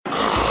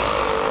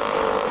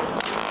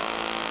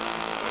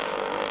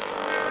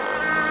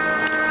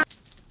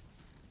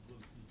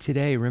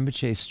Today,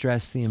 Rinpoche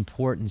stressed the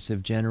importance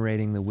of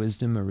generating the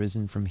wisdom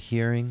arisen from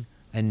hearing,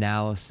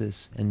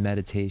 analysis, and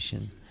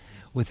meditation.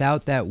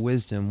 Without that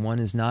wisdom, one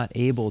is not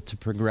able to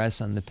progress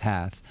on the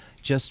path.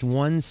 Just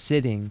one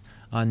sitting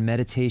on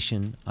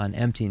meditation on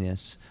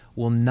emptiness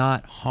will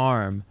not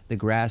harm the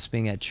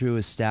grasping at true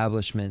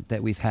establishment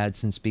that we've had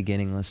since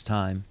beginningless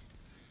time.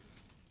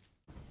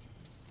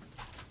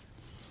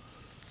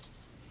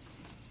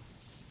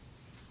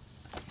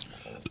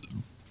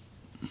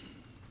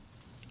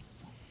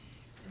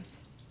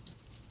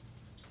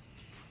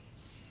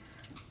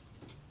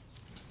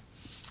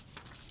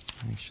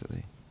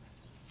 Actually,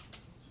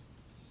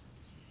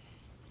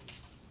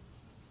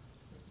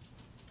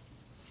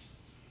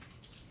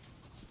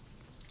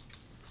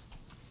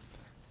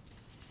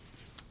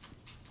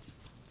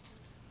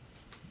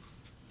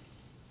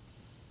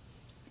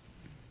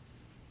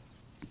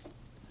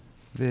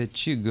 the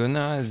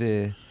Chuguna,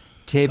 the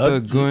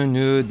Tepa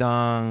Gunu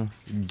Dang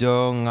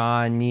Do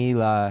Nga Ni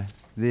La,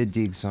 the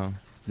Digsong,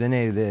 the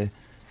Ne, the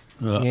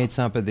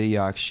Nyetsampa the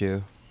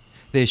Yakshu,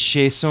 the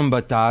Shesum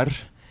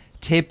Batar,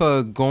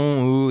 Tepa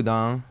Gon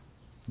Udang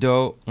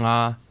Do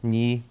Nga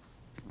Ni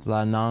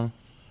La Nang,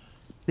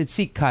 the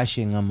Tsik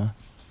Kashi Ngama.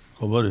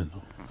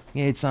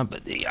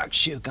 Nyetsampa the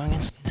Yakshu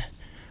Gangens.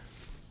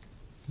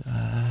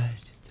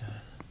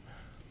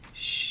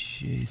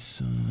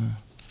 Shesum.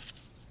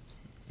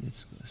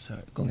 Let's go.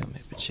 Sorry, go get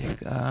my check.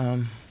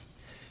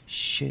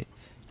 Shit,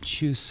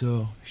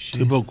 chuso.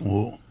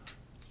 Tepago.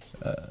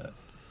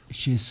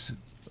 She's.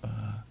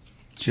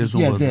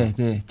 Yeah, there.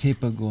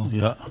 Tepago.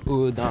 Yeah.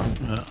 Udang.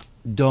 Yeah.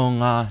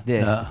 Donga.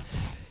 There. Yeah.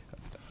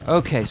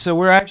 Okay, so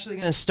we're actually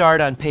going to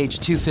start on page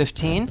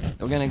 215.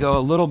 We're going to go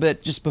a little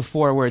bit just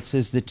before where it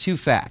says the two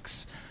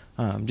facts,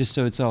 just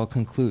so it's all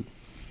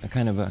a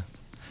kind of a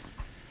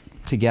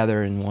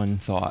together in one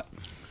thought.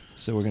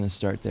 So we're going to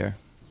start there.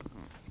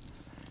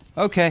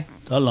 Okay.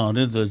 Da lang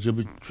de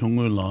jibi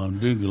chungui lang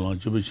ring lang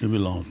jibi chibi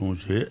lang song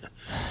che.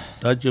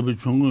 Da jibi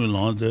chungui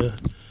lang de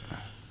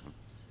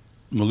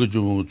moge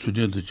jubu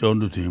chujin de jiang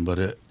du ting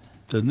bare.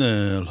 De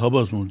ne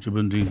laba song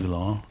jibi ring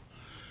lang.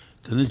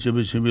 De ne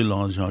jibi chibi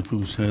lang sha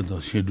chu se da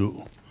xie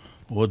du.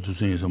 Wo du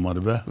sen is ma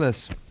de ba.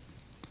 Yes.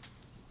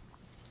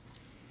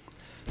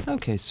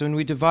 Okay, so when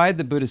we divide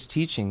the Buddhist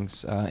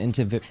teachings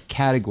into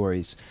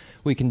categories,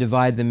 we can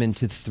divide them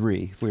into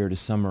three, if we were to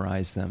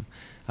summarize them.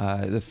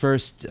 The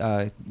first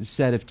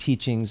set of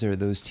teachings are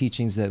those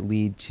teachings that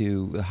lead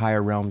to the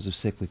higher realms of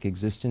cyclic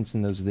existence,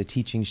 and those are the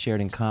teachings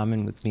shared in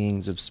common with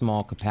beings of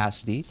small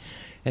capacity.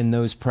 And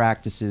those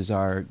practices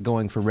are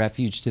going for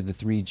refuge to the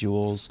three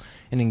jewels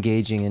and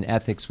engaging in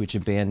ethics which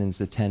abandons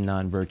the 10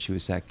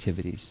 non-virtuous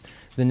activities.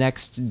 The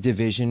next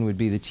division would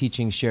be the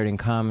teachings shared in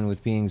common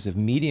with beings of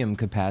medium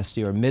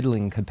capacity or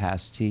middling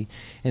capacity,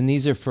 and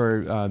these are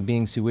for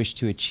beings who wish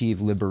to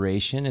achieve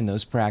liberation, and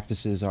those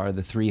practices are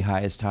the three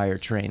highest higher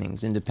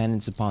trainings.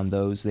 Independence upon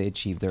those, they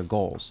achieve their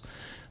goals.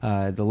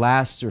 The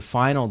last or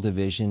final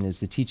division is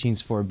the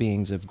teachings for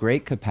beings of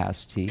great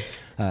capacity,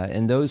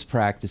 and those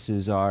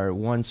practices are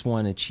once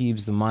one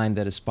achieves the mind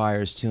that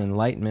aspires to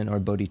enlightenment or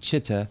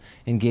bodhicitta,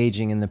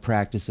 engaging in the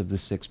practice of the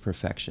six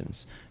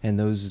perfections. And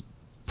those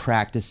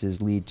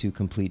practices lead to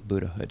complete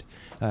Buddhahood.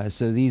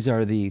 So these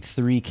are the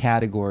three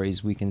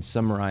categories we can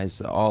summarize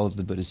all of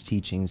the Buddhist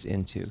teachings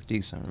into.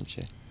 Digsan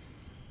Rinpoche.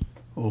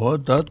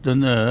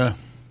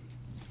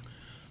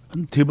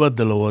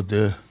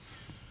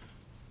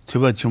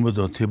 Tiba Chenmo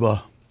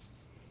Tiba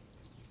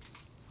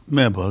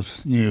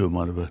members new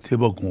marba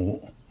Tiba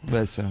Gong.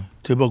 Lesso.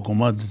 Tiba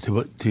Goma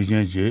Tiba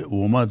Tijanji,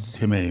 Uma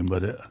Time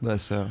but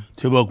Lesso.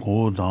 Tiba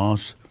Go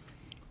dance,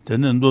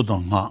 then do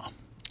danga.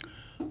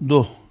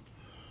 Do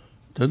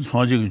then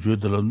Swaji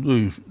Judla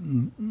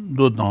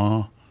do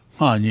dang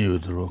Hani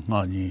Udro,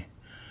 Hani.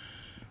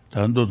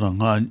 Then do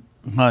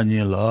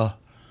Hani la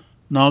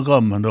Naga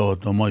Mando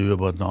Toma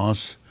Yuba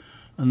dance,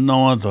 and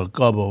now the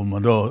Gabo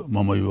Mando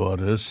Mama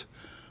Yuares.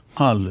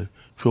 Hal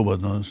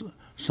Chobadan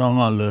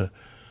Sangal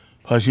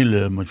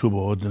Pashile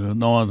Machubo,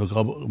 Nawa the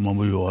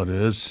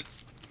Mamuares,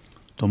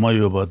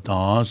 Tomayoba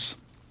dance.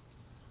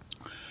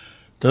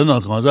 Then a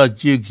Kaza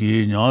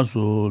Jiki,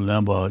 Nyasu,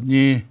 Lamba,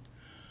 Ni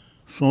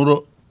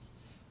Soro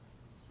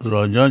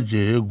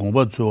Rajaji,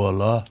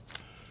 Gombatsuala,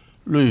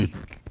 Lui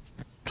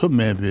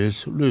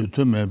Tumebis, Lui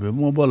Tumebe,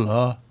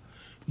 Mobala,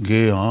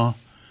 Gayan,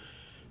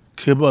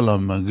 Kibala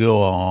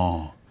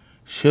Magewa,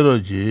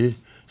 Shiroji,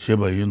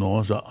 Sheba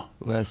Inosa.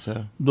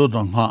 Lesso.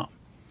 Dodang Ha.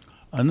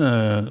 And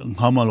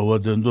Hamal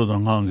what then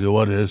Dodang Hang,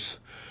 what is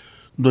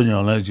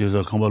Donya Legis,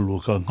 a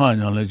Kamaluka,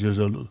 Hanya Legis,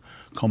 a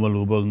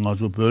Kamaluba,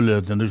 Nazu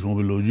Pelia, then the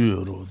Shombilo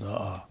Juro.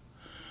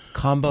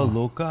 Kamba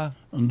Loka?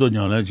 And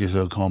Donya Legis,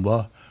 a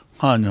Kamba,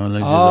 Hanya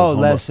Legis, oh,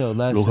 Lesso.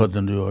 Loka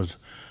than yours.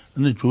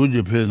 And the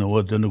Chuji Pen,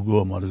 what then the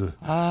Goma.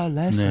 Ah,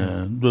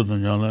 Lesso.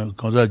 Dodanya,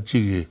 Kaza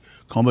Chigi,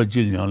 Kamba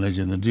Jillian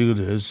Legend, and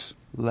Digres.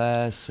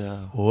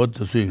 Lesso. What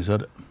the things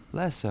are.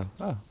 Lesso.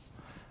 Oh.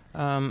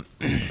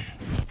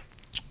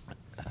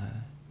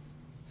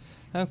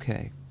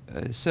 Okay,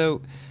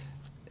 so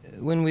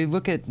when we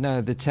look at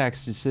the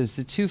text, it says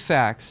the two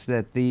facts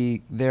that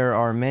there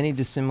are many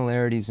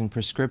dissimilarities in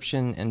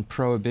prescription and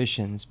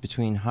prohibitions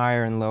between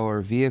higher and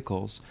lower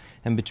vehicles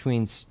and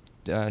between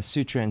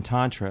Sutra and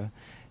Tantra,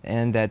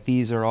 and that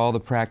these are all the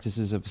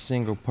practices of a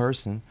single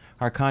person,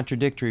 are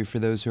contradictory for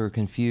those who are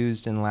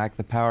confused and lack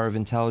the power of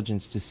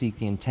intelligence to seek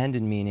the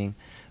intended meaning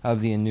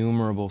of the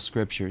innumerable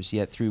scriptures.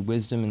 Yet through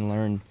wisdom the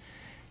learned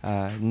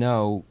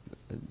know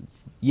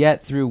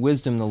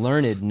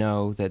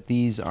that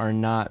these are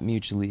not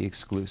mutually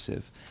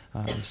exclusive.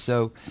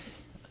 So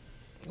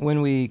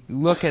when we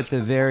look at the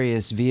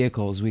various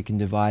vehicles, we can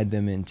divide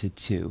them into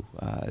two.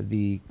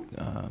 The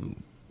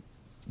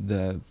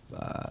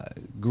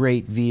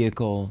great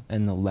vehicle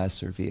and the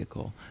lesser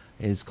vehicle.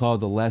 It is called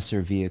the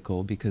lesser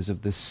vehicle because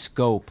of the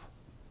scope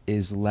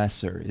is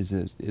lesser,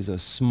 is a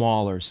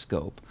smaller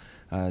scope.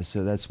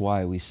 So that's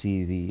why we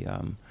see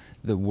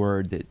the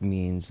word that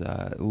means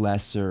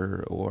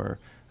lesser or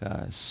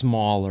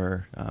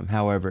smaller.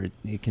 However,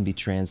 it can be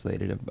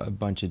translated a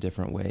bunch of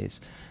different ways.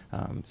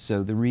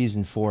 So the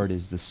reason for it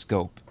is the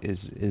scope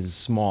is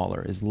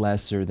smaller, is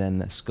lesser than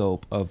the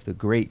scope of the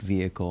great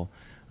vehicle.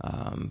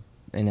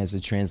 And as the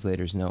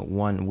translators note,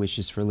 one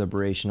wishes for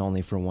liberation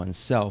only for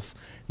oneself,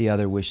 the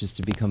other wishes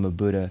to become a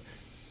Buddha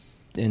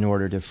in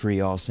order to free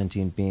all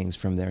sentient beings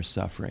from their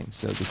suffering.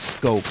 So the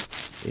scope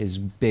is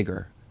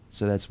bigger.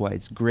 So that's why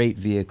it's great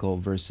vehicle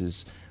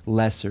versus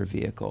lesser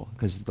vehicle,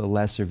 because the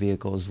lesser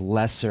vehicle is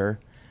lesser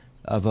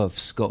of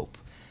scope.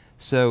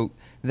 So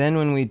then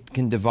when we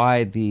can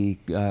divide the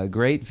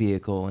great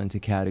vehicle into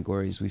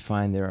categories, we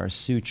find there are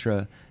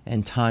Sutra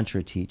and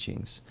Tantra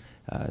teachings.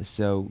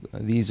 So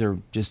these are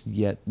just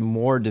yet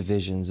more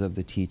divisions of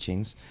the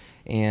teachings,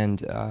 and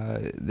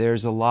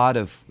there's a lot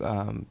of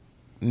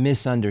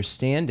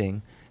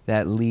misunderstanding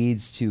that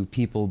leads to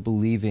people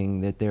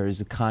believing that there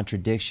is a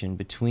contradiction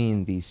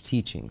between these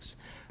teachings,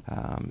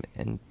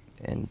 and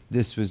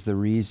this was the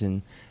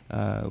reason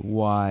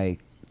why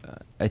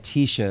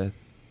Atisha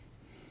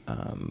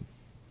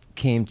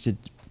came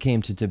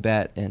to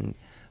Tibet and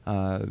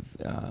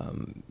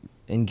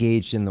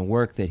engaged in the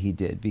work that he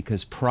did,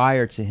 because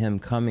prior to him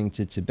coming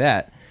to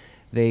Tibet,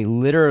 they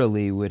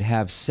literally would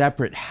have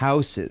separate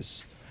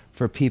houses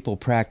for people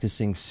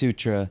practicing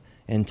Sutra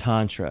and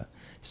Tantra.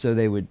 So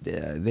they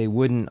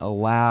wouldn't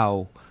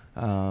allow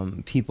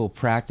people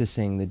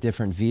practicing the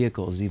different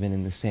vehicles even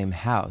in the same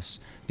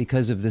house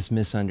because of this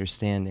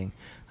misunderstanding.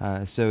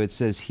 So it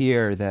says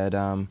here that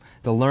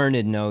the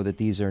learned know that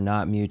these are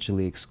not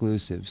mutually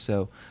exclusive.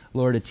 So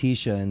Lord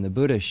Atisha and the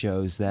Buddha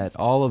shows that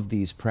all of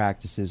these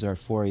practices are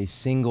for a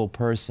single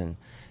person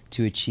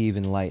to achieve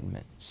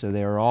enlightenment. So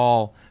they are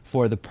all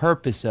for the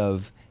purpose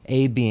of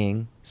a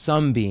being,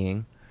 some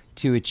being,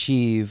 to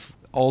achieve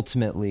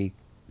ultimately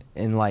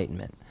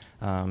enlightenment.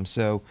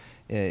 So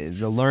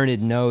the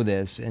learned know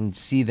this and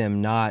see them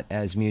not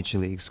as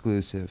mutually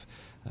exclusive.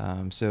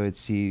 So it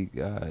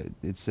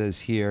says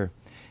here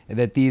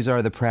that these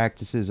are the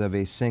practices of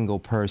a single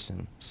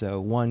person.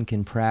 So one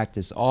can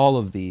practice all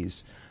of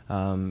these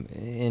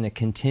in a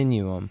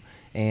continuum,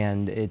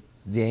 and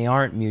they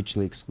aren't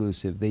mutually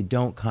exclusive. They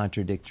don't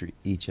contradict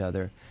each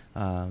other.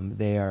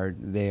 They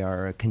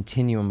are a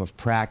continuum of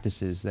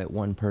practices that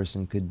one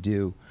person could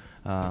do.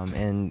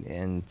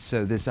 And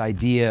so this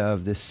idea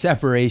of the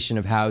separation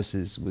of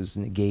houses was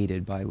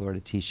negated by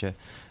Lord Atisha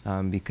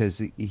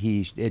because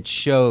it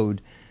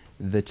showed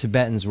the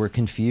Tibetans were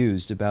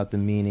confused about the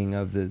meaning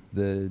of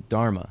the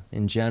Dharma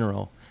in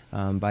general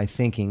by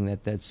thinking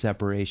that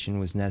separation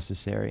was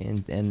necessary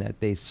and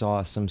that they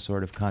saw some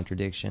sort of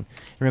contradiction.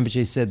 And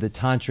Rinpoche said the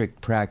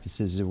tantric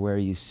practices are where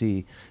you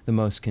see the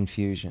most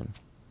confusion.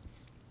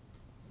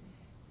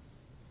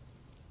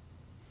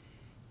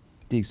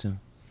 Digso.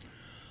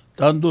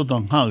 단도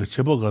당 하가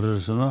제보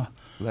가르스나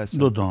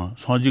도당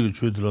상지가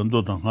주들은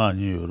도당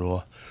하니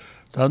요로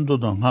단도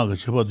당 하가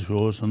제보도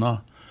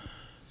좋으스나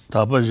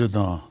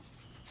다바지다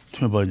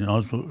퇴바니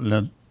아주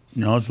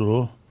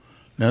냐조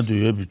내도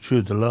예비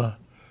주들라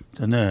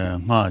되네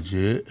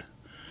하지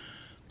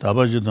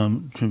다바지다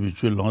퇴비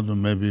줄랑도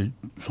매비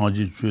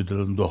상지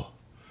주들은도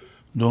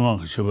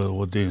동안 제보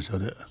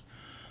오된서데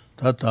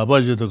다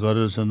다바지다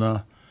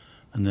가르스나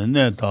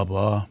내내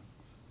다바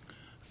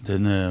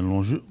되네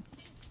롱주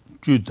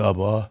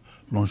주다바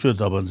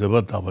롱쇼다바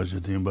제바다바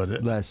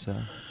제딩바레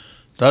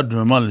다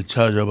드마를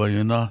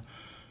찾아봐이나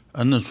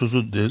안는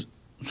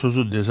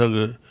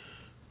수수대사가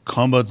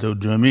컴바도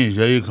드미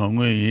자이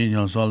강외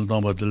인양살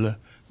담바들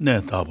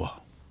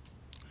내다바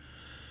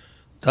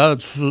다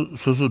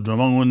수수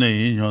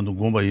드망원의 인양도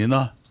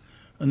공바이나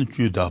안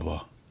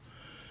주다바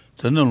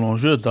되는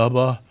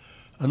롱쇼다바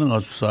안는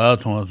아주 사야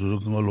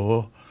통하도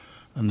그걸로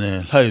네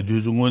하이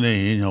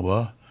뒤중원의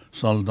인양바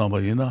살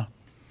담바이나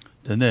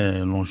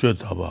되네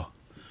롱쇼다바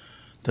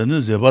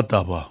되는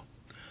제바다바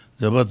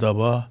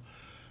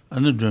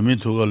아니 드미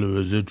토가를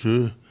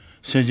외제주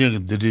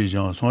세제가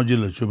드리장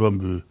손질을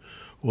주범부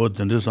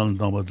어떤데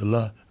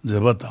산담바들라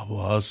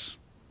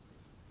제바다바스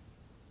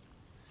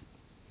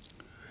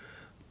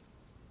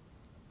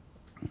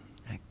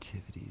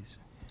activities.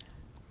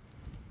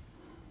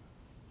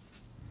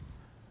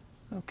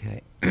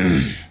 Okay.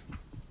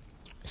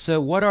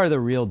 So what are the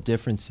real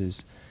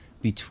differences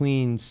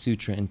between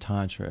Sutra and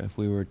Tantra if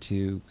we were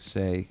to,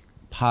 say,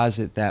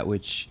 posit that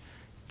which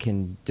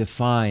can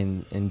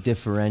define and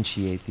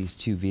differentiate these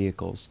two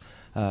vehicles?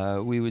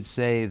 We would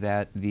say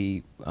that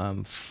the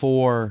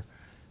four,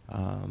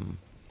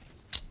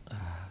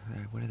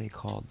 what are they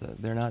called?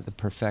 They're not the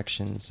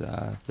perfections.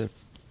 The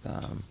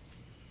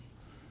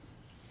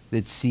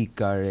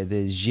tsikar,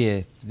 the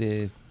je,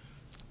 the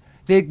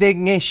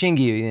ngay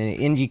shingi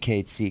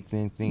indicate sik.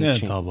 Ne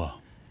taba.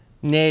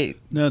 Ne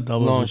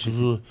taba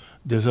su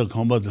desa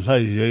kamba de la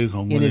ye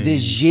kamba. In the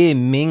je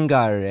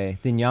mingare,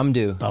 the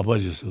nyamdu. Dapa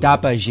jisu.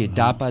 Dapa je,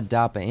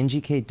 dapa,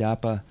 indicate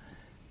dapa.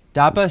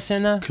 Dapa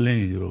sena?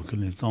 Clean,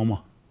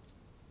 tama.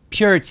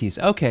 Purities.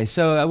 Okay,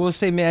 so I will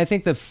say, I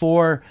think the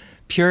four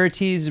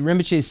purities,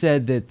 Rinpoche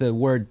said that the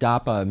word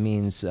dapa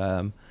means,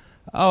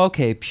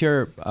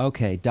 pure,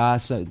 okay,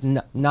 dasa,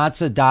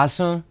 natsa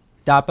dasun,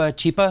 dapa,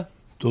 chipa?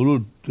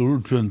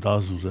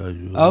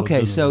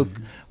 Okay, so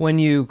when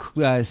you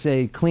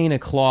say clean a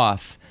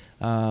cloth,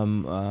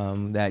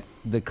 that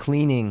the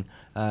cleaning,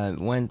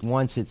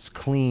 once it's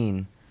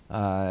clean,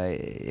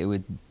 it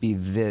would be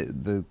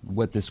the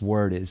what this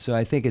word is. So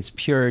I think it's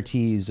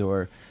purities,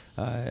 or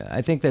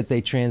I think that they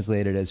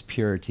translate it as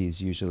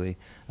purities usually.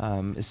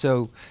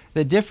 So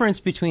the difference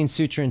between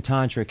Sutra and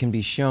Tantra can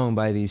be shown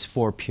by these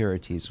four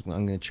purities.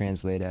 I'm going to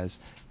translate as,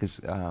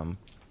 because purify.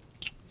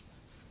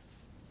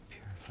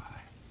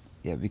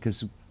 Yeah,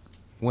 because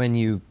when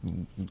you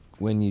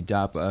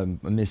dop a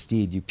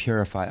misdeed, you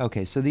purify.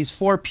 Okay, so these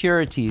four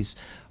purities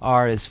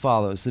are as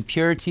follows: the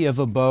purity of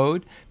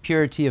abode,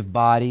 purity of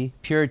body,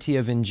 purity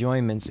of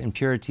enjoyments, and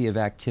purity of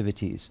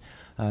activities.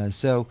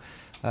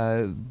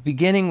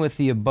 Beginning with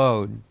the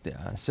abode,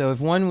 so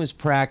if one was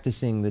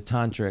practicing the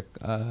Tantra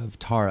of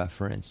Tara,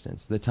 for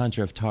instance,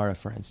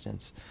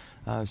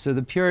 so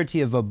the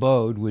purity of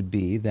abode would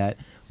be that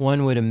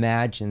one would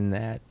imagine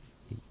that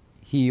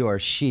he or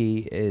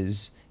she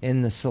is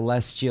in the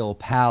celestial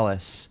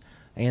palace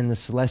and the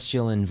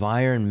celestial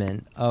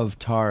environment of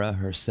Tara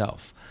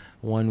herself.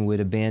 One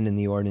would abandon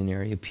the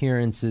ordinary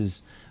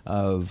appearances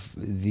of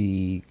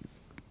the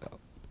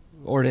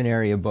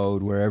ordinary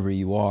abode wherever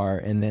you are,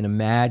 and then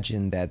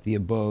imagine that the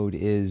abode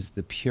is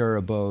the pure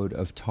abode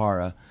of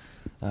Tara.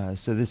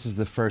 So this is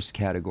the first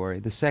category.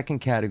 The second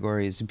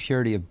category is the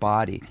purity of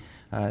body.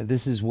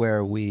 This is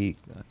where we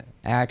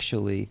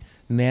actually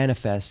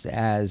manifest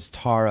as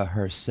Tara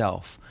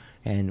herself.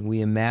 And we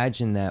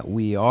imagine that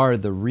we are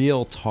the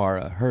real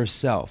Tara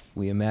herself.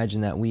 We imagine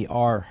that we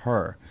are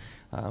her.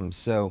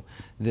 So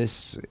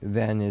this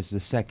then is the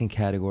second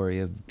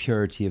category of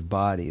purity of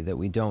body that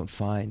we don't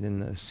find in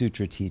the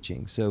sutra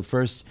teaching. So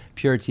first,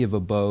 purity of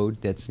abode,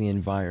 that's the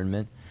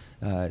environment.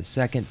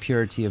 Second,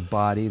 purity of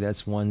body,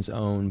 that's one's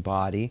own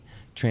body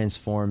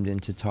transformed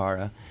into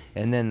Tara.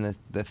 And then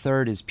the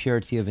third is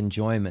purity of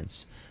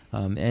enjoyments.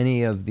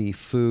 Any of the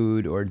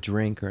food or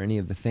drink or any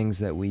of the things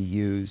that we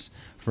use.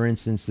 For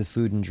instance, the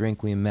food and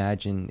drink we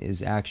imagine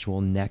is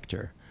actual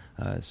nectar.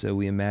 So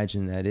we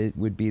imagine that it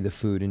would be the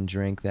food and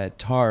drink that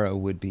Tara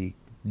would be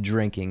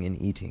drinking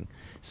and eating.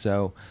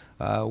 So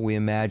we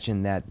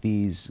imagine that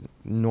these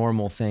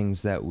normal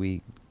things that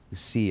we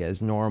see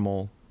as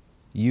normal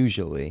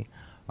usually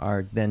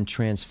are then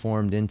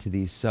transformed into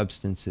these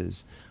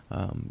substances.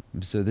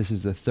 So this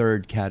is the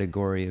third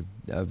category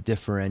of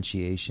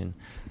differentiation,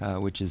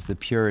 which is the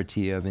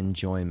purity of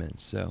enjoyment.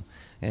 So,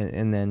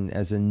 and then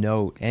as a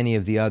note, any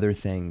of the other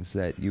things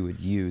that you would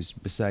use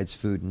besides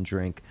food and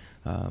drink,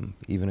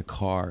 even a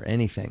car,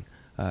 anything,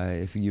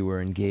 if you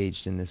were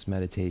engaged in this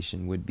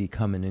meditation, would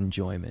become an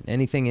enjoyment.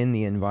 Anything in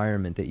the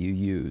environment that you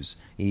use,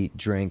 eat,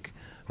 drink,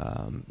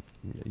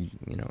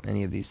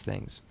 any of these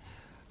things.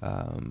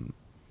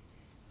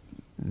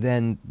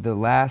 Then the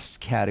last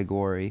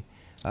category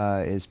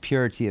is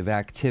purity of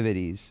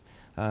activities.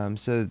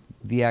 So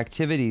the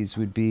activities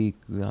would be,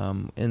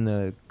 in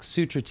the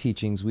sutra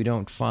teachings, we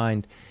don't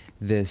find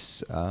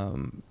this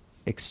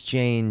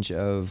exchange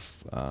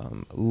of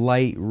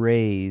light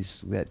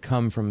rays that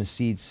come from a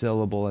seed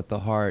syllable at the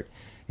heart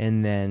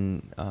and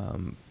then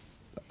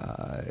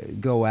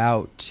go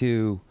out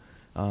to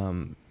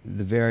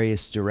the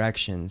various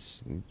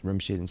directions.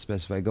 Rinpoche didn't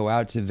specify. Go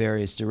out to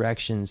various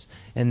directions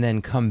and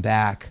then come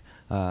back.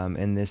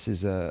 And this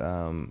is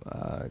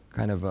a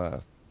kind of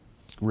a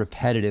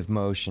repetitive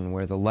motion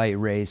where the light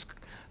rays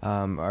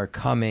are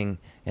coming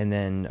and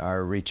then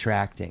are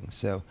retracting.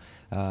 So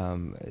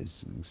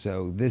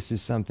this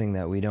is something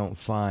that we don't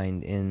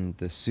find in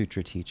the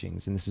sutra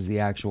teachings, and this is the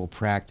actual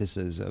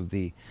practices of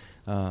the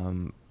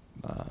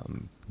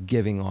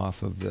giving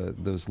off of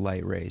those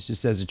light rays.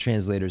 Just as a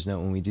translator's note,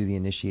 when we do the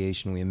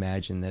initiation, we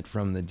imagine that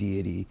from the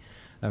deity,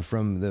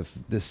 from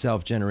the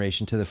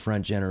self-generation to the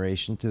front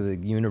generation to the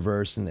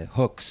universe and the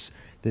hooks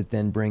that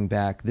then bring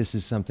back, this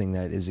is something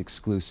that is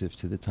exclusive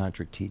to the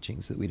tantric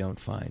teachings that we don't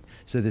find.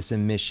 So this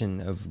emission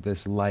of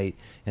this light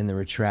and the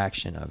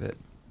retraction of it.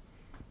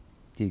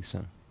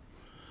 Digson.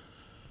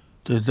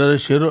 Tētara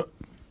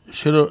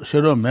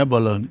shiro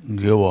mebala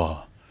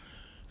ngewa,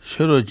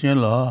 shiro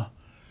jenla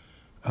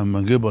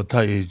mangeba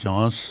tai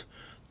chance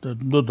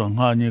do dong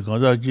ha ni ga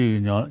za ji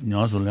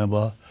nya su le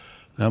ba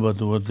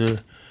do de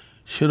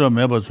shiro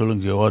me ba so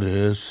ge wa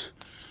res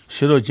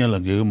shiro chen la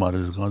ge ma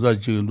res ga za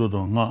ji do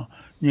dong ha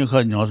ni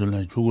kha nya su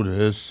le chu gu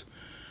res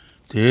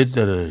de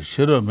de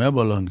shiro me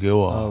ba lang ge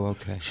wa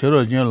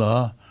shiro chen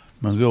la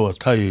mangeba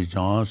tai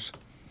chance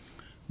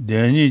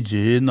de ni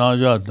ji na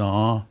ja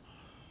da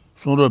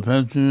so ro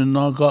pen chu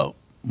na ga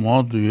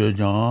ma du ye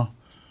ja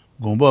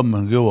gong ba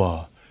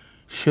mangeba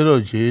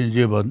shiro ji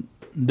je ba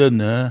de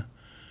ne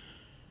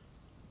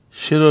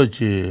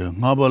Shiroji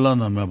ngabala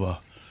na meba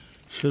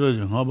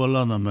Shiroji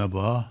ngabala na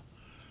meba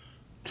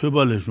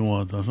tubale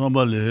shungwa da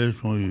sambale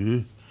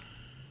shungyu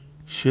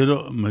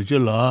Shiro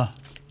majila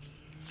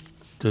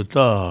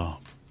teta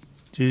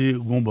jiji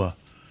gomba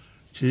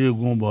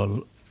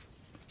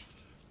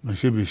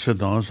mashibi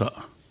shedan sa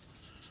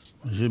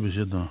mashibi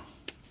shedan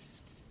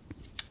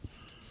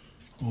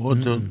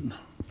oto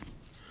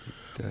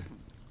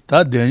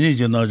ta deni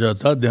jinaja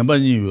ta demba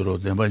ni yuro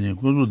demba ni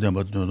kuzu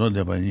demba no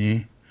demba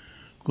ni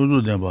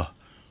kuzu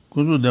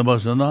demba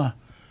sana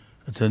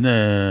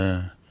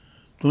tene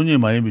돈이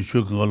많이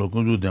비추는 걸로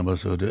kuzu demba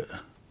서데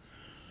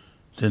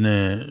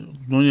tene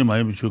돈이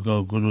많이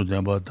비추고 kuzu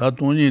demba 다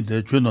돈이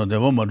대 주는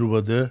demba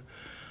마루버데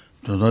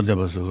돈도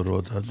demba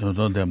서로다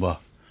돈도 demba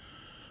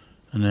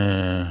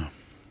네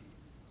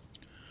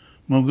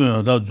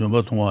뭐그 다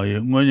좀바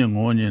통화에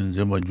원인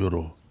점바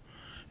주로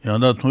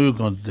야나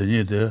통역관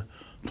되니데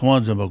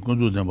통화 점바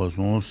kuzu demba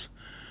손스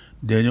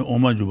대니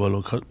오마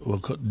주발로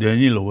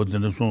대니로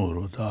원되는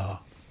손으로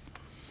다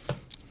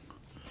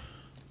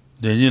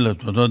대니를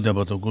돈도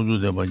대바도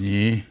고주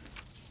대바니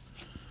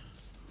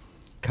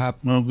Kap.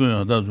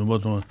 뭐그 다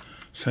좀바도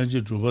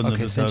산지 주바는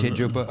Okay, sanche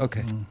juba.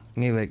 Okay.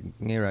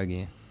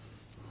 Ngiragi.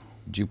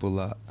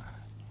 Jupula.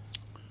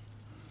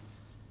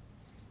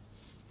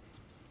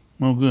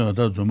 뭐그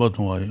다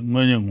좀바도 와이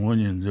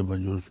원인 저바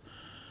주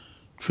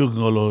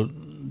추가로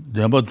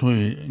대바도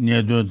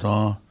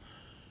녀도다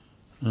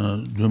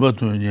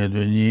Jubatunye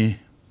ni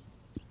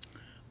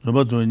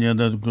Jubatunye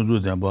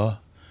kuzu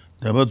demba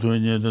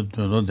Debatunye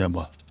tuno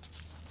demba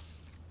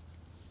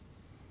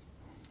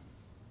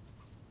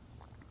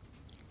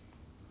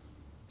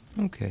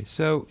Okay,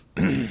 so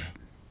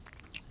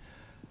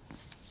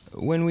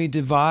when we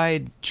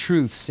divide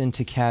truths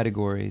into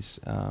categories,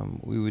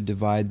 we would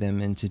divide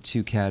them into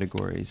two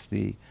categories,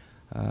 the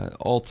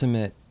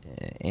ultimate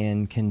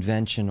and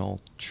conventional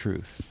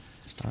truth.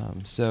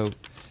 I'm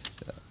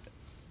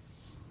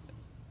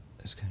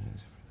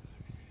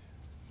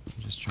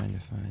just trying to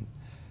find.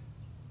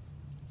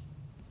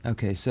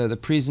 Okay, so the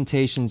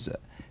presentations,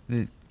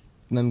 I'm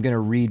going to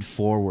read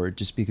forward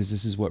just because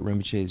this is what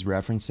Rinpoche is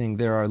referencing.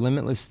 There are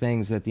limitless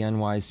things that the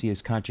unwise see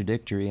as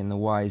contradictory and the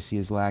wise see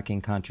as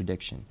lacking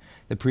contradiction.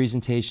 The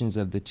presentations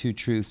of the two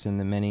truths and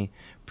the many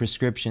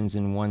prescriptions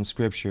in one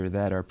scripture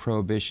that are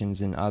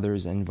prohibitions in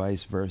others and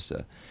vice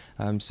versa.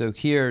 So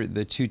here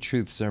the two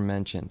truths are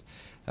mentioned.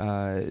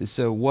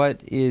 So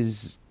what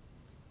is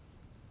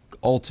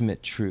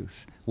ultimate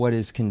truth? What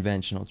is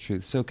conventional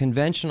truth? So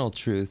conventional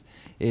truth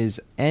is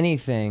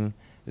anything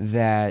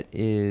that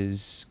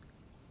is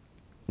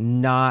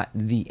not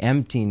the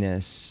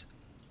emptiness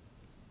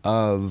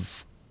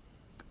of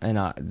an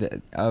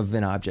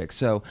object.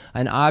 So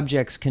an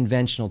object's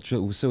conventional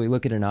truth, so we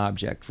look at an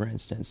object, for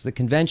instance. The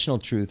conventional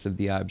truth of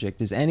the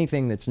object is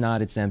anything that's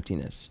not its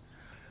emptiness.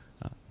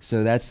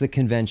 So that's the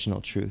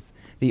conventional truth.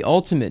 The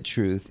ultimate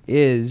truth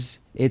is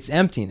its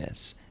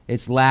emptiness,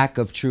 its lack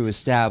of true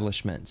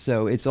establishment.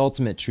 So its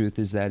ultimate truth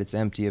is that it's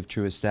empty of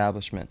true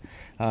establishment.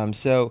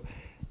 So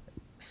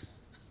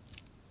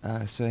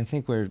I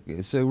think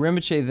so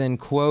Rinpoche then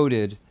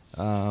quoted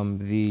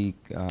the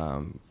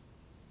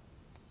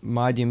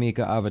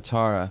Madhyamika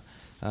Avatara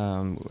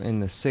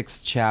in the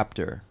 6th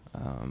chapter.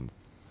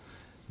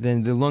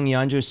 Then the Lung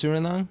Yanjar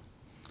Suranang?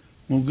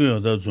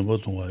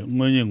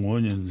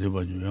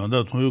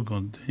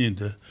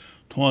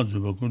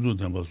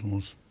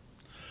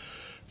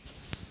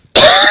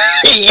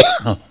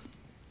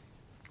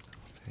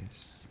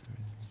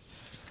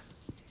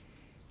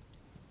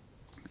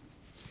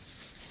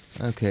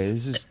 Okay,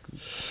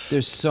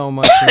 there's so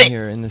much in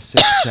here in the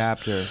 6th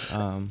chapter.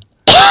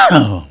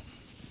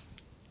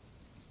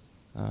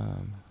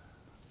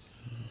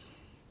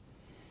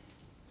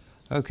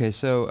 Okay,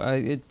 so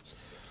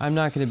I'm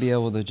not going to be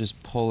able to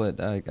just pull it.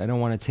 I don't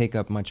want to take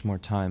up much more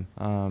time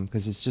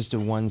because it's just a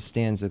one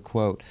stanza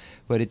quote,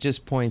 but it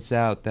just points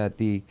out that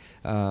the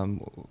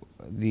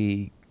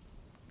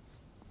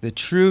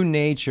true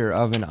nature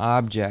of an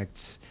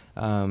object,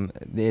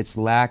 its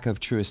lack of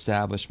true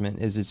establishment,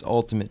 is its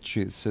ultimate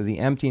truth. So the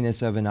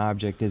emptiness of an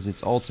object is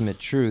its ultimate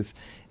truth.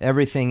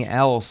 Everything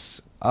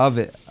else of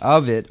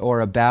it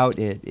or about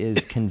it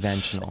is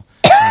conventional.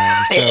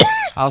 So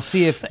I'll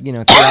see if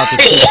throughout the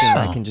teaching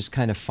I can just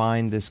kind of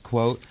find this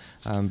quote,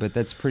 but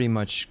that's pretty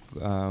much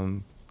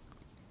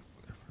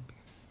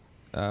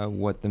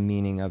what the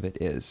meaning of it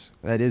is.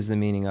 That is the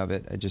meaning of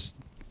it. I'd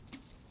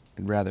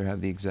rather have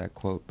the exact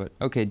quote, but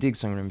okay,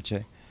 Digsung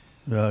Rinpoche.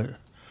 Yeah,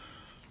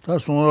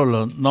 that's one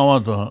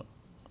of the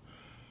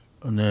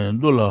네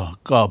놀라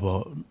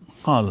까봐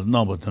하나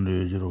나버던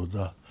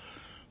여지로다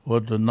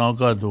what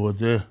나가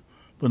도데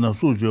bana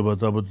수주바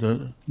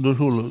다버데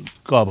노술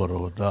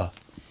까버로다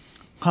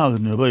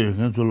하네 바에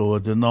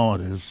괜줄로데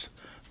나와레스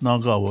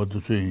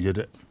나가워도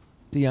수인제데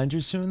The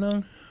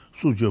Anjusunang?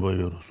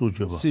 수주바요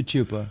수주바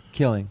Suchupa,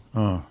 killing.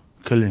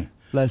 killing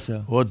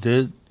Lesso. what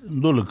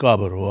놀라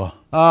까버로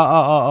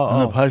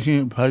Oh.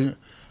 파신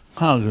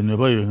하네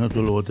바에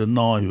괜줄로데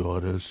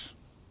나와요레스.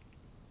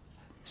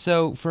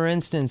 So, for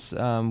instance,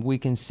 we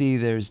can see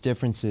there's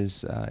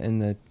differences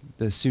in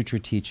the sutra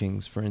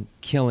teachings. For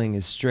killing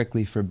is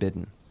strictly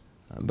forbidden.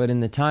 But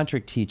in the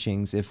tantric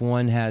teachings, if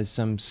one has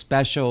some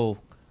special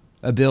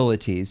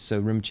abilities,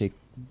 so Rinpoche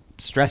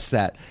stressed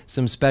that,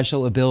 some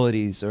special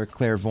abilities or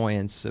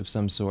clairvoyance of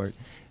some sort,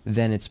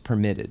 then it's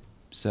permitted.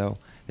 So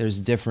there's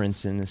a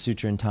difference in the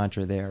sutra and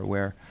tantra there,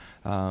 where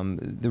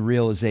the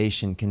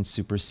realization can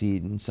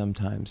supersede, and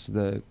sometimes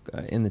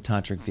in the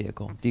tantric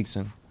vehicle.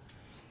 Diksun.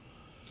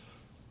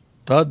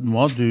 That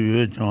motto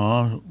you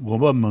can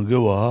go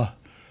mangewa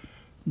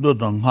do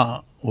dang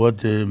ha what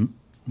the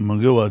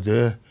mangewa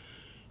de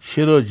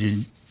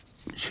shiroji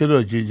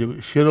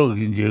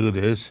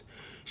jegres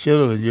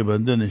shiroji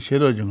bandene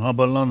shiroji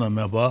habalana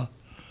meba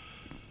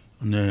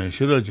ne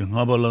shiroji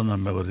habalana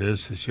meba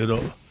res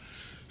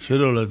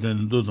shiro la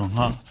den do dang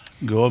ha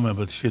go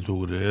meba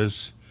shitu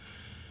gres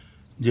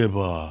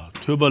jeba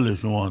tubale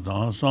shwa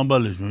da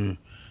sambale shwa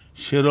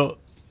shiro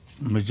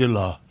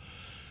mejela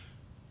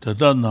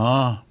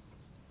tadana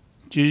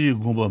지지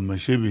공부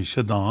메시비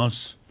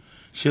셔당스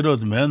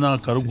싫어도 매나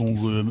가르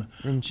공부에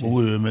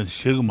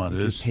시그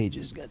말이스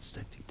Pages got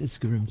stuck. This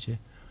Rinpoche.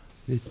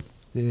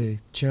 The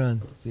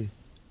Chan, the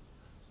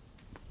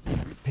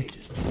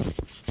pages.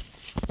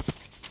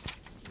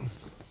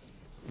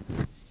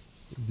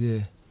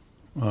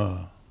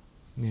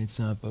 It's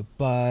not but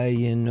by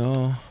you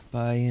know.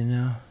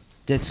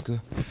 That's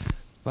good.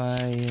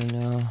 By you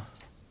know.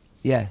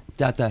 Yeah,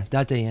 data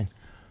yen.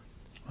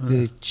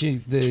 The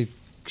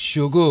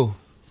shugu.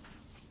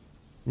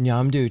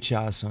 Nyamdu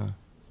chason.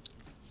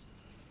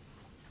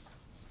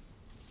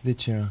 The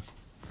chira.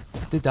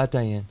 The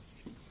datayen.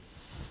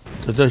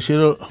 Tata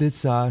shiro. The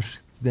tsar.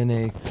 The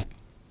ne.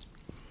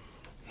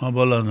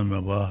 Habalana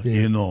meba.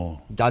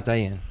 Ino.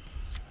 Datayen.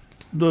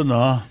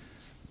 Dona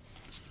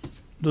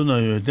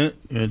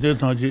yede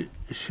tanji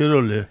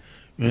shiro le.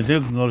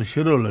 Yede ngal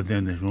shiro le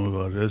dene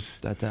jungvares.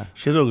 Data.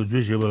 Shiro gu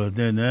jishibala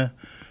dene.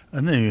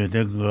 Ane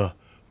yede ga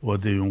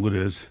wade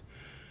yungres.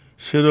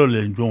 Shiro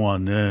le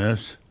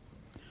jungwanes.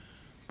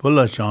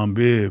 Bala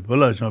chambe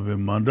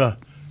manda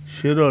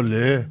shiro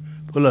le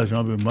bala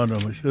chambe manda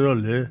shiro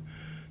le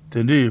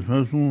tendi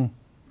fansun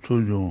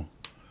sojo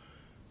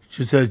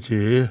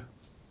chisaji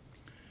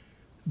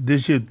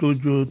deshi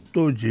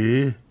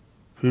toji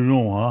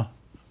pijunwa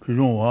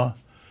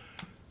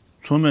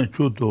some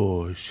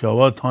chuto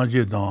shawa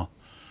tanje dan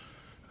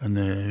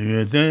ane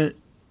yede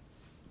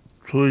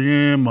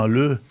sojin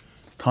malu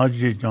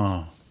tanje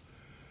jan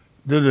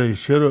dere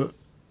shiro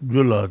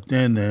jula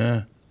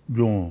tene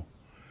jong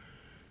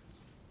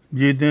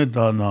jiden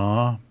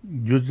dana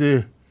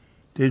juze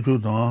techu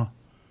dan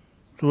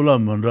tula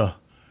manda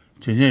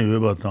chenye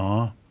weba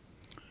dan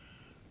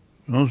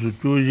yonsu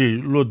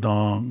chuji lo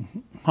dan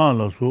ha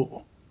la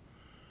so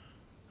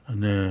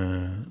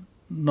ne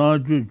na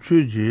ju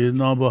chuji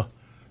na ba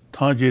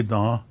taje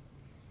dan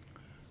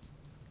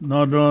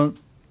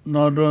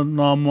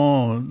na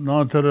mo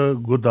na tara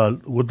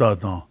guda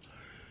dan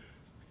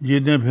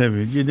jiden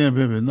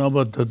phebe na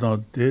ba ta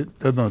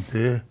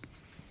te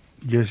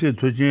jese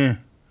tujin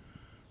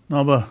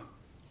나바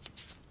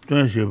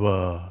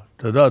된시바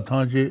다다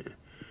타지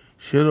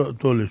셰로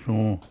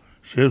돌리숑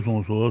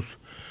셰송소스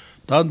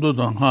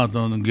단도당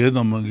하던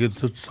게도만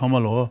게도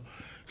참말로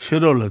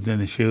셰로를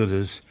되는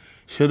셰르스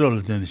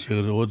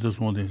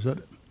어디서 mond인서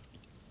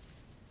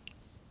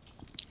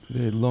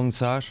The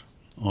Longsar.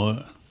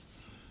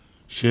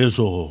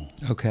 셰소.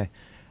 Okay.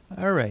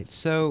 All right.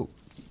 So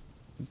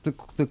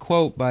the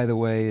quote, by the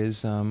way,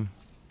 is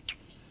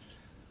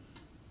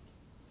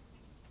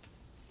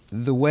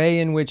the way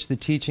in which the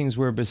teachings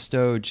were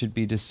bestowed should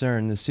be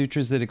discerned. The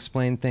sutras that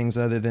explain things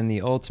other than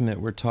the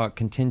ultimate were taught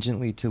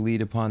contingently to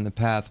lead upon the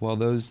path, while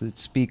those that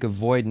speak of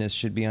voidness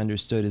should be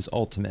understood as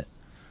ultimate.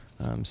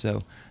 So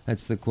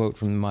that's the quote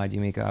from the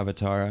Madhyamika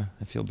Avatara.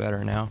 I feel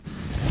better now.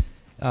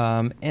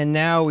 And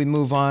now we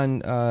move on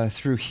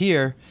through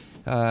here,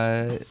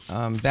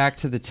 back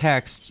to the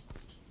text.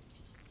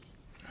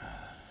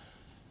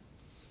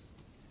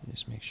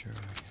 Just make sure.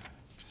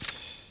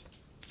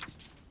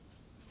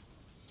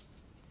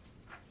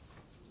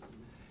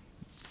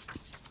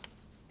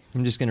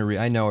 I'm just going to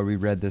I know I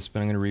reread this, but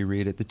I'm going to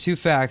reread it. The two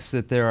facts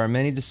that there are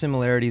many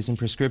dissimilarities in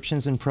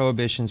prescriptions and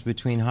prohibitions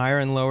between higher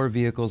and lower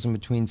vehicles and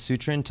between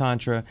Sutra and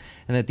Tantra,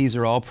 and that these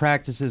are all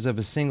practices of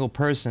a single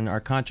person, are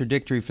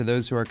contradictory for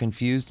those who are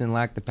confused and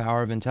lack the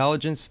power of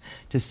intelligence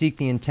to seek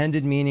the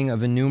intended meaning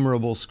of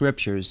innumerable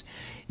scriptures.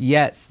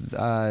 Yet,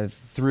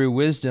 through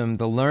wisdom,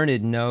 the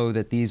learned know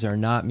that these are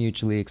not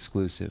mutually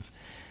exclusive.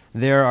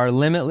 There are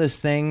limitless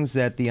things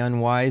that the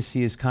unwise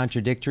see as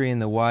contradictory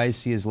and the wise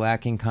see as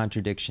lacking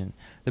contradiction.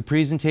 The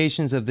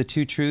presentations of the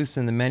two truths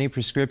and the many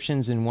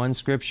prescriptions in one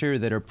scripture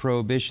that are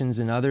prohibitions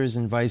in others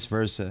and vice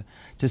versa.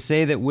 To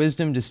say that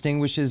wisdom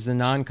distinguishes the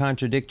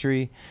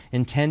non-contradictory,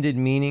 intended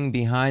meaning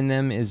behind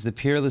them is the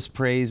peerless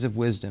praise of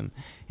wisdom.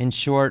 In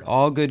short,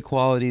 all good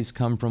qualities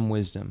come from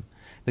wisdom.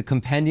 The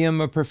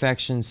Compendium of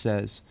Perfection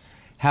says,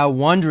 "How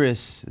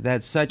wondrous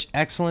that such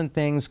excellent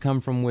things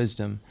come from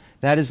wisdom.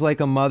 That is like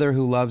a mother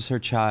who loves her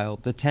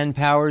child. The 10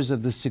 powers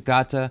of the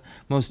Sugata,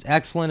 most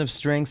excellent of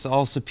strengths,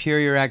 all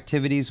superior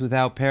activities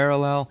without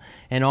parallel,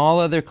 and all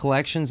other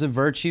collections of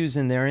virtues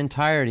in their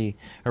entirety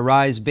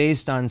arise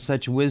based on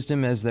such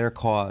wisdom as their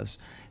cause.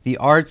 The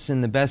arts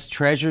and the best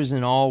treasures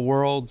in all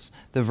worlds,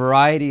 the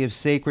variety of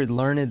sacred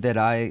learned that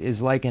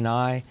is like an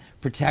eye,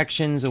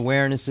 protections,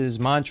 awarenesses,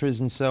 mantras,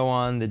 and so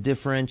on, the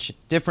different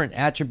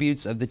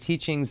attributes of the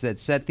teachings that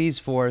set these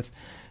forth,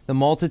 the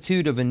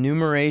multitude of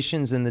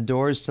enumerations and the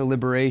doors to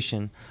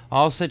liberation,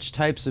 all such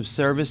types of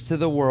service to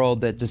the world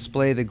that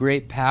display the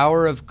great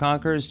power of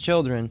conqueror's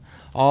children,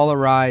 all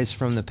arise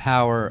from the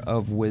power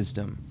of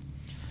wisdom."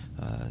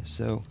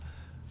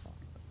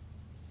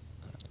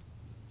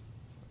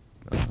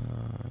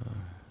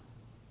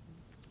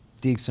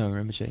 Diksong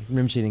Rinpoche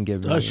didn't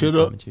give really any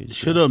commentaries.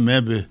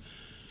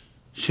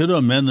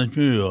 Shira mena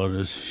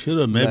juyoris,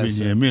 shira maybe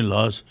yemi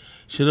las,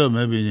 shira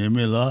maybe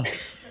yemi la,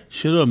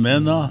 shira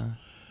mena,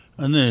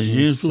 and then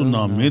Jinsu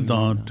na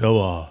midan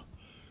jawa,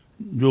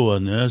 joa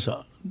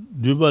nesa,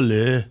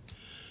 dubale,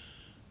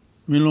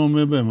 Milo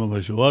mebe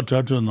mabashi,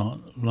 watata na,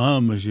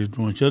 la mashi,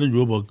 tunchari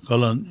joba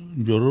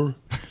kalan jorur,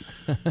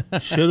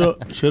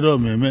 shira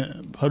meme,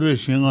 paru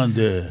shingan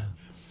de,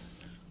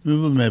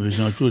 mibu maybe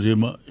shanchu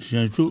rima,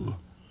 shanchu,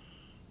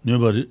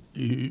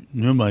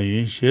 numa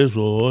yin,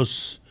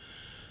 shesos,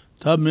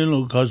 ta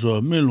melo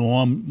kaso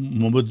melo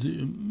mo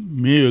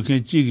me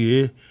ke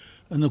chigi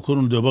an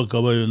korun de ba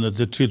ka ba yona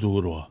de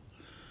tritu ro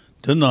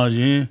de na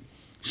jin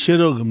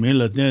shero ge me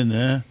la de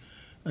ne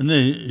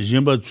ne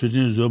jimba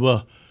chujin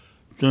zoba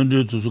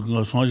tonde tu su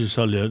ga sanji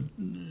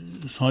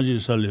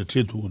sale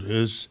tritu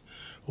res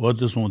what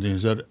the son den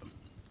zar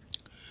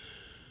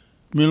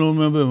melo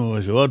me be mo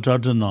ba ta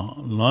na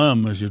la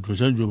ma shi tu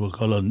shan jo ba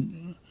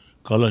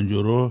kalan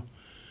joro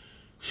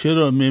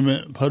shero me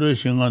paru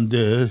shingan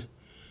de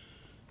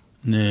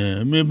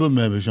ne mebe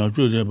mebe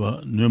shanchu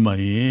reba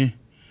numayi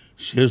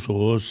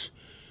shesos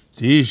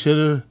di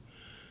sher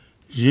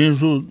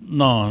jinsu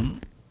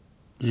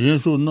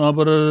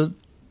nabara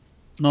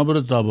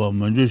taba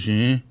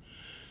manjushin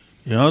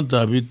yang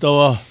tabi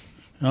tawa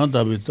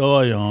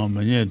yang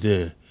manye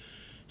de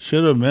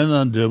sher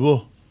menan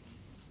drebu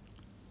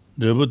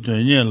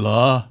tenye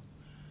la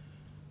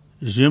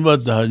jimba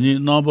dani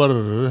nabar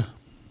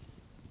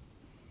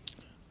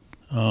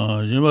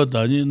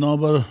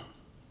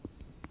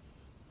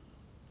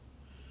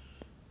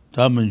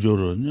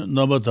tamanjuru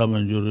naba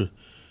tamanjuru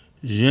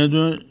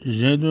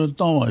jendun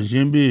tangwa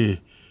jimbi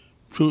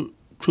chu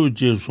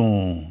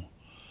jesong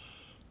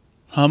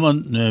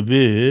haman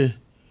nebe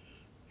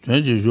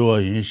tuanji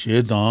juwa yin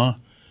shedan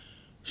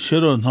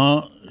shiro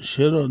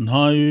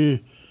na yu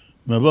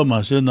meba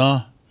mase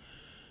na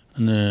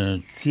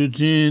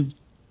chutin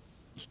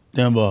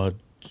tenba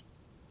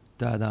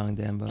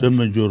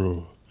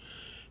tamanjuru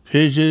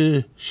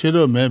pechi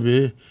shiro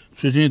mebe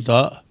chutin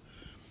ta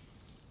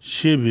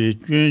shibi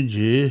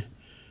junji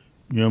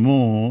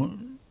nyamu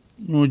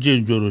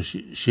nujin juru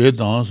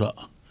shedansa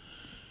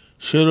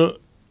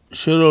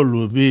shiro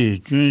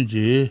lubi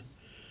junji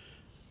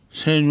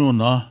senyu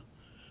na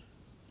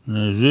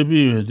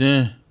rubi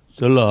yuden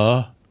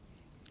tala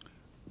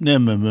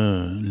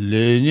nememe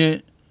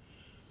lenye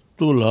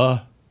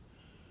tula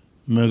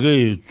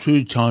megayi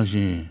tsui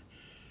changshin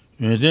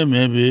yuden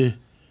mebi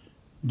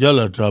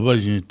jala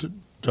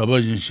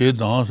trabajin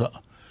shedansa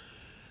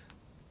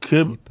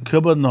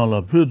keba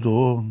nala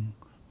pyodo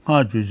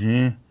nga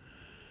jujin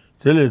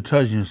tele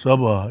chajin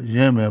saba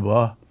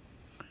yenmeba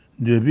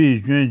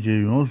debi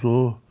junje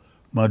yonso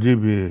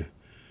madribi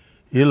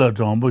ila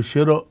jambo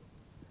shiro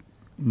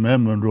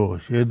memendo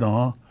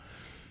shedan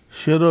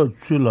shiro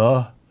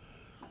tsula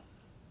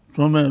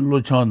zome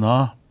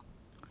lochana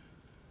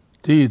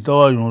ti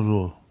tawa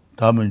yonso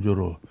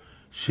tamenjoro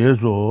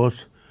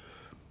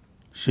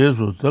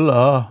shezo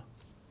tela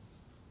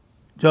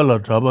jala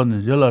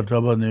trabani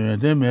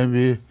yende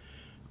mebi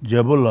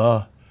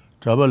jebula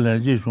trabal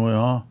lenji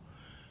shunyan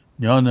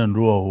nyanen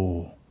ruwa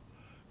ho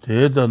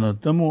teeta na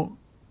tamo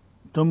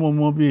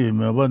mobi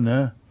meba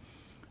ne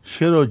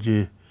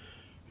shiroji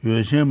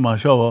yueshin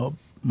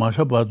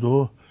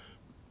mashabado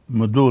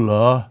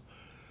mudula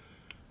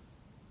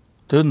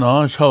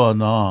tena shawa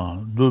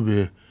na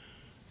dubi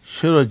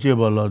shiroji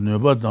bala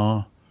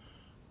nebadan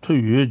tu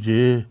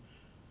yueji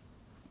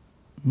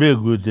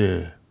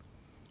begude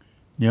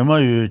nyama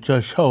yu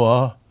cha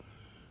shawa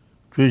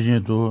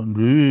jujin to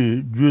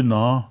rui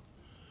juna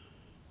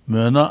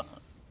mena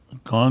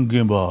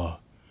kangimba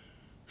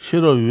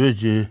shiro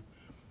yueji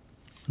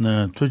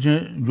na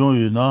tujin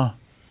jongyu na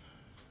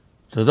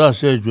tada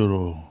se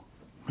juro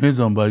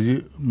매장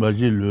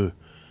바지를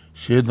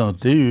쉐당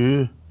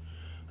대유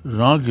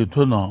랑기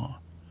토나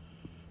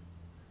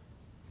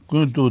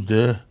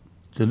군도데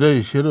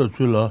데레 쉐로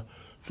출라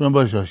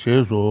선바샤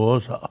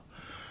쉐소사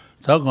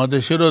다가데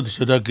쉐로드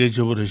쉐다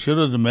게치부르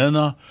쉐로드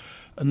메나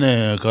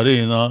네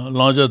가리나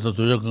라자도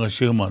도자가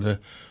시마레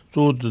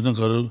또드는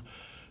가르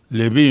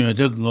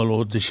레비에데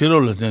그걸로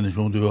쉐로를 되는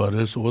정도가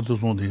그래서 어떤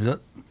정도이다.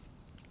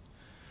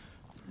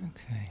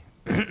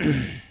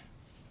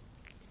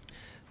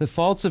 The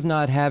faults of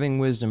not having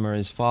wisdom are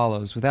as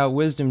follows. Without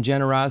wisdom,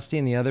 generosity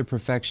and the other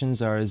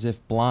perfections are as if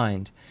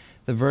blind.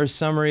 The verse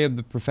summary of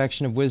the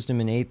perfection of wisdom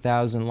in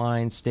 8,000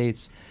 lines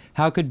states,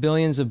 "How could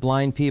billions of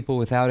blind people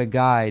without a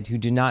guide who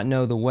do not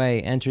know the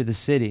way enter the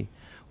city?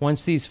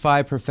 Once these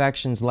 5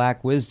 perfections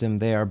lack wisdom,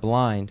 they are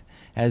blind.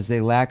 As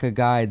they lack a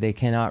guide, they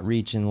cannot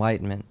reach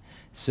enlightenment."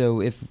 So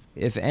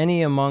if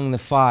any among the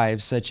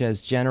 5, such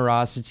as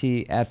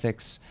generosity,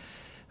 ethics,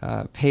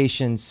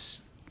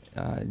 patience,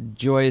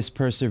 joyous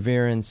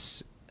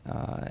perseverance,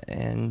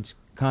 and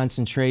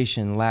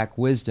concentration, lack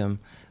wisdom,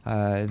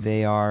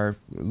 they are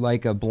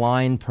like a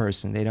blind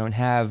person. They don't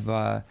have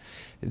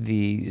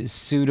the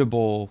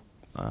suitable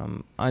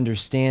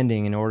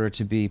understanding in order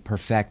to be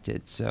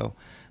perfected. So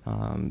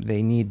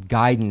they need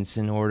guidance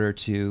in order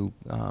to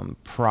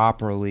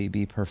properly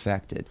be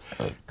perfected.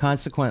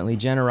 Consequently,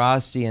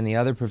 generosity and the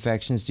other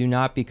perfections do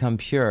not become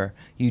pure.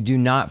 You do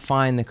not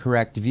find the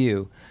correct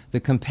view. The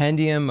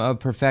Compendium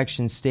of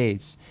Perfection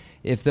states,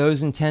 if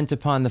those intent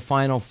upon the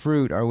final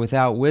fruit are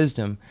without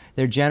wisdom,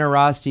 their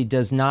generosity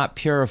does not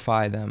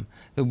purify them.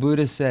 The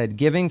Buddha said,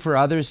 giving for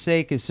others'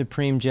 sake is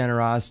supreme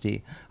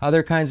generosity.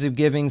 Other kinds of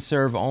giving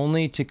serve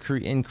only to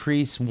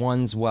increase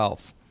one's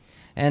wealth.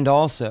 And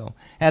also,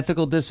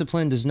 ethical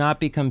discipline does not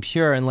become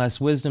pure unless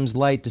wisdom's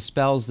light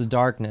dispels the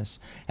darkness.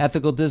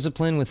 Ethical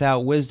discipline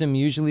without wisdom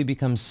usually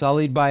becomes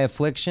sullied by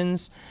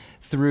afflictions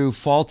through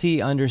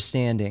faulty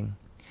understanding.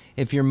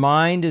 If your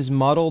mind is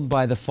muddled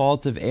by the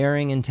fault of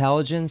erring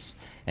intelligence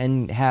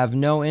and have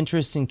no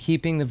interest in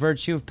keeping the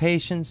virtue of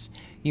patience,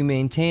 you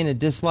maintain a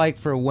dislike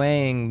for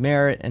weighing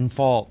merit and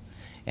fault,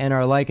 and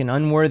are like an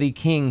unworthy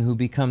king who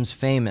becomes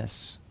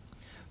famous.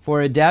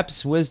 For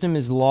adepts, wisdom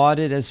is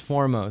lauded as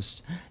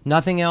foremost.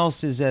 Nothing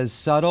else is as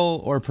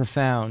subtle or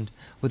profound.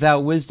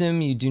 Without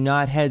wisdom, you do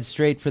not head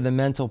straight for the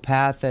mental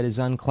path that is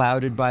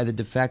unclouded by the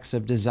defects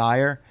of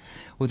desire.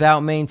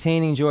 Without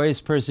maintaining joyous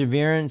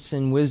perseverance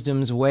in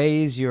wisdom's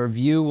ways, your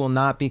view will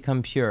not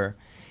become pure.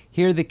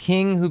 Here the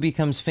king who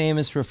becomes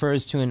famous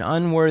refers to an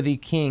unworthy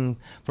king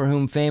for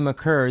whom fame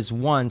occurs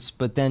once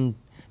but then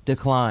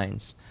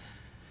declines.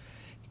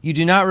 You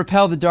do not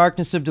repel the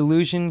darkness of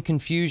delusion,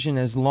 confusion,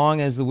 as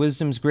long as the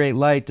wisdom's great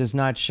light does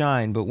not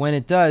shine, but when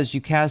it does,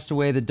 you cast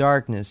away the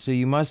darkness. So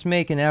you must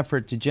make an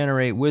effort to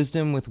generate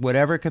wisdom with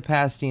whatever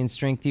capacity and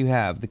strength you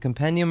have. The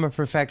Compendium of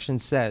Perfection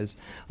says,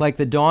 like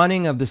the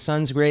dawning of the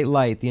sun's great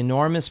light, the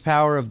enormous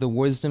power of the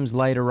wisdom's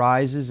light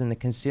arises, and the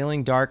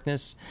concealing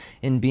darkness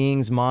in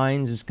beings'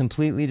 minds is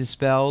completely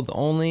dispelled.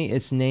 Only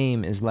its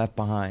name is left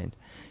behind.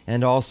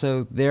 And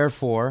also,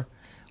 therefore,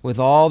 with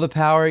all the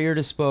power at your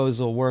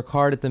disposal, work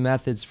hard at the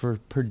methods for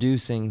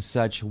producing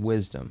such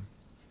wisdom.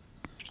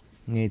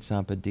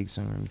 Tatana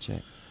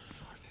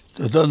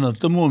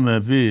tamu me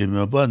bi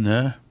me ba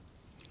ne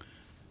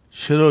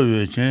shiro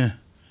yue chen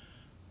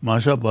ma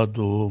sha ba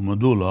do mo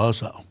do la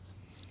sa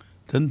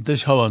ten de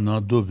sha wa na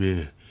do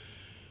bi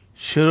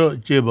shiro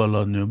je ba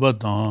la ne ba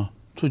ta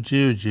tu ji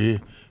yu ji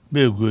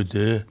be gu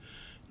de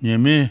ni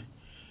mi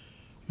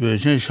yue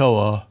chen sha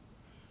wa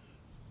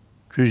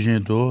ju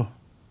jin do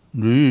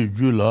Lui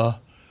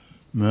Jula,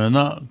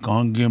 Mena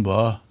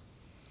Gangimba,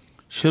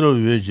 Shiro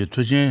Yuji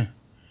Tujin,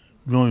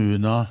 Rong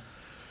Yuna,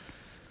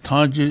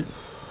 Tanji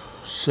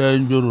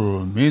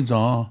Sanjuru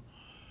Minzang,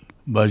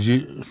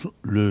 Baji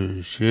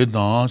Le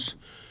Shedans,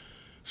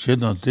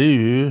 Shedan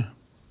Teyu,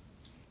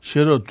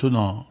 Shiro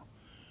Tuna,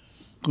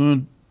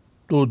 Gun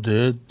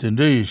Dode,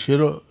 Dendei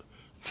Shiro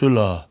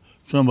Sula,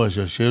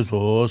 Sumbasha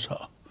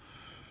Shesosa.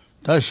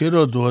 Ta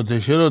Shiro Do de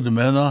Shiro de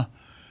Mena,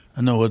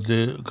 and what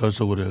the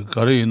Kasagure,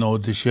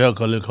 Karino, the Shia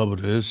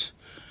Kalekabres,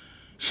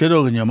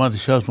 Shiro Yamata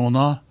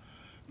Shasona,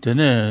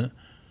 Tene,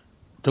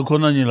 the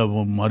Konanila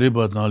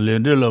Maribata,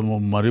 Lendela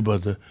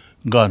Maribata,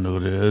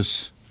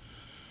 Ganores,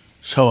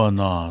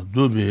 Shawana,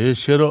 Dubi,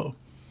 Shiro,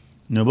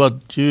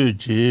 Nebat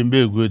Ji,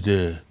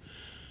 Begude,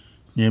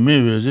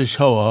 Yemi,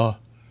 Shawa,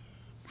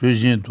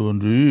 Fujin to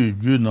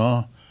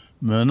Juna,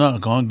 Mena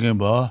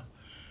Gangemba,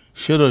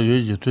 Shiro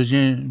Yuji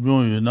Tujin,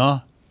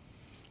 Yuna.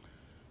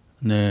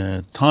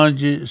 Ne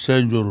tanji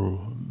senjuru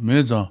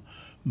mezan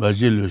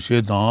bajilu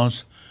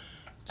shedans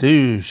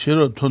teyu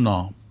shiro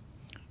tuna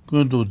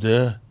kundu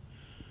de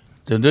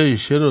dende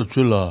shiro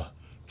tula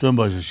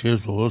zombashi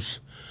shesos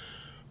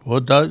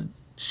oda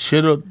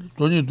shiro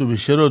toni tu bi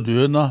shiro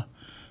duena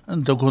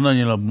anta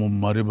konani la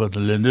maribat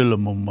lendela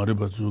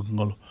maribat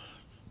ngalo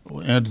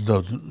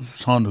enda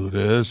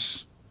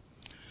sandgres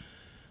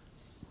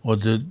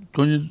oda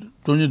toni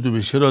tu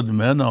bi shiro de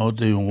mena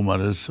oda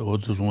yungumares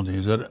oda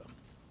sondizar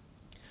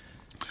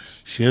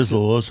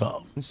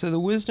So the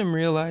wisdom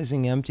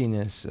realizing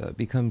emptiness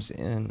becomes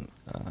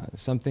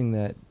something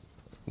that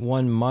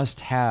one must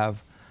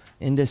have,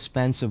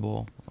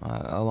 indispensable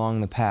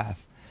along the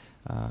path.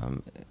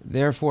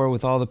 Therefore,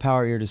 with all the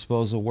power at your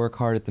disposal, work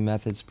hard at the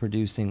methods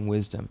producing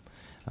wisdom.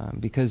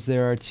 Because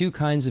there are two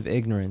kinds of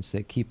ignorance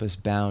that keep us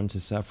bound to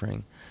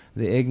suffering.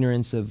 The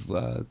ignorance of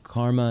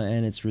karma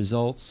and its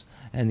results,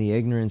 and the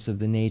ignorance of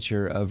the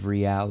nature of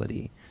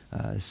reality.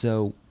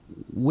 So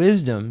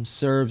wisdom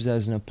serves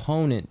as an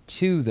opponent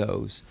to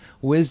those.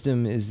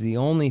 Wisdom is the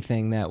only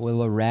thing that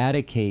will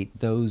eradicate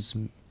those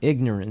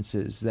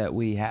ignorances that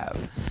we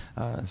have.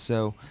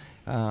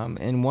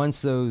 And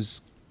once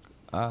those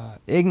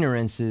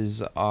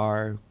ignorances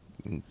are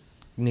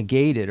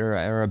negated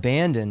or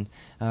abandoned,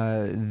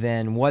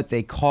 then what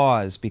they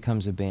cause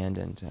becomes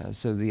abandoned.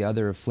 So the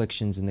other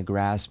afflictions and the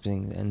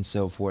grasping and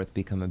so forth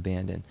become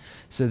abandoned.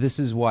 So this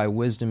is why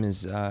wisdom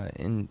is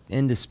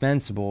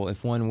indispensable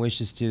if one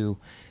wishes to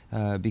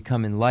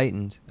become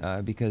enlightened,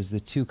 because the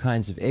two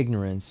kinds of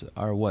ignorance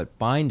are what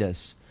bind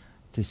us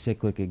to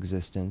cyclic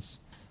existence,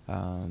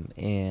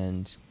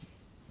 and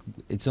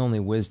it's only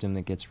wisdom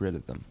that gets rid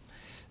of them.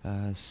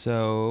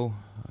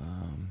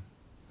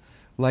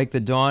 Like the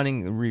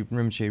dawning,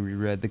 Rinpoche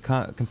reread, the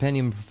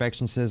Compendium of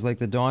Perfection says, like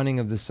the dawning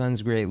of the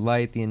sun's great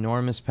light, the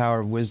enormous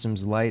power of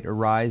wisdom's light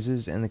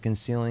arises, and the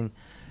concealing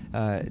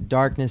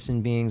darkness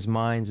in beings'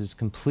 minds is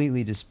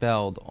completely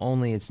dispelled.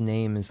 Only its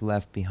name is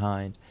left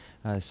behind.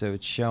 So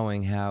it's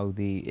showing how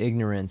the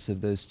ignorance of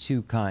those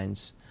two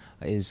kinds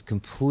is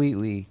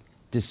completely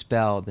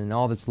dispelled, and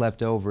all that's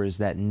left over is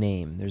that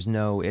name. There's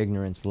no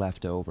ignorance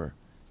left over.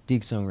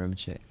 Diksong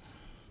Rinpoche.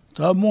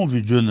 So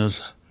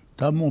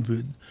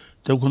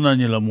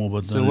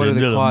what are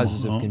the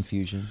causes of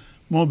confusion?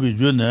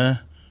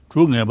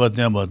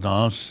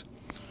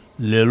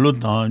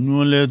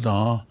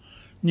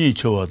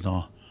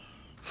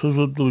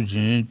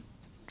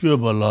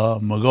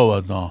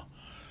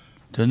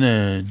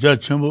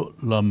 Chenmo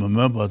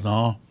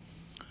Lamrim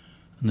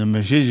ne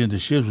message de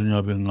shesu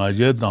nyabe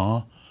ngaje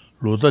dan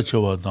loda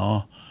chewa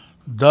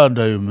dan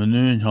da yu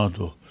menu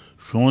nyato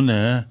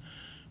shone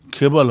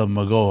kebala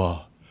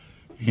magawa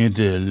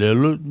yinde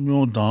lelu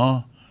nyu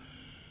dan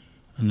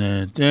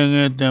ne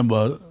tenge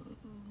temba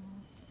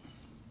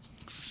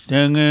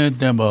dan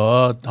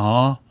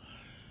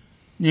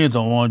ni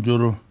dan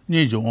wanjuru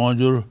ni jo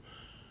wanjuru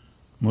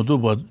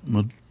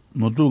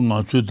mudu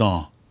nga chu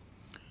dan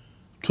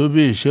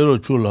tobi shero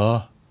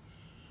chula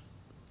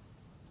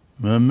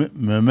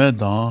meme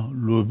dan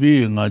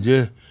lobi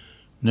ngaje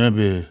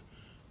nebe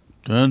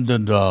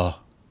dendra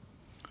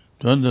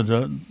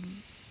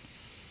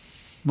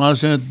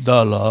masen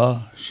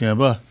dala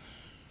sheba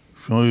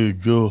shoyu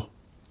jo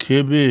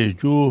kebe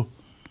jo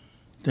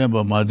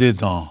temba made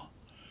dan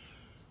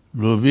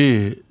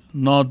lobi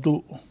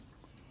nadu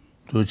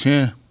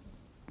toche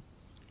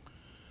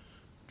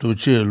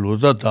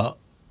lodata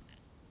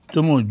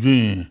tomo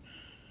jun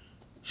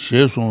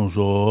she son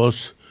so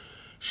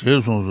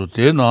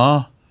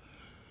tena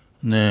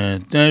ne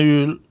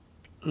tenyu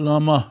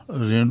lama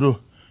rindu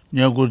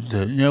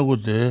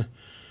nyagude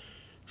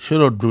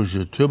shiro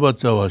dushi tuba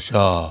tsawa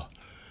sha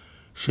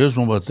she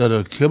son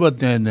batara keba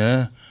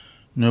tene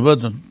neba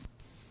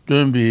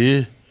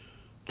tunbi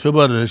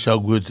tuba re sha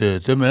gude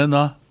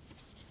temena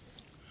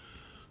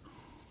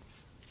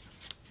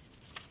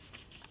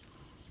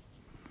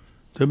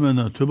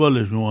tuba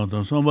le shunwa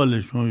dan samba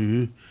le shun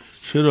yu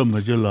shiro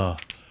majila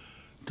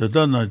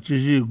Tadana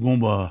jishi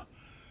gomba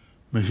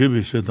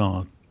meshebi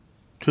shetan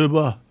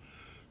tuba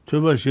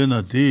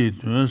shena di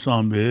duen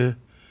sambe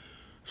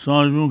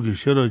sanjun ki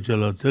shera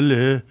jala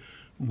tele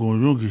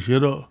gonjun ki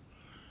shera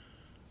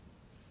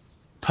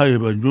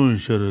tayiba jun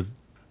shera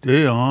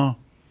deyang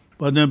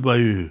baden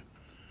bayu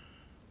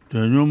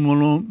denyon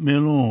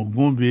melon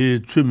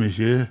gombi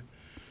tsumeshe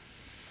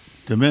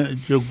deme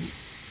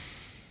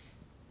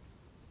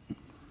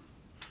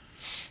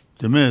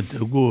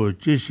tegu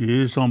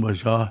jishi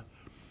sambasha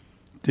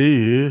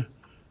Te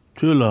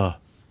tula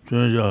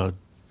tunja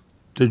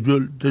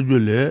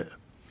tejule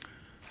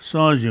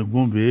sanji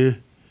gumbi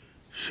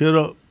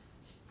shera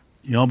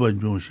yamba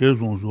jung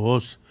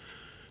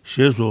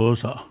sheso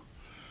sa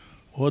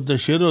wata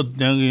shera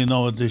dengi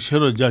na wata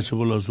shera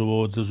jachibula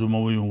suba wata suma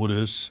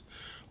yungures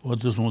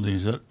wata suma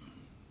dinsar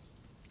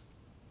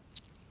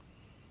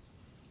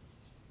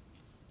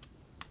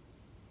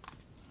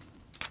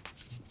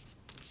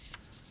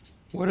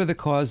What are the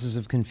causes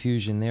of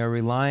confusion? They are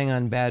relying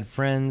on bad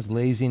friends,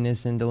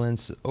 laziness,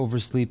 indolence,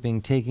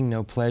 oversleeping, taking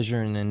no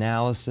pleasure in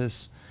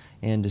analysis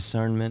and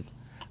discernment,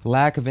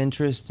 lack of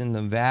interest in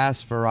the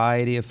vast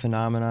variety of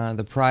phenomena,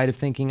 the pride of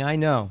thinking, I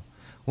know,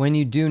 when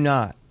you do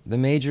not, the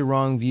major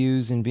wrong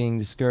views in being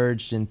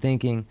discouraged in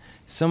thinking,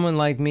 someone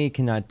like me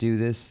cannot do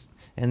this,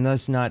 and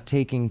thus not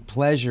taking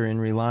pleasure in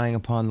relying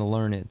upon the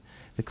learned.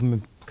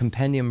 The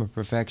Compendium of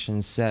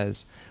Perfection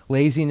says,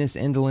 laziness,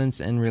 indolence,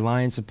 and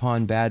reliance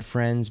upon bad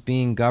friends,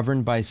 being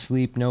governed by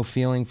sleep, no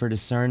feeling for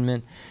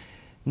discernment,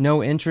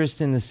 no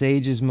interest in the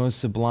sage's most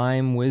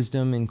sublime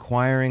wisdom,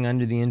 inquiring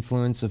under the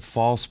influence of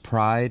false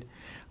pride,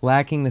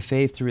 lacking the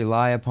faith to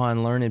rely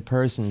upon learned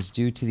persons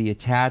due to the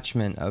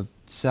attachment of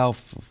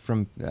self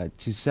from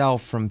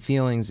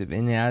feelings of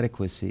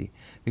inadequacy,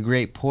 the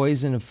great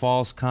poison of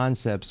false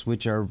concepts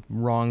which are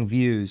wrong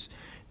views.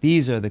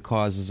 These are the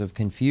causes of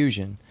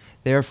confusion.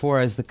 Therefore,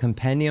 as the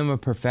Compendium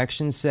of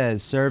Perfection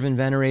says, serve and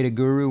venerate a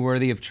guru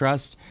worthy of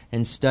trust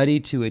and study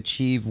to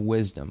achieve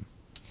wisdom.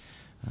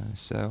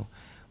 So,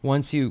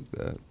 once you...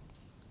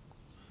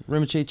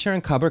 Rinpoche,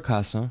 Charan Kabar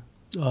Kasa,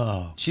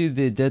 Chu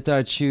the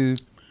Deta Chu...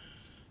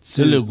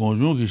 Sele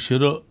Gonjung ki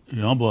Shira,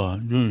 Yamba,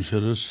 Jung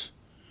Shiras.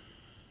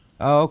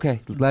 Oh,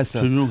 okay. Less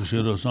so. Tujung ki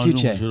Shira, Sanjung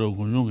ki Shira,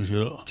 Gonjung ki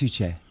Shira.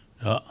 Tuche.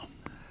 Yeah.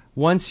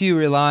 Once you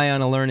rely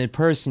on a learned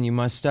person, you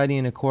must study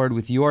in accord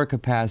with your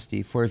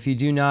capacity, for if you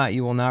do not,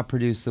 you will not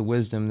produce the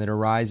wisdom that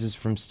arises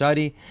from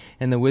study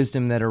and the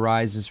wisdom that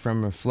arises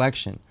from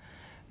reflection,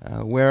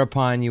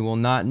 whereupon you will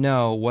not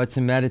know what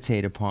to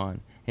meditate upon.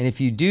 And if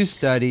you do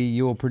study,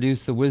 you will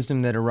produce the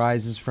wisdom that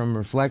arises from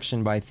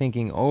reflection by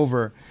thinking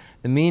over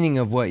the meaning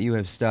of what you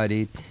have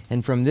studied,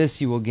 and from this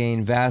you will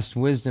gain vast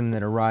wisdom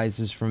that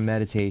arises from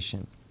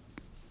meditation.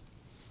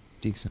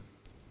 Diksa.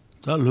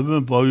 Da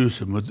lumen bayu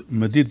se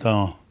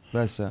meditan.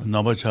 Lessa.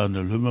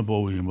 Nabachane lumen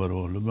bayu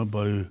imbaro, lumen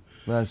bayu.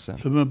 Lessa.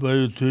 Lumen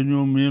bayu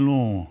tunyung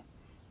milong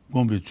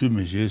gombi tu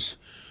mejes.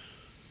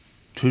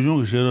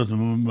 Tunyung shera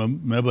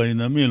meba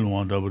ina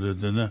milong dabure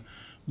dena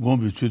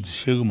gombi tu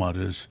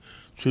shegmares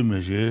tu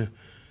meje.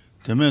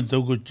 Temen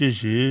toku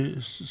jishi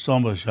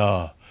samba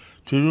sha.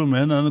 Tunyung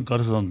menan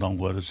karsan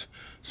dangwares.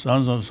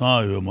 Sansan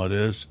san ayo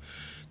mares.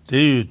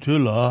 Deyu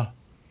tula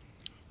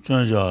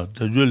chanja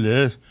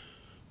dejule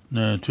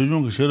ne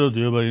tunyung shera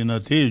deba ina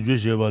te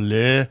jesheba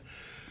le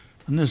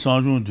ne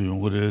sanjung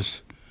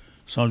duyungres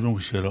sanjung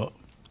shera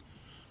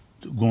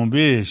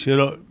gombe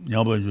shera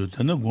nyaba ju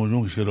tene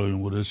gonjung shera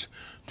yungres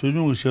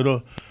tunyung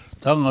shera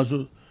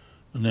당아서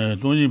네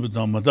돈이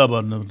부터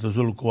맞다바는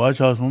또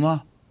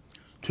고아차소나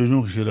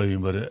tunyung shera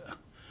yimbare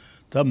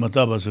다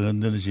맞다바서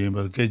근데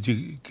지금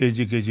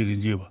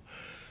깨지인지 봐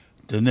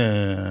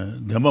되네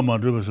내가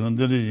말해서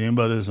근데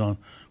임바에서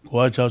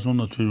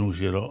고아차소나 tunyung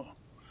shera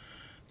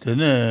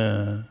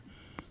되네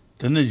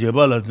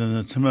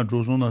제발한테 처음에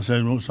조선나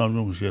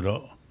상중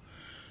shera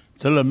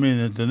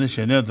tellamine 되네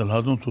셴네들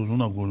하던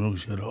조선나 고중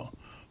shera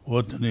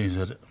어떠네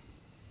이제.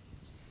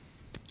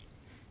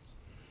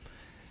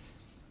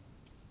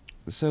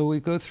 So we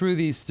go through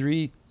these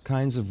three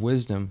kinds of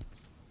wisdom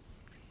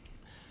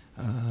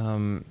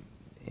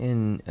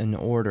in an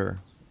order,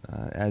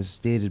 as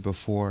stated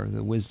before: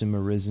 the wisdom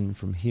arisen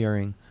from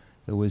hearing,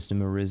 the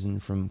wisdom arisen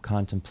from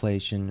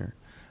contemplation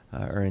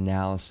or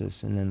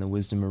analysis, and then the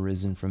wisdom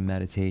arisen from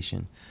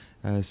meditation.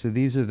 So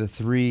these are the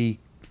three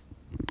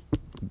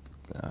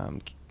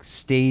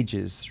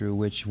stages through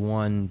which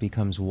one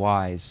becomes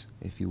wise,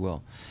 if you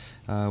will.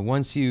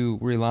 Once you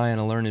rely on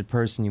a learned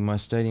person, you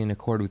must study in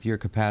accord with your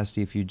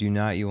capacity. If you do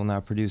not, you will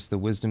not produce the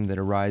wisdom that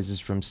arises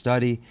from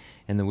study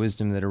and the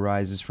wisdom that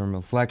arises from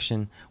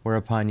reflection,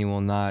 whereupon you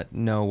will not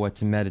know what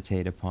to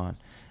meditate upon.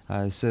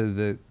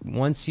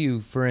 Once you,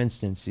 for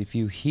instance, if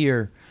you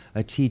hear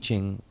a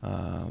teaching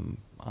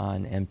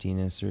on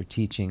emptiness or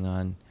teaching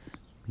on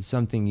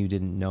something you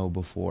didn't know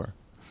before,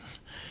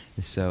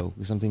 so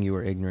something you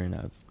were ignorant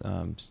of,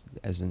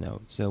 as a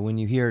note. So when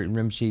you hear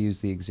Rinpoche use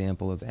the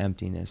example of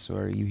emptiness,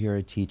 or you hear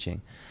a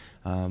teaching,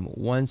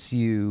 once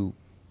you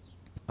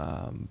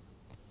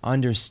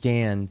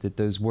understand that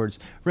those words,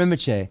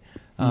 Rinpoche,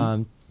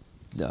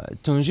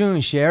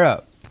 Tunjung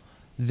Shera,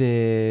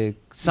 the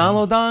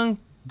Sanlodang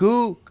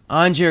Gu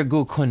Anjer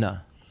Gu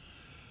Kuna.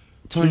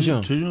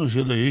 Tunjung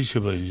Shera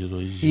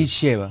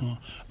Isheba.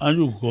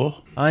 Anju go.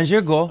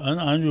 Anjer Go.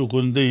 Anju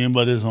go de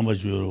imbare samba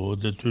juro,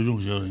 the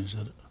Tunjung Shera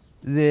inside.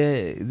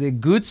 The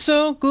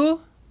Gutsu Gu?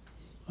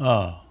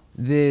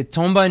 The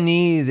Tomba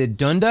ni the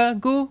Dunda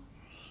Gu?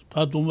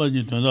 Ta Tomba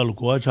ni Dunda lo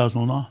kwa cha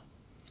sona.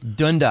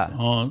 Dunda.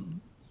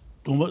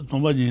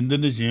 Tomba ni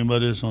ndene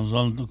jimbare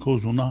sansan ko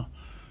sona.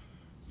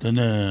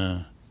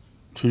 Dene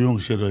Tunjung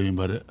Shera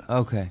imbare.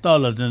 Okay. Ta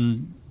la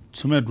den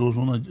chme dro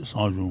sona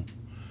sanjung.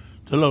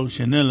 Tela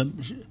shenel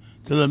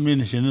tela min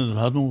shenel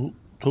hadun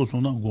to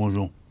sona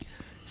gonjung.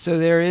 So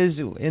there is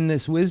in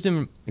this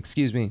wisdom,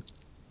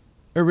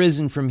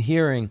 arisen from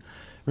hearing,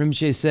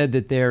 Rinpoche said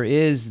that there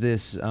is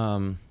this it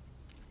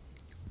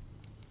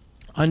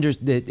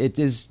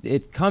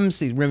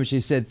comes,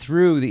 Rinpoche said,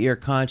 through the ear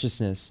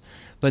consciousness,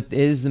 but it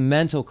is the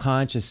mental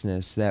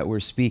consciousness that we're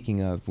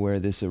speaking of where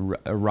this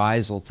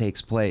arisal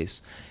takes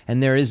place.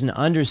 And there is an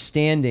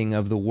understanding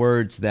of the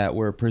words that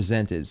were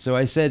presented. So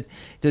I said,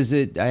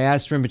 I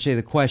asked Rinpoche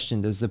the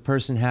question, does the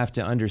person have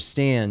to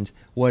understand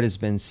what has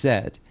been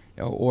said?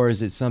 Or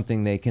is it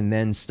something they can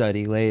then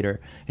study later?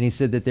 And he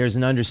said that there's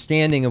an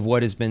understanding of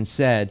what has been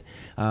said,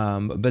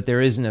 but there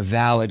isn't a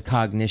valid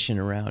cognition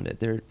around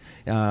it.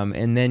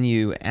 And then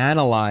you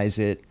analyze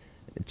it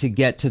to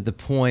get to the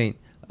point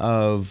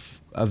of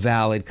a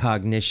valid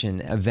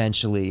cognition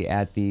eventually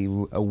at a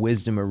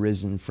wisdom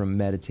arisen from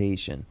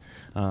meditation.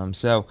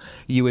 So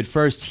you would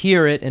first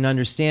hear it and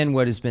understand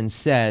what has been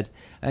said,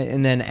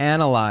 and then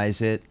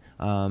analyze it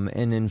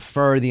and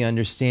infer the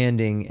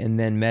understanding, and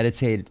then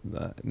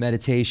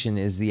meditation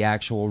is the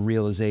actual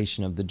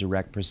realization of the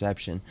direct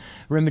perception.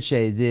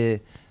 Rinpoche, the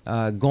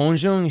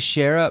Gonjung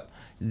Sherab,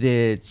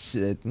 the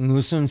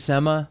Ngusun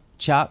Sema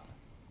Chap?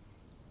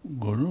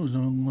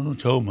 Gonjung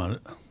Chao Mare,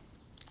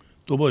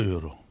 Toba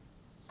Yoro.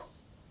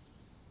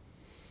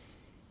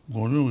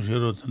 Gonjung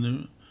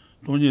Sherab,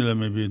 Tony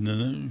maybe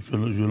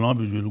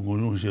Julambi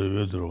Gonjung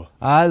Sherab.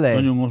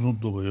 Ale.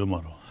 Gonjung Toba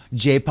Yomaro.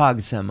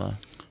 Jpag Sema.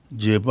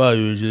 Jeba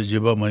Yuja,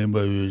 Jeba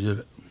Maimba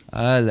Yuja.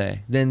 Ale.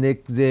 Then the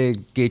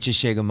Gecha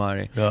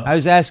Shegamari. Yeah. I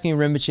was asking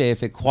Rinpoche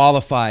if it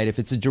qualified, if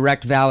it's a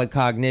direct valid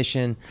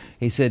cognition.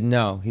 He said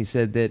no. He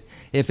said that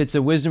if it's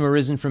a wisdom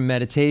arisen from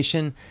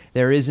meditation,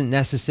 there isn't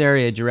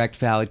necessarily a direct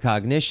valid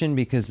cognition,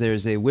 because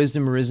there's a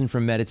wisdom arisen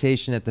from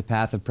meditation at the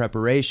path of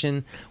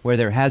preparation where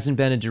there hasn't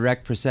been a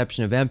direct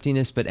perception of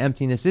emptiness, but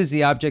emptiness is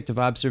the object of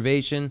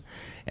observation.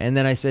 And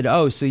then I said,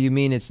 oh, so you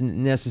mean it's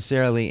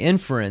necessarily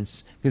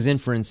inference, because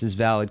inference is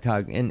valid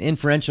an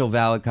inferential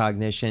valid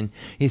cognition.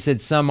 He said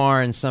some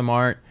are and some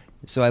aren't,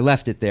 so I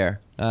left it there.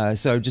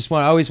 So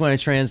I always want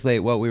to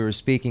translate what we were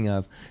speaking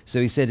of. So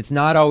he said it's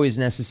not always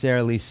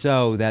necessarily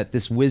so that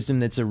this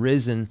wisdom that's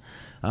arisen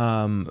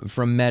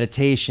from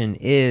meditation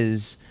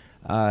is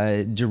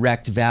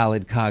direct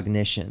valid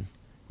cognition.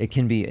 It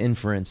can be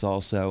inference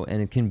also,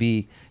 and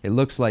it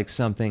looks like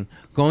something.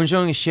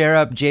 Gonjong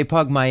Sherab,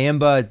 Jpug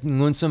Mayimba,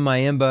 Ngunsum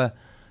Mayimba,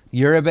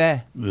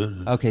 Yoruba?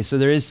 Okay, so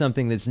there is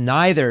something that's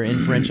neither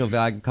inferential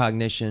valid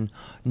cognition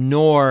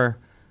nor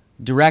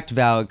direct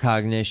valid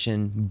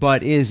cognition,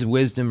 but is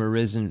wisdom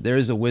arisen. There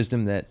is a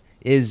wisdom that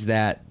is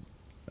that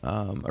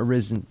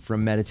arisen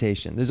from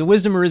meditation. There's a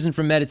wisdom arisen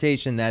from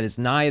meditation that is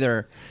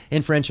neither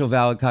inferential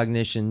valid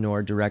cognition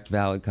nor direct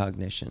valid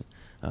cognition.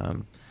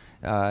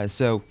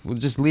 So we'll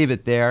just leave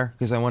it there,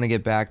 because I want to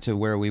get back to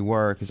where we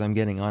were, because I'm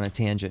getting on a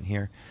tangent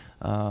here.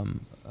 But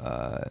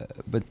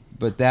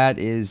that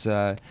is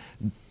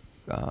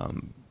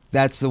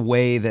that's the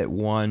way that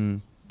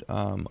one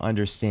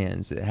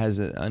understands. It has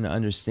an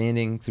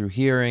understanding through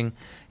hearing,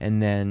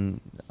 and then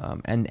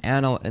an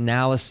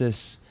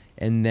analysis,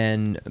 and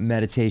then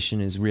meditation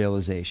is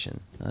realization.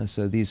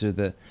 So these are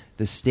the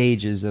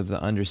stages of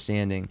the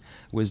understanding.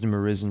 Wisdom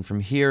arisen from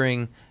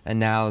hearing,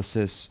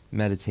 analysis,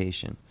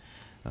 meditation.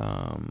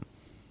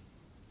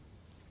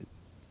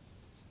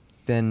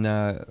 Then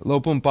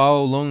Lopum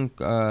Pao Lung,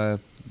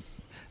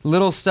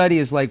 little study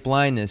is like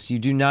blindness. You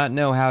do not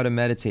know how to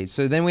meditate.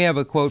 So then we have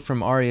a quote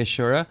from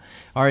Aryashura.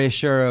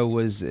 Aryashura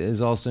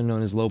is also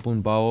known as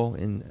Lopum Pao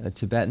in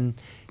Tibetan.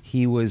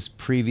 He was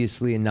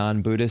previously a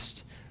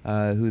non-Buddhist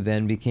who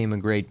then became a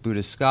great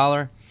Buddhist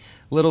scholar.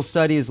 Little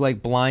study is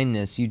like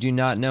blindness. You do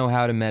not know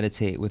how to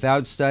meditate.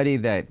 Without study,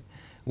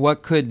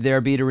 what could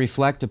there be to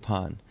reflect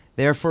upon?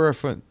 Therefore,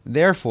 from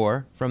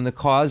the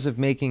cause of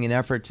making an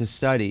effort to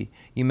study,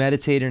 you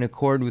meditate in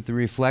accord with the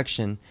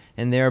reflection,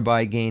 and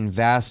thereby gain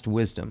vast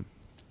wisdom.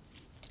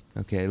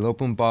 Okay,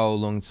 Lopum Pao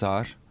Long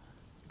Tsar.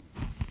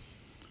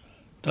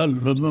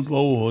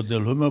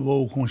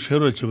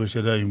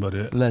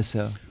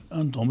 Leso.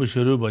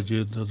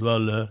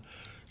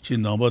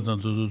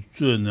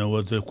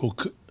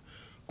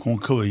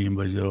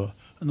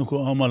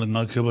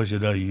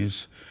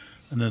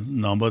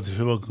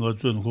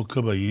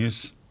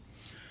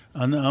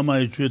 And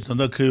I treat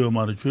and the Kayo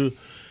Marichu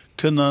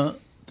Kena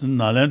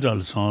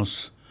Nalandal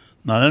Sans,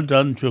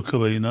 Nalandan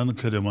Chokabain and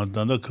Kerema,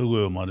 Danda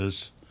Kago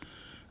Maris,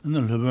 and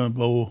then Leben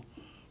Bow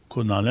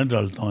could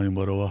Nalandal time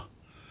Barawa.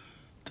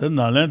 Then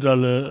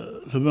Nalandal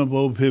Leben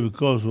Bow pay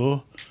because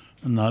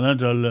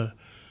Nalandal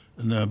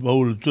and a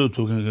bowl to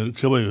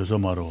Kabayo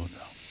Samaro.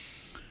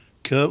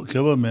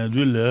 Kaba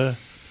Medula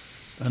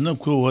and the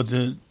Ko what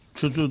the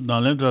Chutu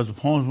Nalandal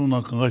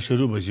Ponsuna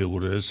Kangasharuba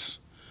Jagures.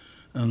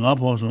 And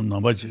up also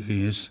number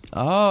is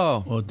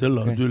or tell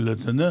her do let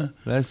the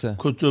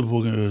could to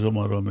book in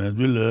Yosomaro,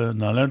 Medula,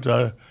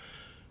 Nalanta,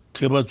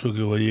 Keba took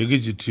away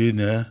Yagiti,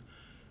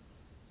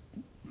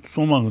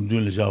 Soman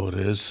do the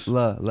Javares.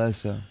 La,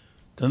 lesser.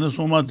 Then the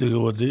Soma take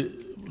over the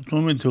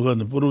Tommy took on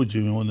the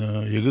Puruji on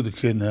Yagit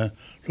Kena,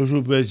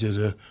 Lushu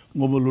Badger,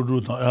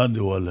 Mobile and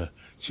the Walla,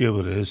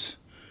 Javares.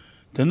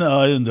 Then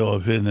I and the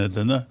Opena,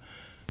 then and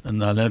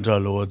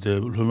Nalanta lower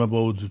the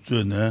Lumabo to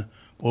Tuna,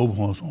 Bob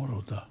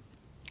Honson.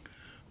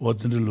 What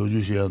did the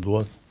Lojushi and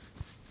what?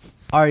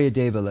 Arya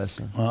Deva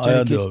lesson.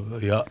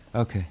 Yeah.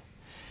 Okay.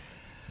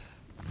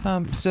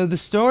 So the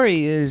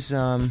story is,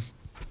 when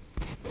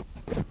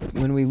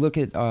we look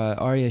at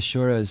Arya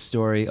Shura's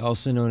story,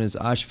 also known as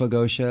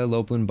Ashvagosha,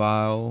 Lopun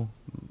Bao,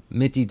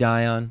 Miti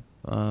Dayan,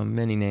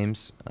 many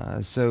names.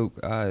 So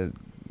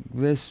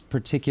this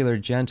particular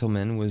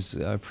gentleman was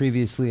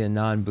previously a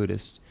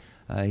non-Buddhist.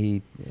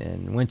 He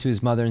went to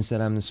his mother and said,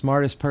 "I'm the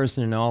smartest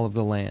person in all of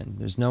the land.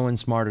 There's no one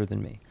smarter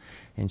than me."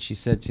 And she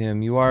said to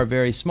him, "You are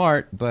very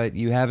smart, but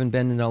you haven't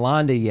been to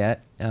Nalanda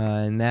yet,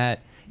 and that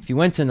if you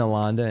went to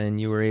Nalanda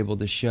and you were able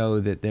to show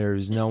that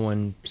there's no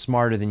one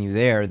smarter than you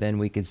there, then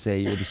we could say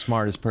you're the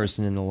smartest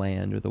person in the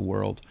land or the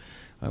world."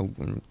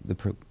 when the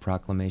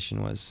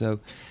proclamation was. So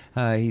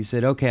he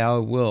said, okay,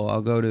 I'll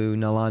go to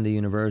Nalanda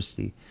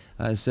University.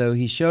 So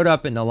he showed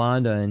up at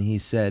Nalanda and he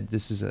said,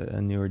 this is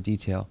a newer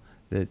detail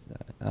that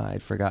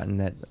I'd forgotten,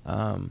 that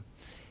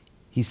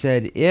he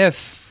said,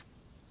 if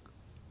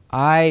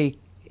I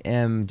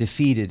am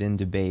defeated in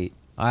debate,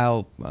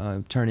 I'll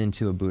turn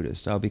into a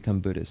Buddhist. I'll become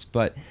Buddhist.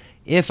 But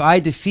if I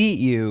defeat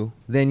you,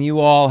 then you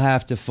all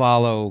have to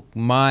follow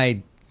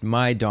my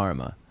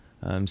Dharma.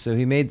 So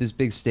he made this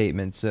big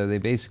statement. So they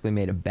basically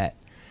made a bet.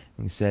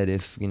 He said,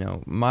 if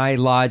my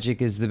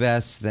logic is the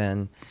best,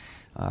 then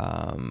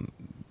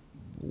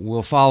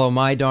we'll follow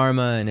my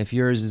Dharma, and if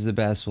yours is the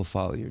best, we'll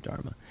follow your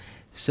Dharma.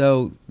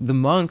 So the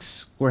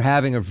monks were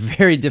having a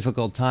very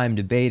difficult time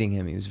debating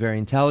him. He was very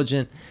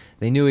intelligent.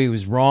 They knew he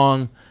was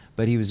wrong,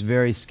 but he was a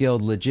very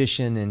skilled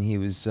logician, and he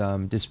was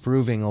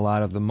disproving a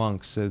lot of the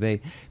monks. So they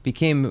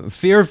became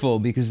fearful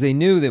because they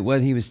knew that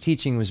what he was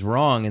teaching was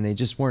wrong, and they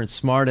just weren't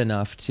smart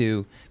enough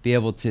to be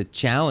able to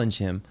challenge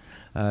him.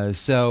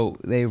 So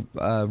they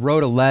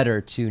wrote a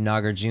letter to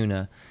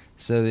Nagarjuna.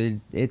 So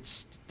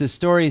the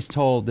story is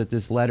told that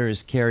this letter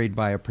is carried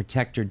by a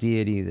protector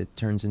deity that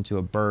turns into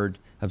a bird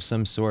of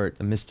some sort.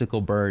 A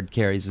mystical bird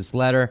carries this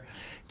letter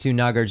to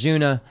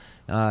Nagarjuna.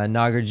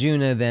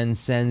 Nagarjuna then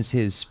sends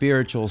his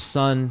spiritual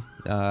son.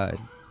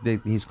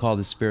 He's called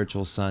his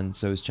spiritual son,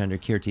 so is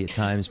Chandrakirti at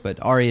times, but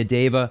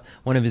Aryadeva,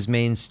 one of his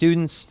main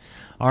students.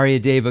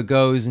 Aryadeva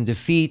goes and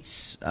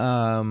defeats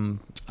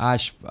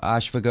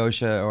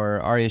Ashvagosha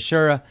or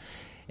Aryashura,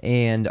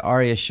 and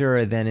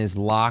Aryashura then is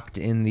locked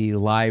in the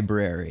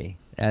library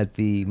at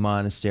the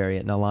monastery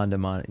at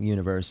Nalanda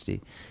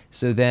University.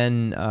 So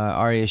then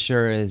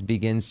Aryashura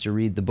begins to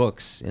read the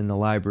books in the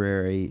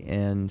library,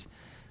 and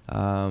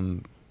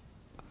I'm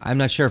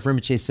not sure if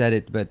Rinpoche said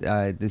it, but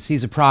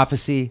sees a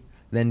prophecy,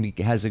 then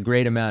has a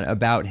great amount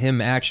about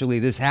him actually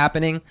this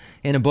happening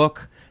in a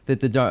book that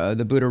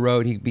the Buddha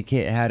wrote. He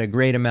had a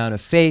great amount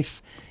of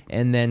faith,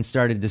 and then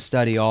started to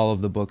study all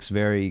of the books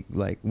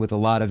with a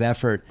lot of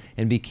effort,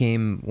 and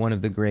became one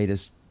of the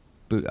greatest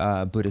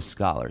Buddhist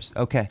scholars.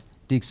 Okay,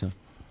 Diksun.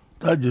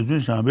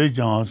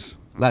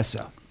 Less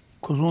so.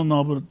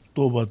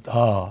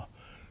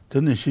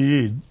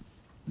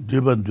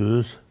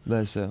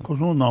 Less so.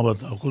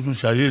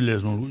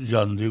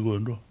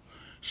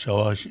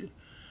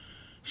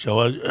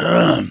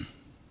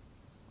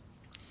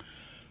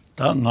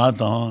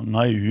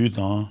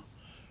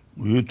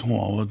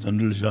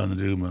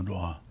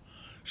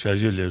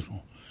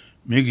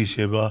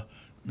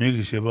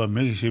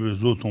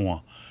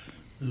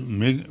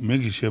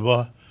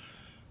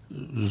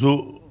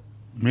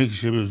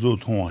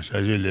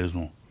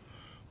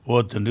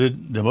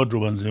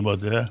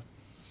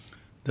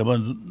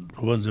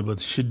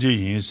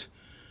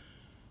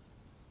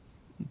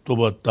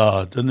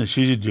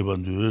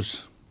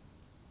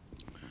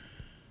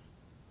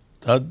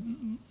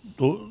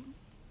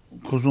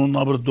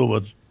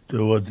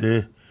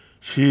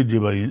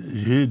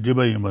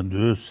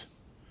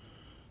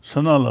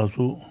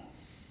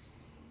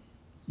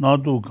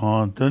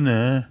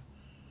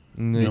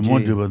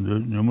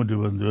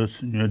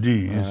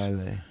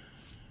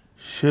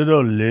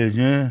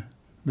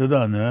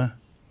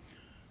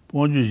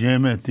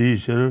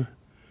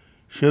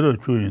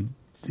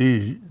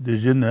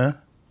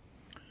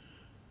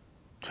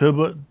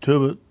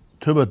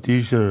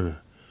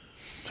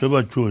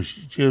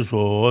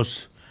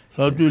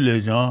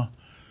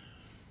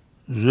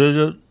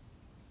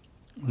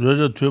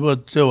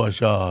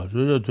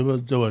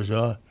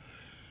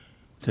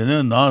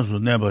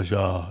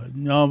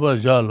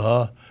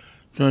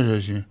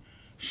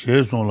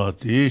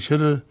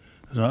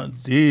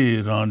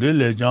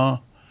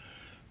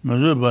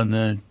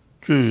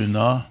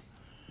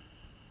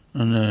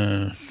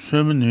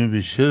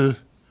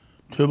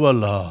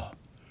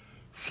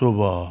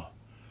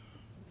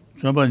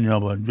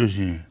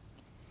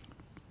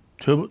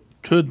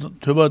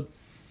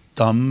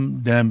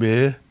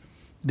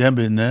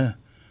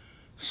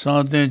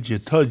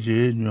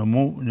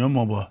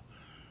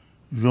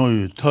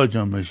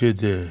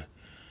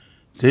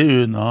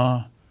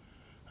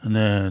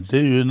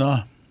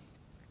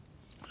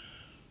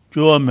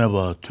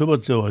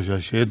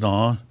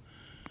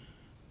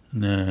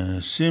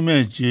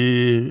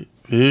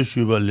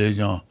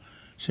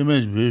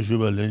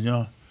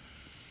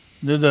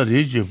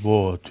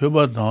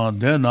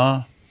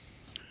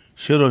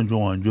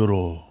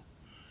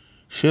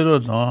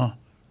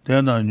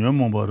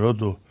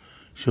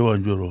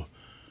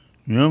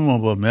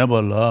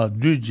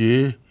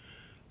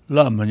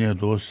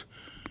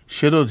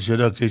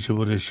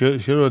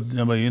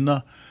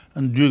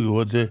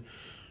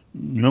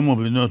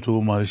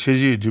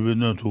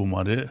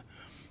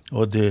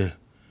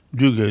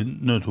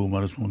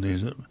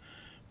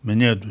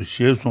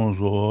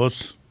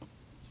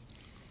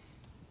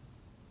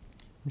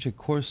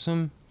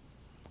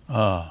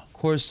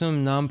 Korsum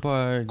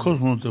nampar.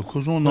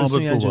 Korsum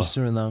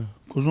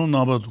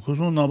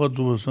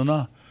nampar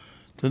sana.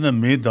 Tena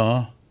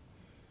meda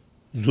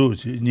zo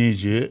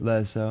nije.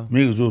 Leso.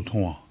 Meg zo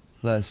tonwa.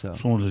 Leso.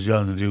 Son de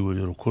jan rego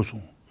jero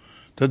korsum.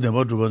 다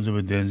내가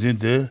주변에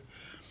댄진데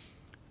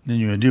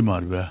니뉴디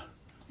말봐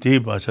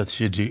대바차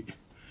시지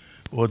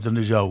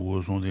어떤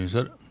자고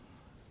손대서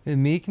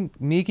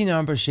Miki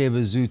number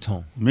sheba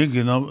zuton.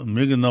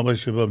 메기나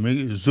바시바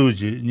메기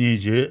조지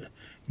니제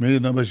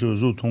메기나 바시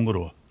조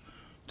통거로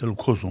될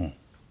코송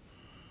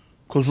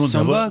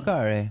Samba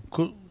gare.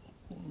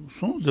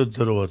 손데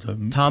들어왔다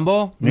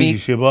Tambo?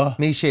 메기시바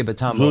Misheba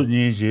tambo. 조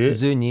니제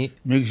Zuni.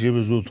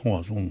 메기시바 조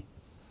통화송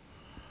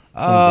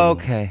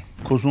Okay.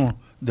 코송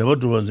내가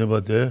주변에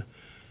봐대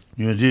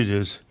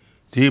뉴지제스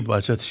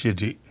대바차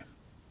시지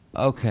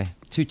Okay.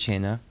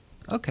 Tuchena.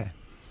 Okay.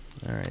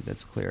 All right,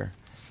 that's clear.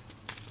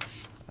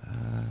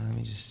 Let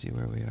me just see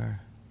where we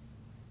are.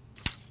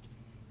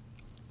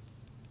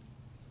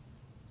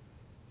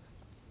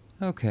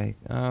 Okay.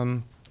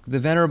 The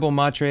Venerable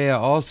Maitreya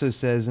also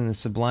says in the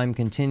Sublime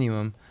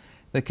Continuum,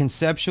 the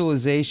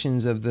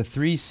conceptualizations of the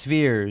three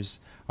spheres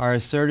are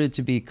asserted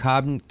to be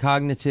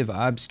cognitive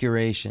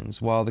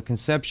obscurations, while the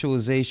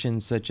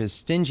conceptualizations such as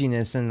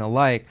stinginess and the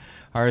like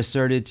are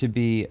asserted to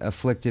be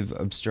afflictive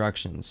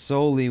obstructions.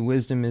 Solely,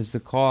 wisdom is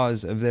the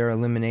cause of their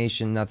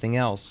elimination, nothing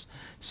else.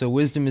 So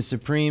wisdom is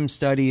supreme,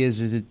 study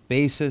is its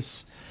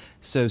basis,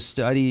 so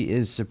study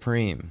is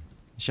supreme.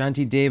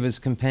 Shantideva's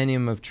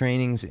Compendium of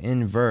Trainings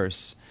in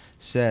Verse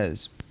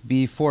says,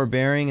 be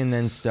forbearing and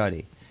then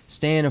study.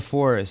 Stay in a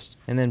forest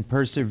and then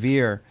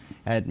persevere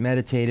at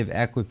meditative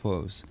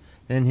equipoise.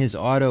 Then his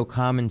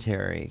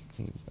auto-commentary,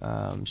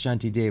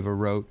 Shantideva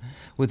wrote,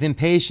 with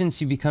impatience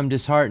you become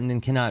disheartened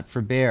and cannot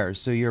forbear,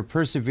 so your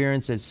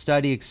perseverance at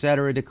study,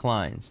 etc.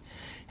 declines.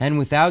 And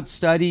without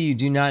study you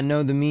do not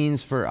know the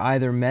means for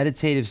either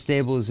meditative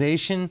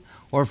stabilization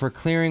or for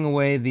clearing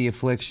away the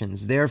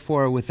afflictions.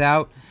 Therefore,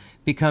 without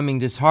becoming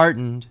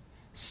disheartened,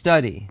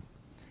 study.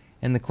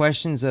 And the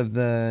questions of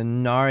the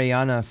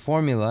Narayana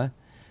formula,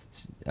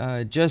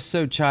 just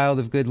so, child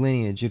of good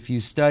lineage, if you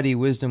study,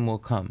 wisdom will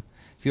come.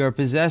 If you are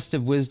possessed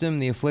of wisdom,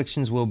 the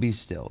afflictions will be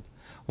stilled.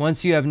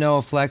 Once you have no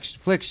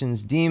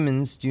afflictions,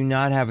 demons do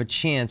not have a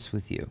chance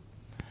with you.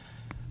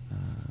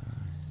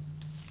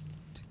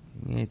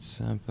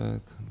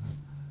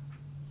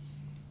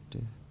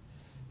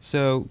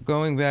 So,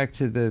 going back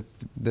to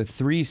the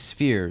three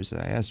spheres,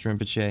 I asked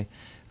Rinpoche,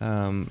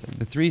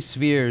 the three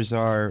spheres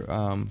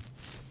are,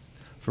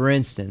 for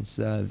instance,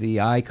 the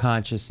eye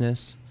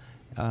consciousness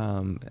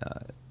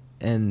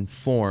and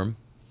form,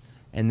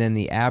 and then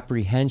the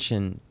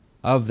apprehension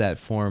of that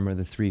form are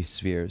the three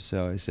spheres.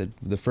 So I said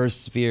the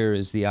first sphere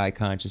is the eye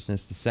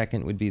consciousness, the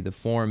second would be the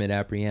form it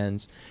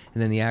apprehends,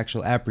 and then the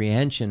actual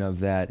apprehension of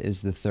that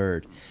is the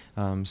third.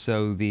 That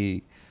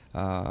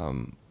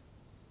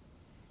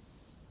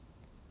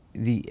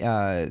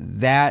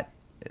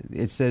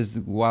it says,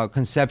 while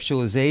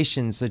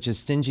conceptualizations such as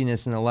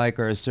stinginess and the like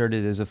are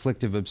asserted as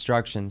afflictive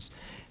obstructions,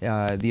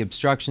 the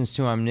obstructions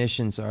to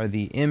omniscience are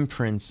the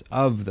imprints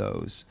of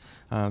those.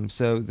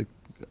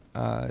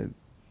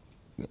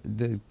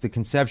 The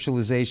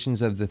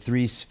conceptualizations of the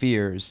three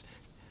spheres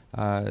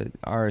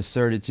are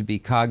asserted to be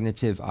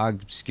cognitive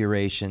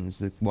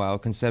obscurations, while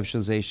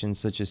conceptualizations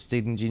such as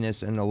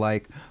stinginess and the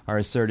like are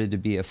asserted to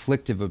be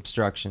afflictive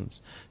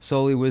obstructions.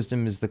 Solely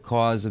wisdom is the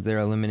cause of their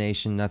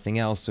elimination, nothing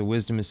else. So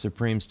wisdom is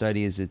supreme,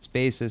 study is its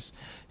basis,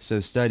 so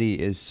study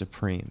is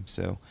supreme.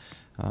 So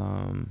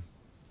I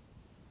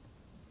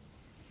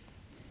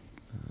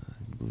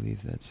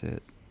believe that's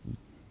it.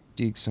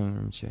 Dikson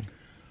Rinpoche.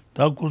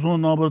 다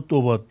구송 나버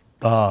또바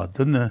다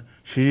됐네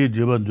시지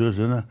집안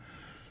되서는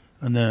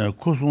네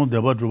구송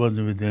대바 주반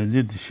좀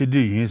된지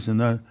시지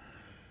인스나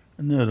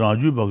네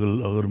라주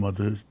박을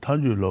어거마도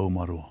탄주 라고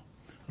말어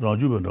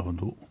라주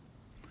번다도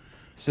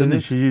네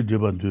시지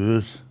집안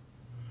되서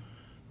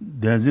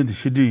된지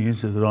시지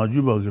인스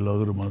라주 박을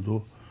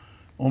어거마도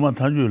오만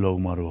탄주 라고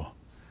말어.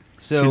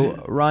 So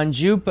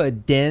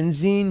Ranjupa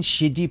Denzin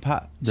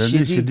Shidipa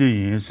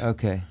Shidi is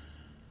okay.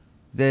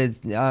 The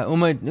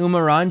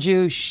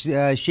Umaranju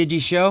Shidi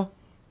show?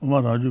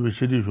 Umaranju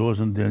Shidi show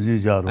and Denzin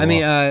Jaro. I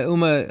mean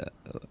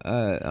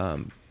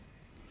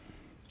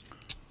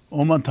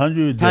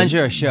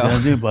Tanjiro show.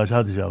 Denzin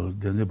Bacha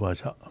Denzin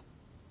Bacha.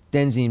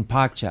 Denzin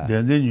Pakcha.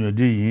 Denzin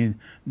Yudi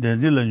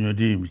Denzin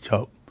Yudi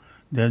Chao.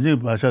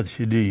 Denzin Bacha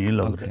Shidi in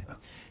Log.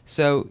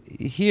 So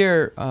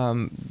here,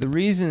 the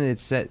reason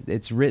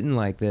it's written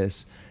like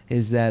this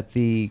is that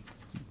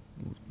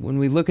when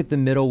we look at the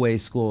middle way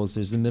schools,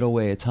 there's the middle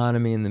way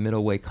autonomy and the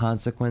middle way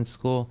consequence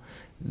school.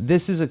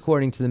 This is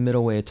according to the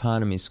middle way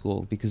autonomy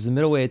school, because the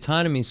middle way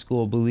autonomy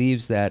school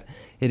believes that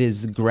it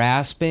is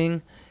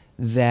grasping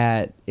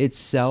that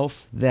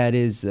itself that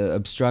is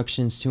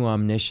obstructions to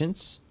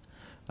omniscience,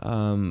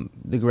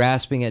 the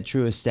grasping at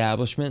true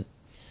establishment,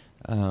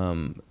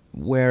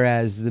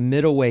 whereas the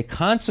middle way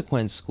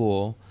consequence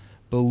school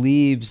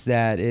believes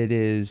that it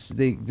is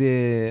the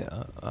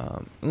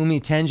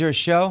Umi Tenjur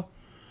show,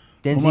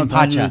 Denzin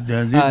Pacha.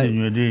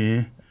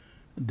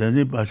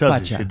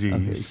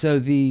 Okay. So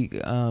the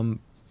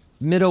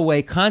middle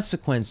way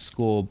consequence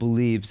school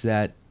believes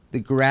that the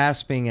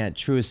grasping at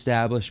true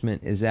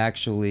establishment is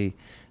actually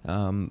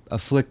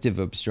afflictive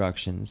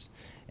obstructions,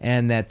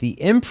 and that the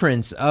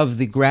imprints of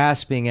the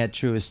grasping at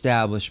true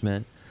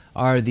establishment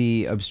are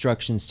the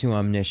obstructions to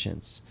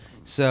omniscience.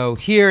 So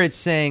here it's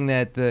saying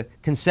that the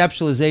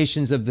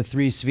conceptualizations of the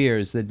three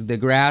spheres, the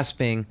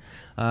grasping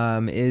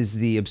is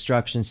the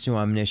obstructions to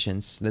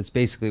omniscience. That's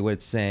basically what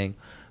it's saying.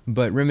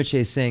 But Rinpoche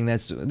is saying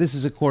this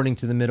is according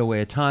to the Middle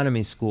Way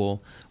Autonomy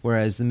School,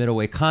 whereas the Middle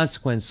Way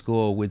Consequence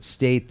School would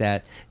state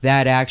that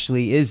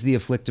actually is the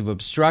afflictive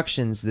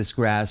obstructions, this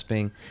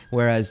grasping,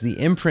 whereas the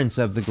imprints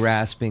of the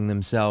grasping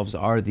themselves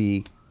are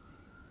the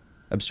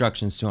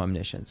obstructions to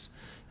omniscience.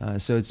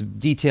 So it's a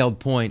detailed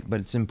point, but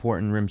it's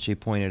important Rinpoche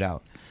pointed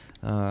out.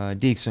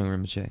 Diksung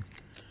Rinpoche.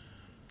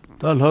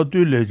 Da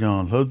ladu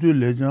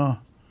lejang,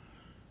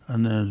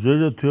 and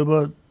zoja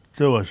tuba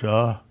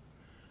zewasha,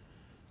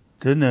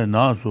 tene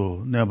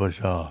naso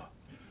nebasha,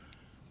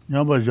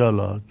 nyabasha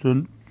la,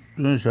 tun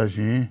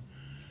shashin,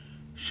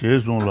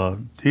 shezon la,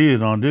 ti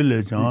randi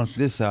lejang,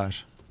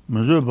 Visar.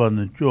 mezoba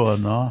ne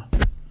joana,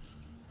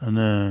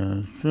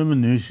 and sumi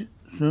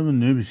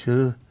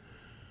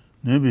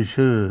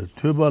nubishir,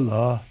 tuba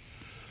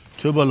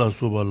la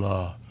soba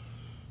la,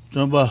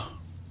 jamba,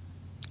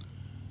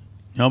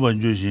 Nyaban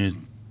Jushin,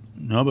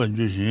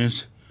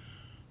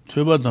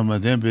 Tuba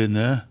Damadenbe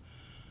ne,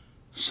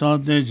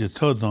 Sandenji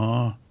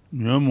Tadan,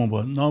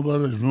 Nyamumba,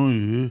 Nabara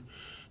Junyu,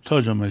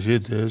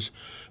 Tajamajides,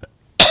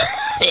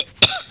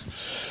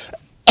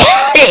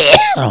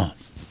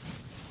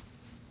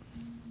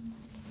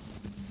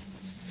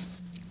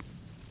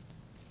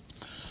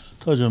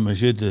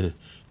 Tajamajide,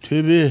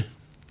 Tubi,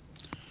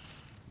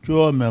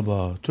 Jua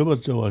Meba, Tuba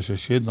Zawasha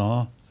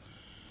Shedan,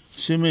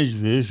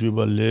 Simijbe,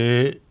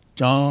 Jubale,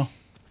 Jang,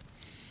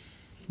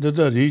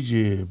 Dada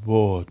Riji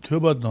Bo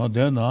Tuba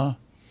Dana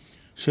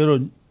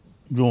Shero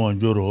Juan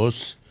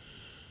Juros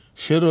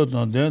Shero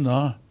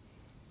Dana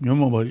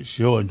Nyumaba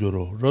Shewan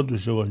Juro, Rodu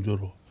Shewan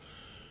Juro,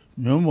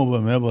 Nyumaba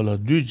Mebala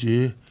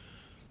Duji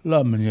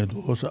La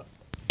Menyedosa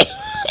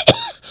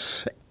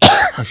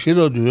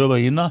Shero Dueva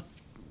Ina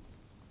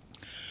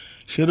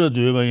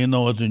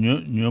what the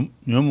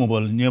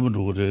Nyumaba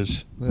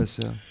Nyabudures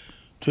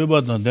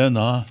Tuba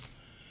Dana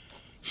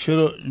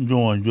Shero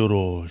Juan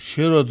Juro,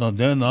 Shero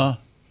Dana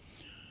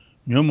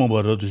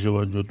Nyomobara to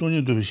Shawanjo,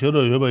 Tony to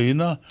Shero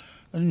Yobaina,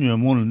 and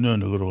Nyomon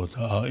Nunagro,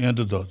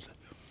 antidote.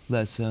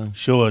 That's so.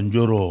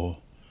 Shawanjoro.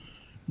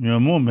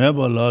 Nyomo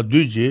Mebala,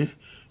 Duji,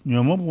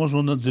 Nyomo was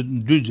on the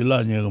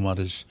Dujila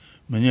Negamaris,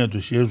 many to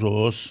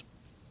Shezos.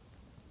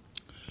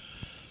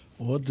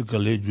 What the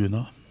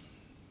Kalejuna?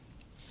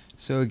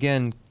 So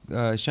again,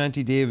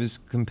 Shantideva's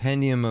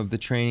compendium of the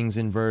trainings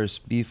in verse: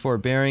 be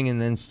forbearing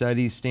and then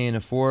study, stay in a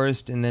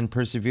forest, and then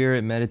persevere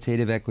at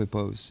meditative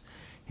equipose.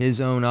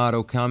 His own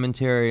auto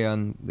commentary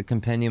on the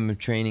compendium of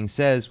training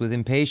says, with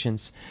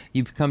impatience,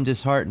 you become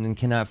disheartened and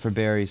cannot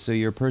forbear, so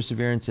your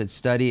perseverance at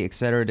study,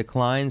 etc.,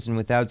 declines, and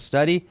without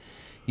study,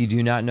 you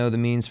do not know the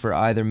means for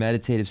either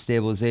meditative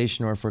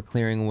stabilization or for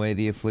clearing away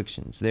the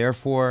afflictions.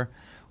 Therefore,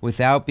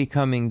 without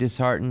becoming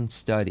disheartened,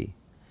 study.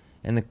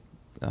 And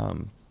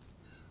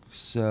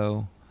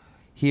so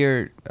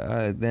here,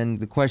 then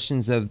the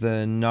questions of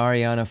the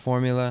Narayana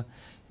formula.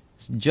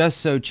 Just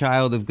so,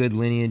 child of good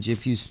lineage,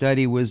 if you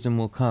study, wisdom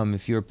will come.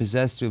 If you are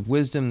possessed with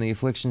wisdom, the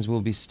afflictions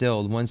will be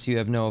stilled. Once you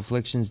have no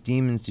afflictions,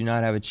 demons do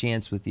not have a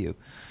chance with you.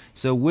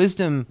 So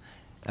wisdom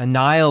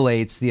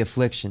annihilates the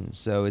afflictions.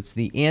 So it's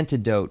the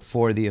antidote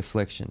for the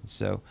afflictions.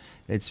 So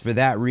it's for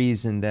that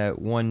reason that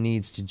one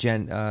needs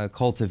to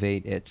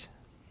cultivate it.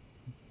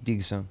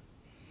 Digsung.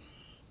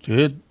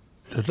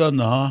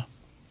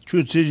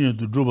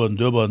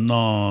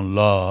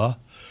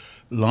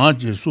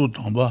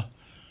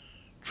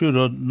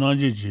 Churo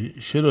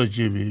Najiji, Shiro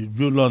Jibi,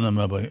 Julana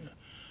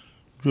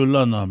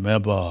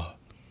Meba,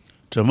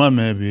 Tama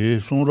Mebi,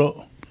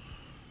 Sunro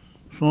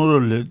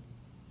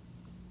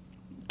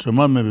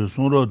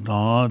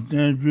Da,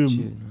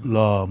 Tenju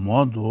La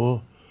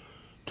Mando,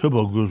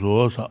 Tuba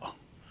Guzosa.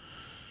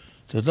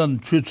 Tetan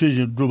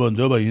Chuchi Druban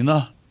Deba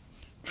Ina,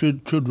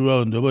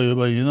 Chudruan Deba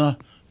Yoba Ina,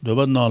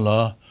 Deba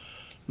Nala,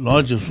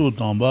 Laji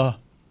Sutamba,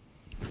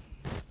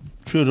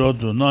 Churo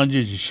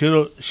Najiji,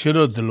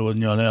 Shiro Delo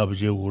Nyale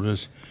Abje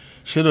Gures.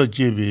 Shiro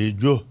Jibi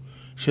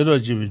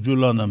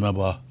Julana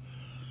Meba,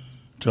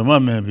 Tama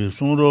Mebi,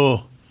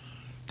 Sunro,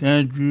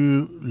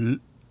 Tenju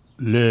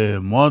Le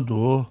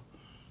Mado,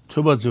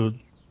 Tubazo,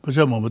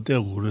 Pachama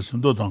Gures,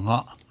 and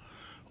Dotanga.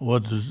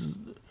 What is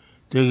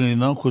taking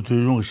in Uncle to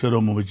young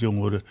Shiro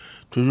Mobijung,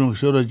 to young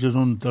Shiro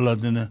Jason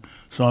Teladine,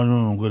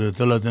 Sanjun Gure,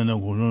 Teladine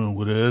Gurun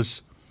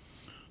Gures,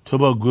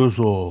 Tuba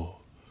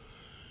Goso,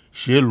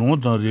 she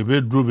Londa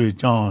Ribe Drubi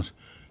Jans,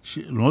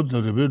 she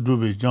Londa Ribe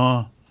Drubi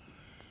Jan.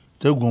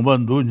 Te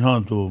gomban do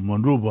nyanto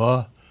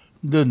manruba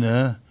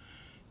dene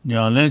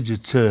nyalen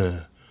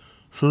jitse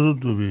susu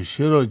tubi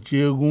shiro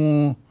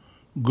jegun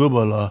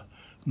gobala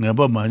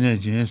ngeba manye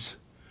jins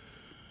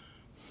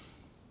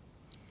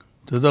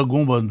teta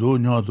gomban do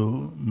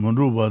nyanto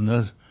manruba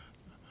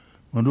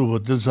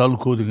tesal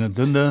ko dingen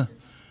dene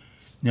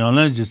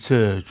nyalen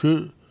jitse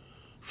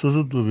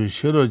susu tubi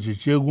shiro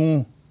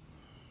jegun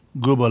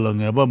gobala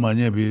ngeba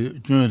manye bi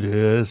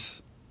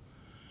junres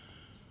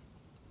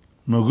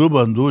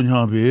Maguban do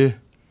nyabi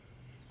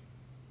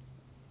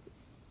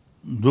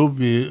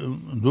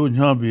do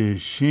nyabi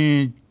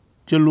shin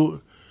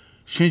jilu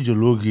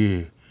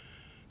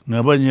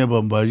ngaba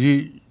nyeba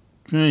baji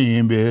chun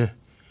yinbe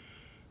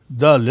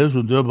da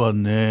lesu deba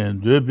ne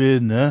debe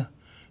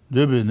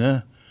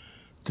ne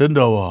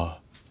tendawa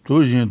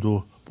do jin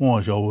do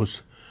pon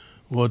shawos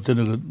wo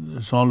tenga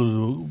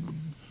sanlu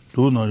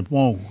do na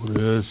pon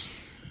kures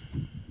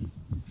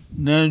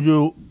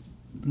nenju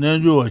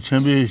wa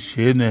chembe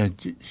shene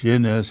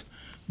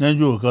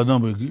nenju ka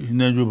dang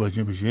nenju ba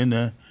chembe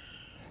shene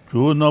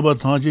jo na ba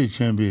thaji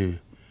chembe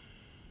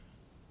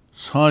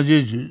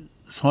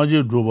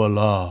saje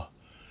drobala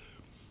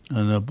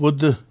ana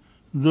bod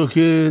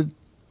doke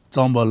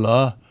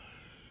tambala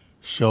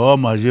shawa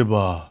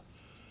majeba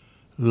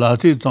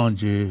lati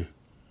tanje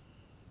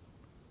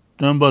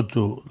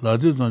tembatu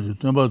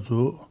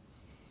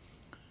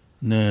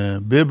ne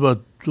beba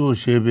tu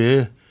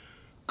shebe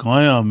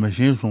kaya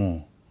machine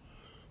son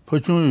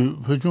pachun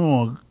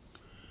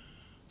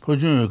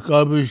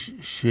kabi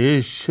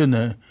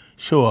shene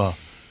shawa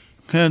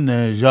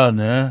kene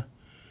jane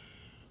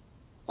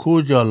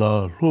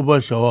kujala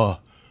luba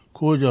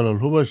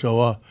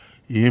shawa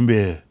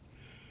yimbe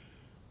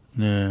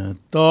ne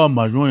ta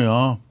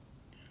majunya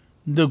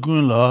de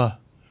kun la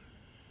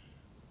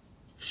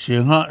she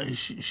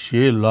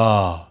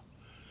la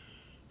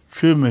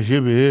chue me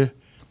shebe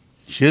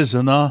she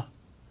sana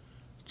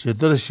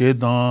chetar she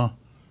dan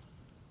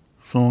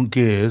son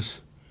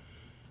kes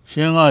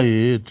shenga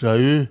yi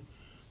trayu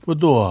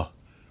pudoa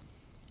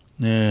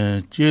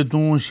ne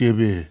chedong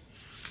shebe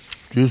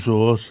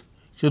dusos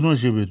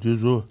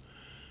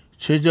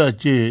cheja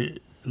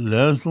che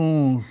lan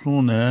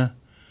son ne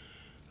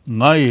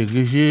ngai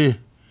gishi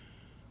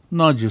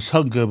na ji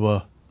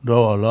sagba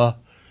rawala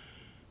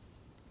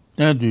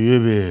ne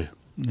duyebe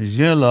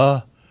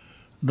jela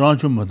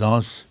ranchu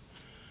madans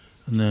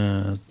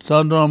ne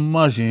tsandra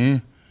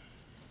mashi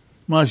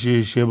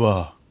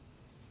sheba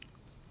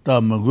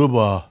ta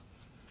magube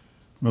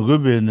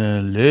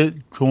ne le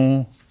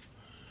chong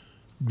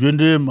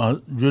junde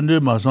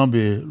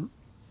masambe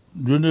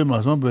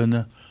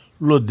ne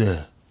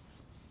lode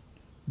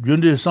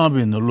junde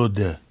sambe ne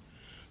lode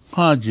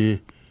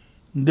haji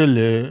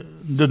dele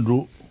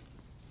dendru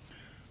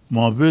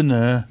mabe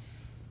ne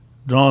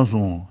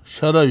danson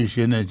shara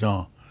yishene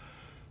jan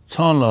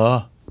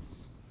chanla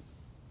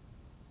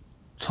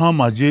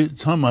chamaji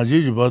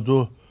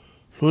jibado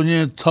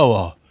sonye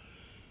tsawa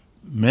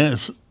me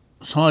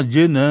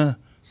sanje ne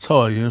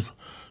tsawa yin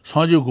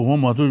sanje gomo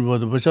mato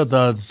jibado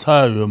bachata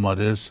tsaya yo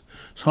mares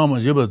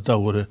samaji bata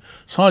gore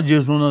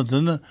sanje sona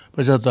tene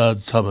bachata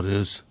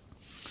tsabares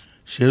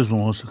she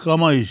son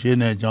kama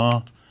yishene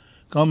jan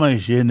kama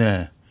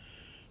yishene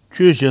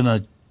chue shena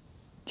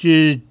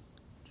chi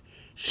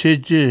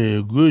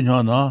sheje gu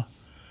nyana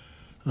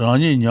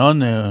rani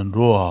nyane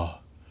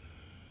roa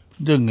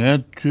de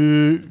nge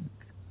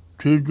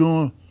tu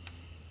jong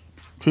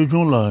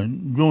la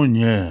jong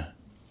nye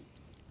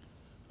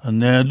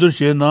ne du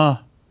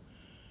shena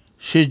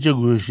sheje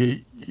gu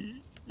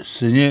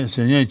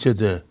senye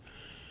chede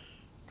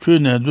chue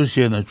ne du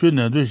shena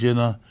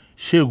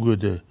she gu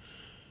de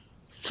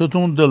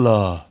satong de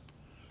la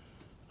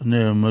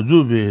ne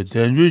madubi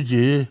tenju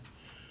ji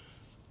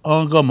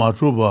anga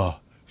machuba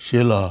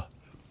shela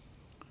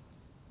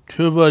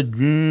Tuba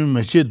jun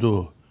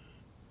mechido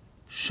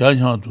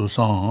shanyang to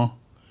sang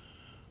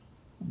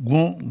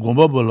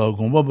gomba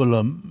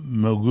bola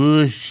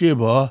magu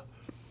sheba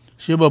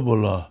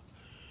bola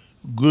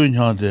gu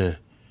nyande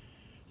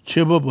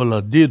cheba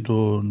bola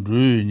dito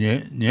ru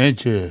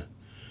nyeche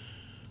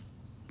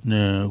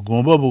ne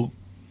gomba bo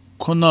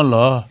kona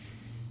la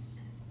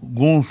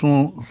gon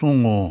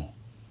songo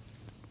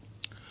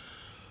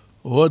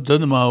o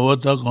tanma o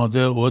ta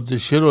kante o de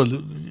shiro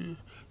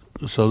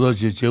That's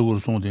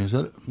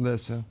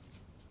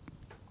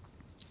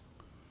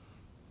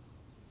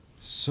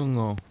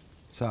Sungo,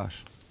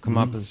 Sash.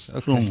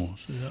 Kamapas. Okay.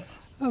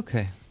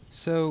 Okay.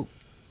 So,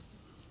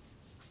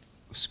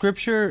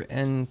 scripture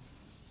and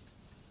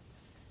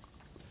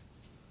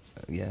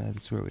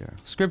that's where we are.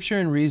 Scripture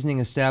and reasoning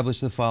establish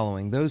the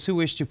following. Those who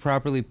wish to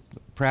properly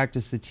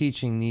practice the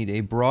teaching need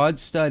a broad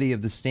study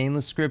of the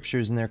stainless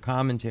scriptures and their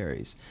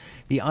commentaries,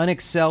 the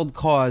unexcelled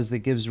cause that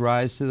gives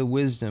rise to the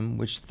wisdom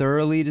which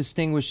thoroughly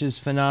distinguishes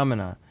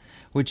phenomena,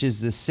 which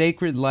is the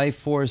sacred life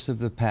force of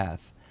the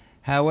path.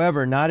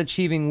 However, not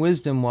achieving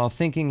wisdom while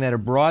thinking that a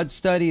broad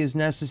study is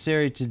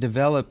necessary to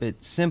develop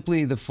it,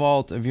 simply the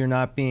fault of your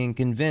not being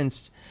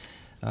convinced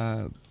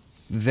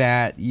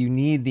that you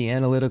need the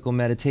analytical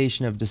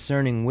meditation of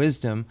discerning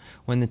wisdom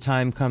when the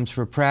time comes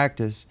for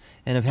practice,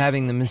 and of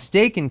having the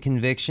mistaken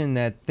conviction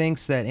that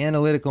thinks that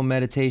analytical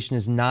meditation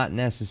is not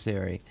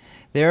necessary.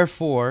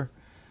 Therefore,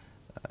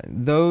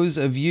 those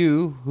of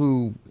you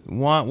who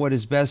want what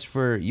is best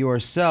for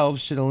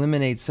yourselves should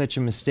eliminate such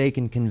a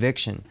mistaken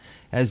conviction,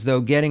 as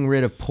though getting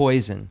rid of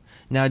poison.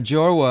 Now,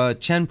 Jorwa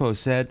Chenpo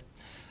said,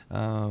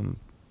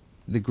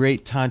 the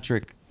great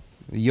tantric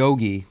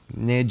yogi,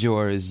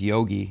 Nejor is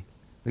yogi,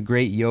 the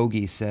great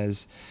yogi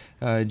says,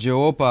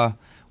 Joopa,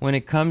 When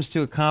it comes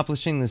to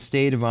accomplishing the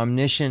state of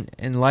omniscient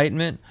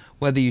enlightenment,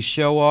 whether you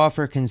show off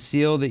or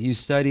conceal that you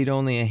studied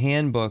only a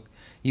handbook,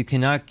 you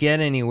cannot get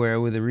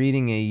anywhere with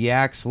reading a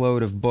yak's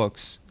load of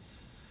books.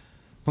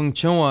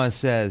 Pungchoa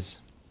says,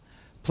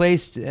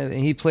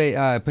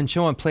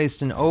 Pungchoa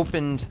placed an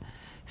opened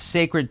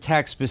sacred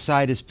text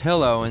beside his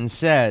pillow and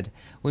said,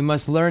 "We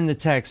must learn the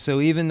text, so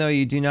even though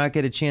you do not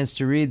get a chance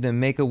to read them,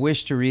 make a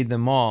wish to read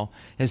them all.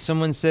 If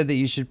someone said that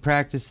you should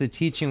practice the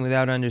teaching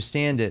without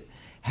understand it,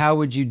 how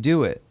would you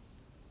do it?"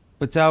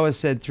 Buttawa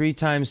said 3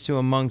 times to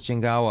a monk,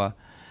 Jingawa,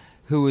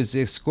 who was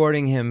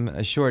escorting him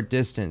a short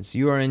distance,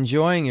 "You are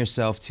enjoying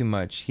yourself too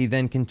much." He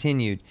then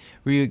continued,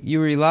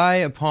 "You rely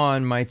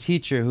upon my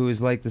teacher who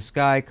is like the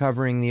sky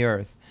covering the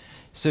earth.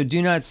 So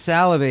do not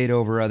salivate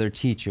over other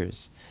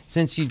teachers.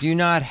 Since you do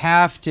not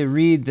have to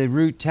read the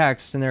root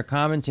texts and their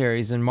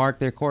commentaries and mark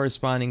their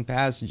corresponding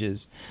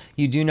passages,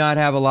 you do not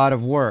have a lot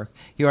of work.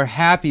 You are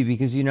happy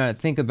because you do not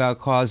think about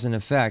cause and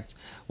effect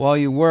while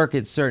you work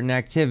at certain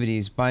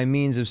activities by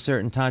means of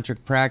certain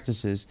tantric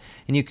practices,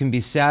 and you can be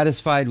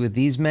satisfied with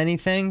these many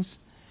things?"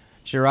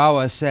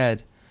 Shirawa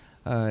said,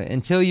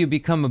 "Until you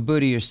become a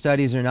Buddha, your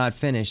studies are not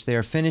finished. They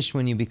are finished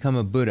when you become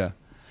a Buddha."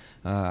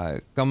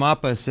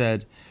 Gamapa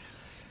said,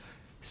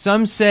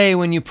 "Some say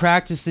when you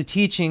practice the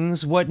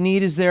teachings, what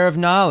need is there of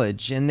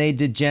knowledge, and they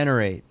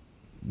degenerate.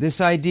 This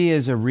idea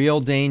is a real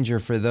danger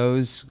for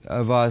those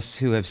of us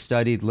who have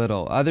studied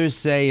little. Others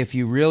say if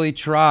you really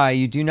try,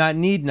 you do not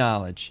need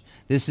knowledge.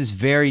 This is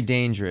very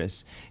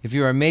dangerous. If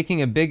you are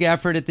making a big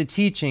effort at the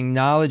teaching,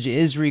 knowledge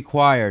is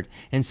required,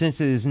 and since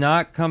it is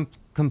not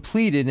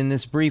completed in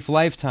this brief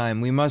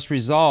lifetime, we must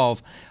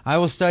resolve, I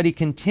will study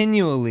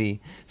continually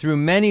through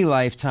many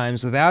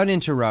lifetimes without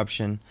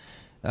interrupting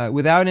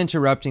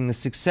the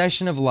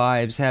succession of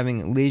lives,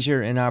 having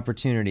leisure and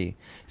opportunity.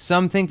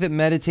 Some think that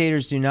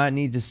meditators do not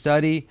need to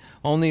study,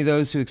 only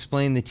those who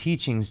explain the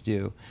teachings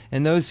do.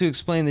 And those who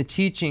explain the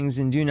teachings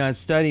and do not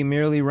study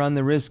merely run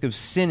the risk of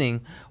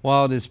sinning,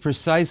 while it is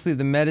precisely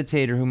the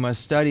meditator who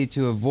must study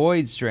to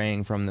avoid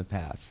straying from the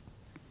path."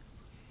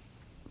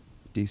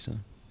 Disa.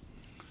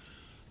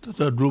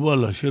 Tata drupa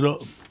la shira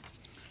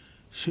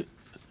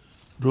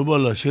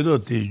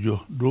tejo,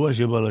 drupa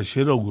sheba la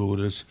shira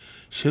gores,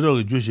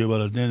 shira ju sheba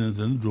la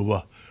tenen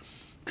drupa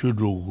chu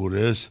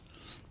gores.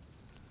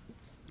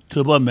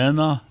 Tuba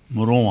mena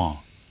murongwa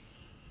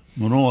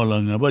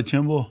la ngaba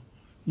Chenmo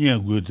nye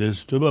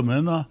gutes. Tuba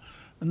mena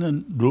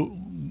ane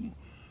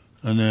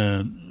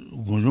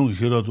gunjung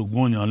shira to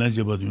gonya alen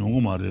jeba to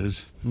yungu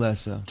mares.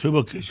 Lessa.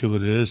 Tuba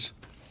keshebres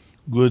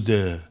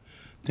gode.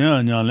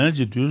 Tena nyalen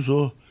jitu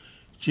so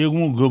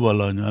Chegung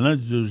Gobala, Nana,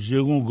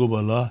 Chegung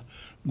Gobala,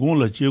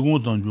 Gonla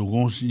Chegung Tanju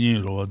Gon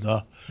Sini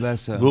Roda,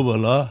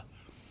 Gobala,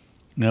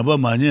 Naba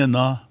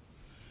Manena,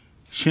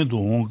 Shinto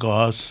Hong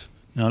Gas,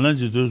 Nana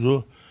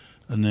Jitoso,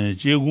 and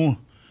Chegung,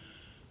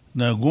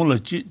 Nagonla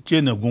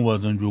Chena Gomba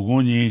Tanju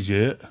Gon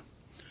Nije,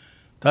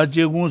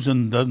 Tachegungs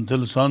and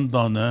Dantel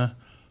Santana,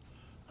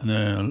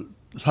 and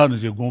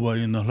Hanaje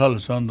Gomba in the Hal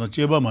Santa,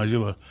 Cheba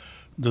Majeva,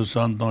 the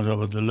Santa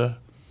Jabatella,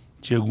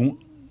 Chegung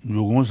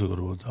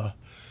Jugonsa.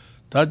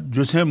 다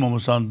조세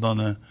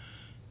몸산다네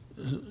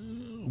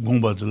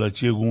공바들라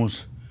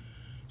제공스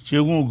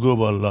제공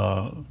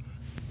거발라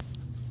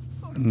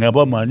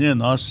내가 많이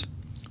나스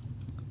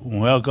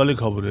오야 갈리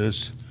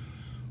카브레스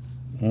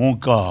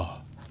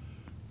온카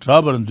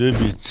트라번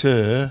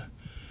데비체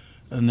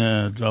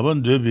네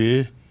트라번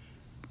데비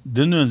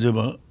드는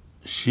제바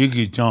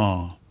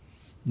시기장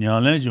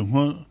냐래 좀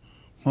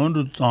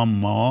혼도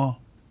담마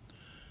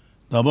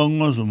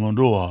다방어서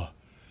먼저와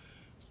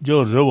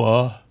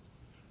저러와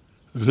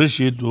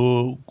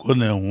Rishido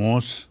Kone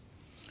Wons,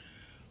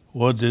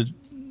 what did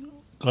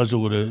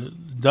Kasugre,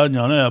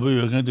 Danyana Abu,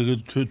 you can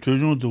take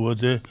Tujun to what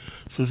the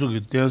Suzuki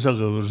Tensa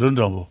of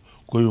Zendamo,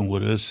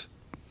 Koyungores.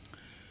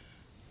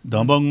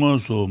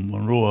 Dambangoso,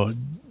 Monroa,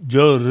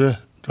 Jor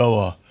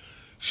Tawa,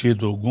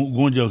 Shido,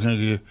 Gunja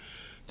Kangi,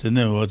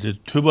 Tene, what the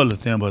Tubal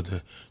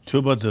Tembate,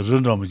 Tubat the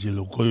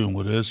Zendamajil,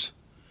 Koyungores.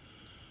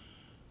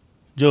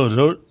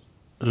 Jor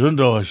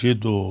Zendawa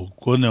Shido,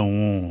 Kone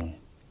Won.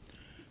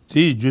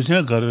 Ti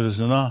jusen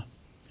karesna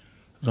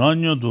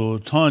ranyo do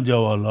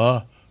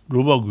chanjawala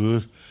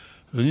rubagu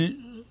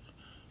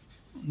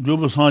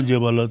ruba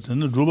sanjewala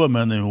ten ruba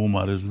mane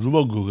umares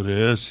rubagu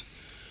gres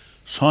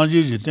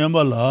sanji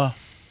tembala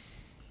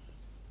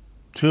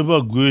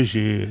tuba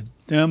gushi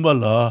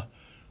tembala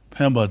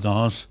pemba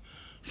dans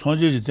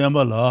sanji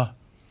tembala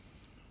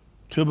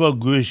tuba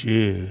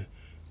gushi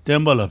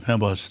tembala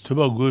pembas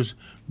tuba gus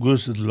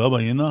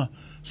labaina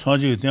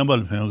sanji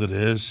tembala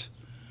pengres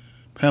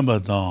pemba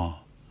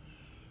dans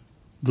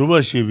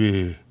Ruba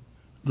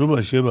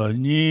Sheba,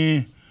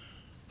 Ni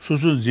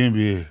Susun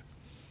Zimbi,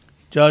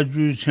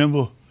 Jaju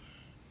Chenmo,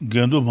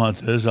 Gendu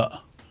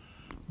Matesa,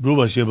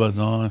 Ruba Sheba,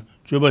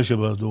 Juba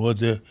Sheba, the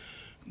water,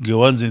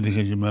 Gewanzin the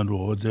Kenjiman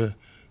water,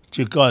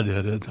 Chika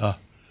de Reta,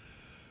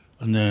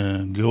 and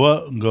then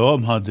Gawa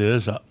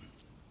Matesa.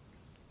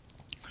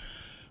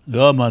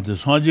 Gawa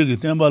Mates, Sanji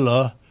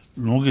Tembala,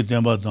 Longi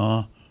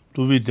Tembatan,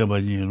 Tubi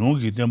Tembani,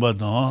 Longi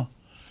Tembatan,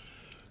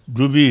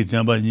 Drubi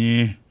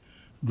Tembani,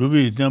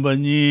 Drubi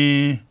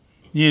Tembani,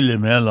 Nile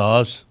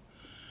Melas,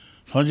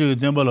 Sanjay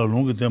Tembala,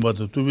 Long Temba,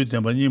 the Tubi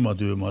Tembani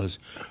Madu Maris,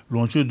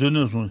 Lonchu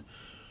Dunus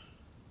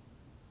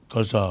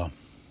Casa.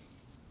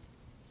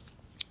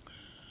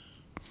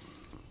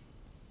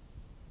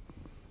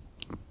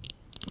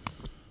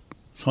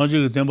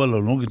 Sanjay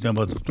Tembala, Long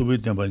Temba, the Tubi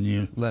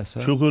Tembani,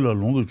 Chukula,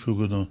 Long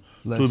Chukudon,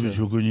 Tubi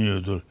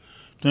Chukuni,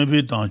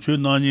 Tempi Tanchu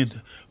Nani,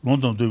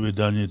 London Tubi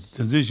Dani,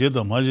 Tenzin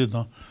Sheda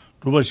Majitan,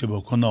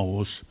 Rubashiba Kona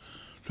was,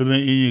 Ruben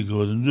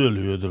Inigo, and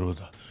Zulu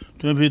Yodroda.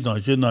 Tempi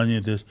Tanchu Nani,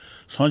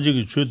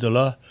 Sanjay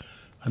Chudela,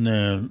 and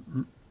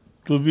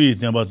Tubi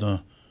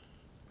Tembatan,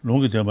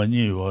 Long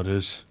Tembani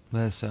was.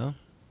 So?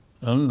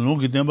 Long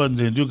Temba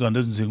Zendukan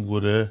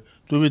Zingure,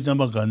 Tubi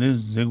Tembakan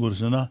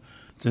Zingursana,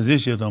 Tenzin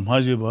Sheda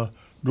Majiba,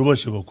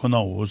 Rubashiba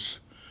Kona was.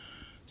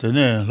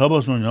 Tene,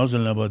 Labason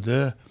Yasan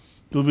Labade,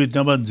 Tubi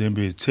Temban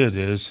Zembi,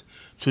 Ceres,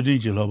 Sudin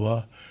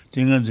Jilaba,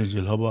 Dingan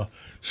Jilaba,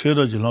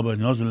 Shera Jilaba,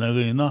 Yasan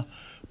Lagina,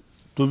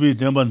 Tubi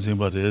Temban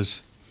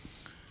Zimbades.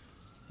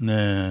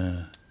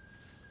 Ne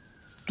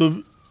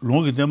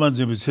Long Temban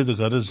Zembi said the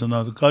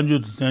Garasana, the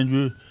Kanju, the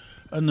Tanju,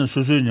 and the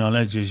Susun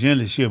Yana,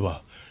 Jen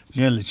Sheba,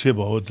 Jen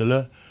Cheba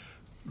Hotel,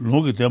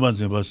 Long Temban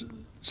Zimbas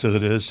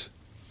Ceres,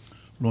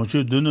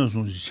 Lonchu Dunus,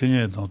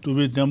 Chenya,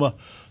 Tubi Temba,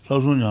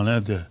 Lausun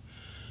Yana.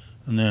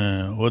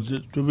 What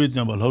to be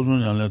done about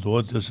housing and let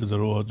what this is the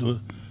road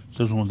to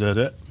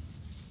Sundere.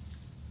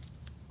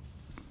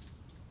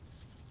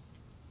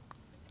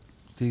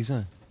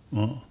 Tenzin.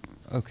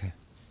 Okay.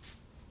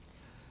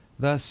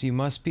 Thus you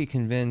must be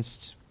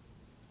convinced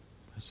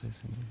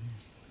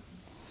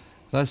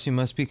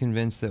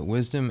that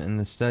wisdom and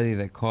the study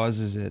that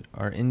causes it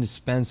are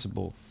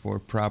indispensable for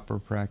proper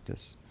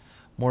practice.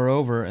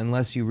 Moreover,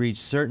 unless you reach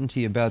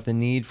certainty about the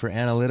need for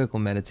analytical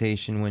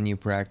meditation when you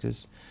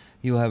practice,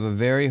 you'll have a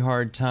very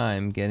hard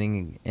time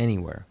getting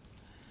anywhere.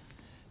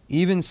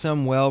 Even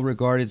some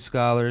well-regarded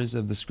scholars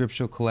of the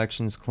scriptural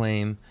collections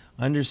claim,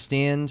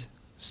 understand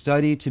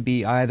study to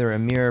be either a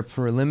mere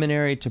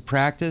preliminary to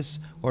practice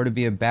or to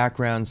be a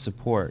background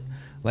support,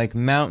 like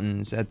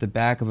mountains at the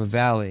back of a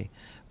valley,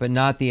 but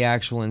not the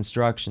actual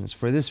instructions.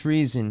 For this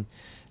reason,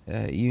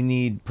 you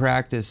need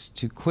practice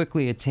to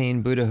quickly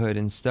attain Buddhahood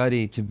and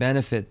study to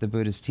benefit the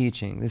Buddha's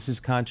teaching. This is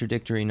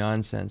contradictory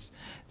nonsense.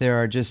 There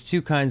are just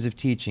two kinds of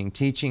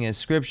teaching as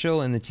scriptural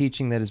and the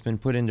teaching that has been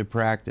put into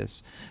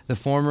practice. The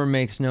former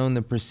makes known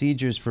the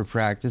procedures for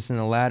practice, and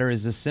the latter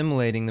is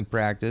assimilating the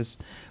practice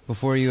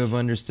before you have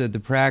understood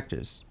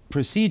the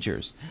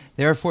procedures.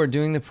 Therefore,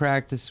 doing the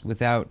practice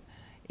without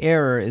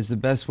error is the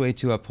best way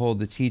to uphold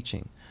the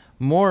teaching.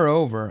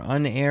 Moreover,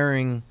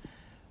 unerringly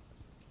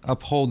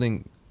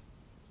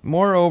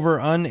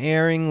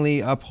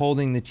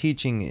upholding the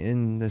teaching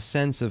in the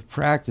sense of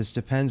practice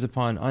depends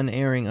upon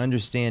unerring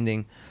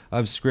understanding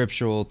of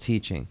scriptural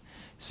teaching.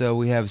 So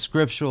we have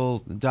scriptural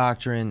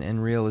doctrine and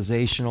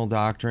realizational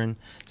doctrine.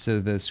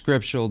 So the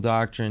scriptural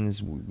doctrine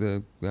is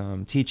the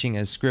teaching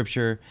as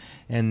scripture,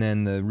 and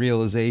then the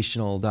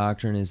realizational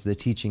doctrine is the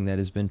teaching that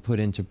has been put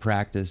into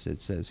practice,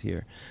 it says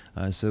here.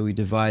 So we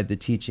divide the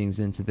teachings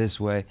into this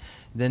way.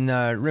 Then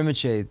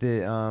Rinpoche,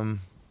 the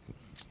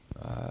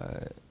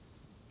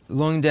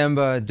Long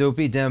Demba,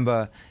 Dopi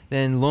Demba,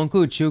 then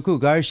Longku Chuku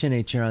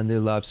Garshene Chiran de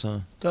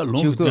Lobsang.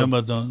 Long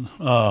Demba done.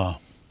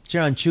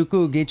 Chiran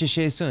Chuku Gecha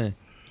Shesun.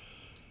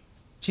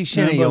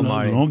 Chishene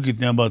Yomari. Long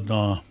Demba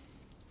done.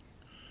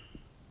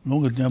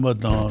 Long Demba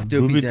done.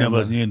 Dopi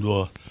Demba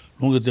Nindo.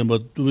 Long Demba,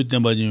 Dopi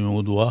Demba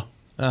Nindo.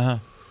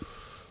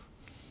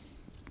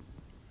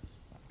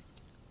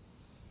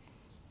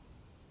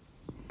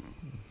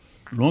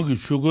 Long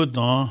Chuku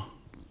done.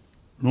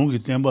 Long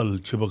Demba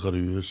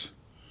Chibakarius.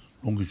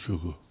 Long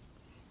Chuku.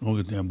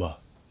 Long Demba.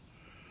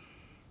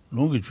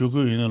 Long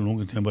Chuku in a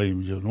long Demba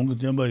image. Long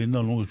Demba in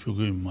a long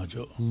Chuku image.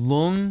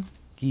 Long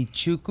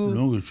Chuku?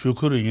 Long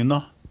Chukur in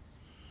a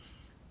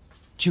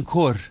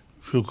Chukur.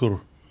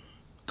 Chukur.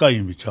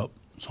 Kaim Bichap.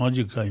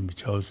 Sanji Kaim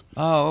Bichaus.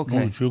 Oh, okay.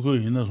 Long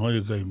Chuku in a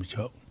Sanji Kaim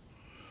Bichap.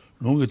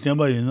 Long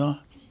Demba in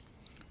a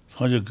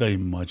Sanji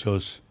Kaim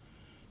Machos.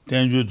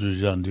 Tenju to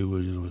Jandi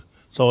was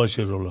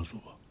Sawashirola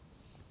Suba.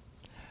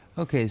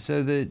 Okay,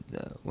 so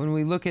when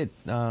we look at,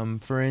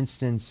 for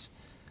instance,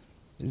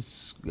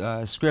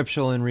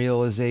 scriptural and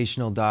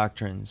realizational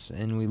doctrines,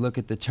 and we look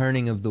at the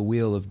turning of the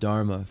wheel of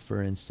Dharma,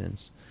 for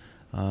instance,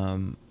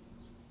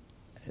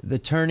 the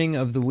turning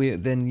of the wheel,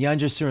 then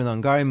Yanjasur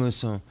Langari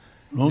Muson.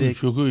 Long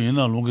Chuku in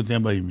a long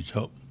Demba image.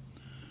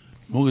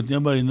 Long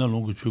Demba in a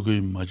long Chuku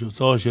image.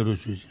 Sawashiro.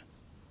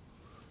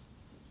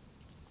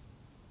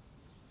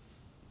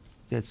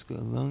 That's good.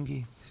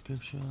 Longi,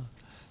 scriptural.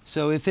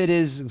 So if it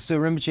is, so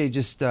Rinpoche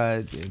just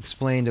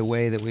explained a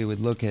way that we would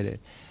look at it.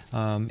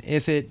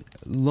 If it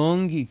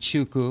longi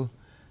chuku,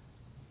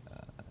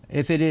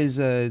 if it is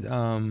a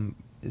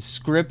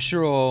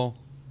scriptural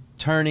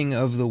turning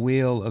of the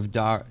wheel of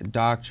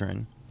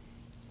doctrine,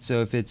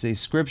 so if it's a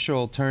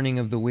scriptural turning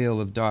of the wheel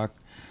of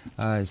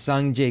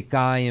sangje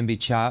kai and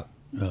bichap,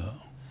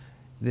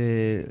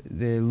 the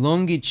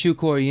longi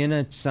chuku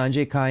yina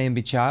sangje kai and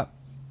bichap.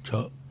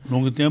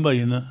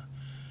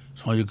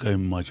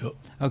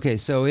 Okay,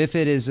 so if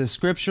it is a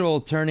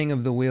scriptural turning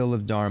of the wheel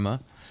of Dharma,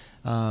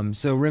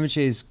 so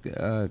Rinpoche's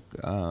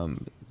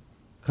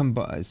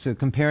so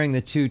comparing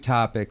the two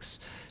topics,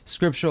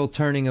 scriptural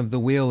turning of the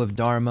wheel of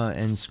Dharma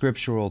and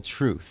scriptural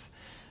truth.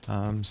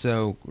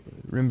 So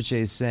Rinpoche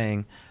is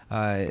saying,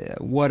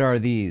 what are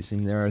these?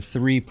 And there are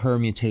three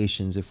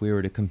permutations if we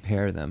were to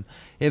compare them.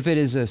 If it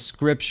is a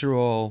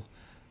scriptural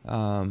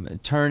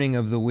turning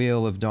of the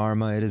wheel of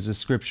Dharma, it is a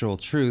scriptural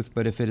truth,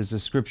 but if it is a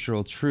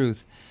scriptural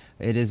truth,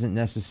 it isn't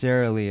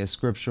necessarily a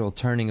scriptural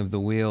turning of the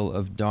wheel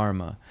of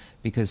Dharma,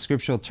 because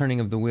scriptural turning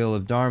of the wheel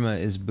of Dharma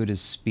is Buddha's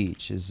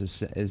speech,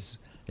 is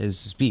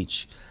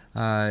speech.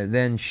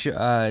 Then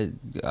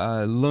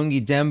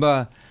Lungi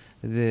Demba,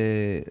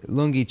 the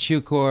Lungi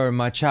Chukor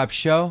Machap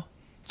Sho,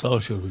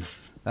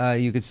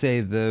 you could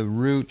say the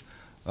root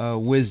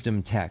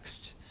wisdom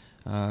text.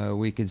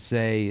 We could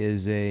say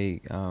is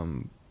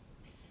an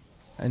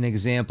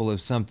example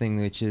of something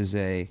which is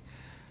a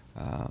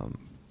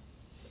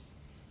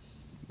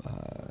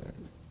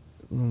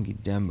Lungi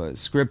Demba,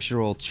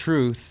 scriptural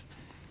truth,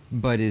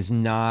 but is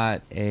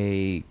not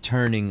a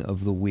turning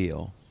of the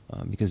wheel,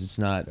 because it's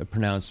not a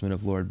pronouncement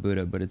of Lord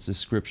Buddha, but it's a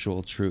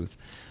scriptural truth.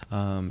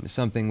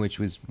 Something which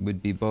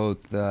would be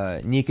both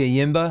Nika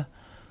Yimba,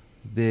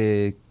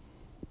 the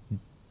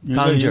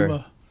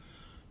conjure.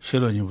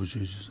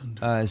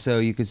 So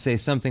you could say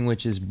something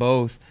which is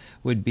both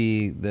would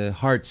be the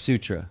Heart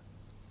Sutra.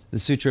 The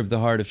Sutra of the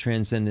Heart of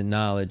Transcendent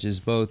Knowledge is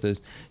both a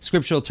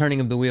scriptural turning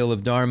of the wheel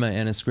of Dharma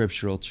and a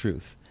scriptural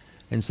truth.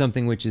 And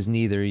something which is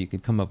neither, you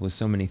could come up with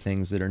so many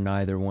things that are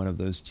neither one of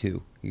those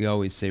two. You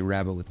always say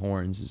rabbit with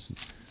horns is...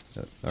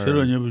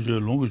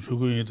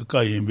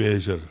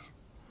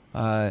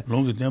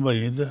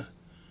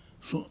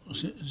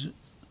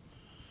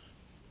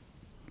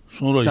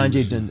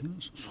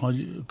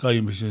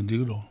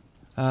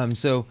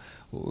 So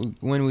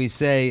when we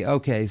say,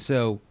 okay,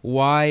 so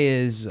why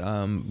is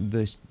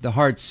the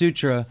Heart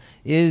Sutra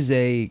is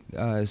a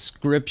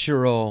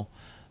scriptural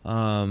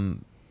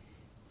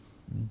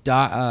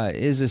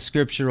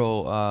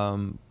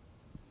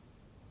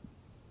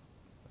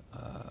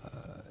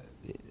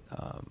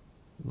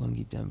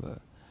Lungi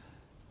Demba.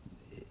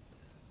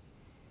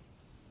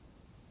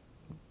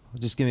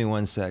 Just give me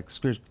one sec.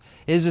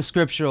 Is a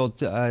scriptural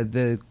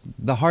the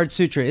Heart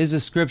Sutra is a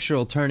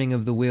scriptural turning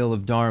of the wheel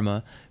of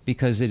Dharma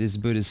because it is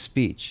Buddha's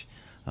speech,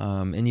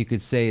 and you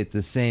could say it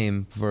the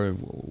same for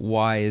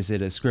why is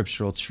it a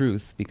scriptural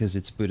truth, because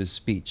it's Buddha's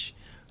speech.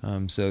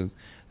 So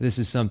this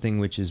is something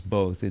which is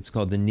both. It's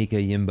called the Nika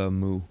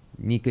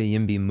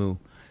Yimbi Mu.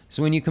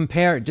 So when you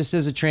compare, just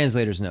as a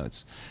translator's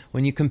notes,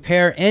 when you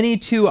compare any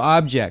two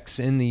objects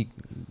in the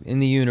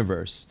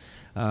universe,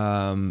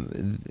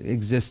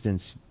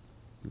 existence,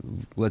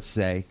 let's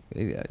say,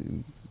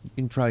 you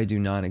can probably do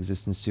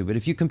non-existence too, but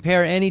if you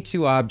compare any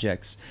two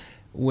objects,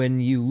 when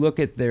you look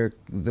at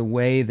the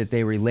way that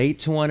they relate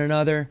to one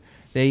another,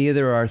 they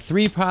either are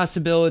three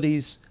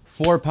possibilities,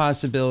 four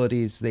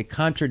possibilities, they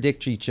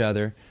contradict each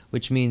other,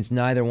 which means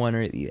neither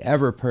one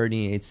ever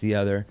permeates the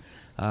other,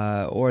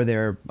 or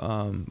they're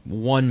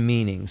one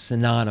meaning,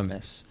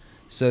 synonymous.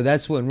 So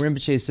that's what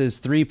Rinpoche says,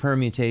 three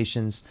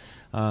permutations.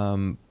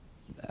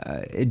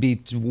 It'd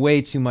be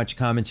way too much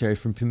commentary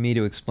for me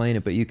to explain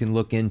it, but you can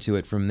look into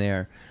it from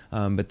there.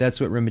 But that's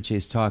what Rinpoche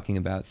is talking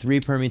about. Three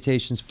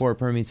permutations, four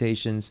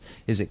permutations.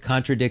 Is it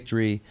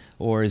contradictory,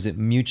 or is it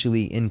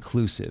mutually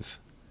inclusive?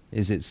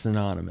 Is it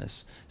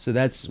synonymous? So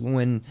that's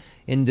when,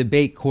 in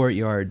Debate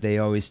Courtyard, they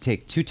always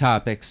take two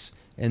topics,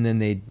 and then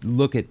they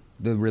look at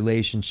the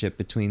relationship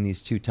between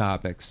these two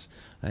topics,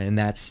 and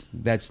that's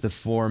the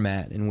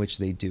format in which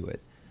they do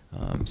it.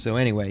 So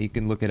anyway, you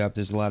can look it up.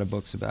 There's a lot of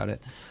books about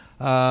it.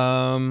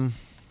 Digson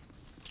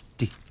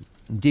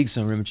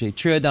Rinpoche,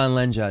 Triadan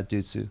Lenja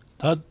Dutsu.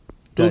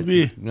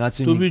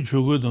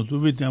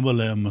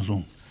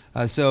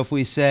 So if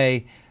we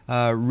say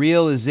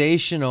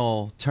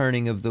realizational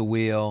turning of the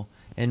wheel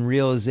and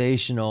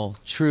realizational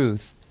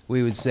truth,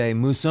 we would say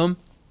Musum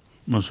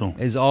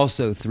is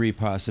also three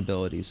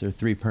possibilities or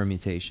three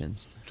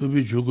permutations.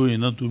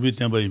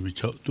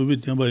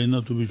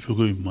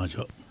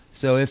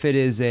 So if it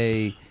is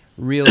a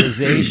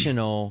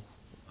realizational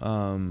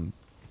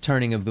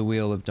turning of the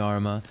wheel of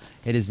Dharma,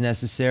 it is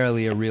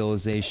necessarily a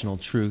realizational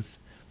truth.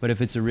 But if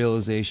it's a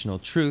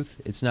realizational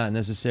truth, it's not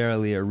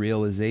necessarily a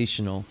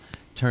realizational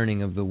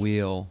turning of the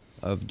wheel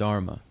of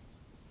Dharma.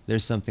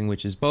 There's something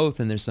which is both,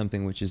 and there's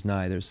something which is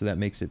neither. So that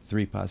makes it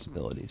three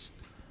possibilities.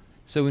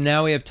 So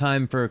now we have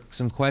time for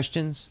some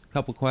questions, a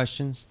couple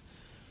questions.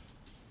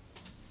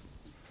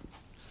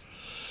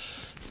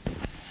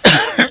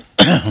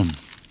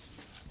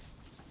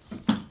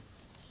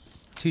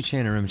 Tu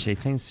Chana Rinpoche,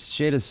 thanks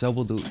Sheda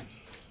Sobodu.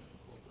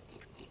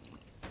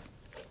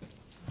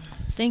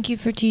 Thank you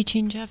for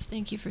teaching, Jeff.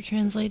 Thank you for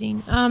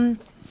translating.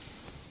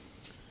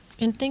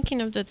 In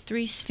thinking of the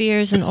three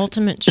spheres and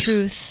ultimate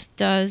truth,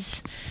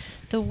 does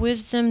the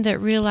wisdom that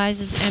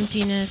realizes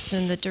emptiness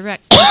and the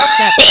direct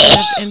perception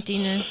of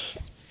emptiness,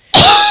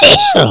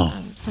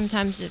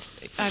 sometimes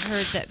if I've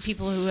heard that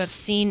people who have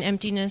seen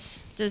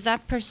emptiness, does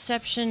that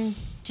perception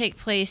take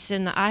place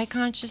in the eye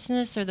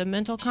consciousness or the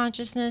mental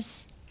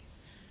consciousness?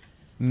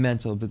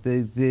 Mental, but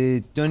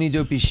the Doni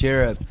Dopi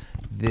Sherab,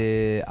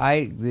 the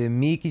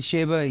Miki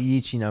Sheba,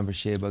 Yichi number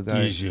Sheba,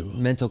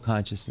 mental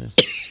consciousness.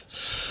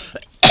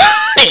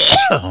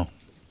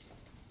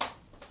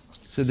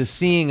 So the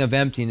seeing of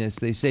emptiness,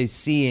 they say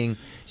seeing,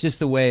 it's just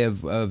the way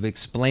of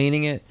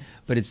explaining it,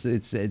 but it's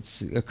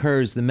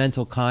occurs, the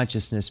mental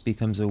consciousness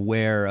becomes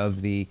aware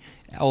of the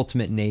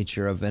ultimate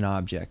nature of an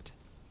object.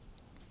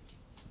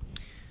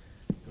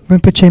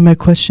 Rinpoche, my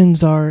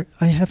questions are,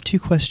 I have two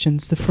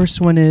questions. The first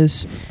one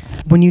is,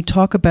 when you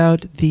talk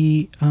about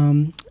the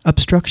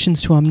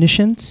obstructions to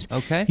omniscience,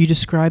 Okay. you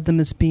describe them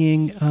as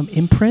being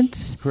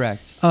imprints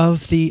Correct.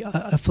 of the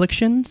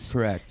afflictions.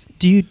 Correct.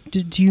 Do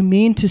you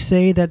mean to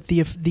say that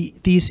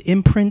these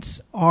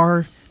imprints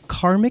are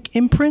karmic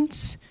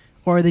imprints,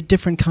 or are they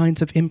different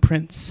kinds of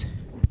imprints?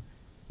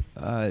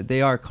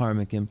 They are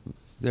karmic.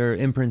 They're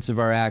imprints of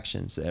our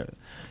actions.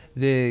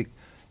 The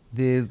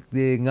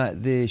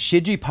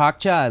Shidri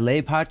Pakcha,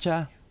 Lay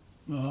Pacha,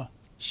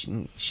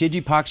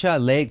 Shidri Pacha,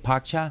 Leg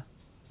Pacha,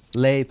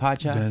 Lay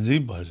Pacha,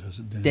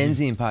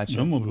 Tenzin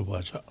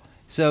Pacha.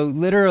 So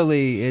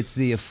literally, it's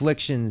the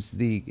afflictions,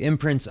 the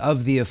imprints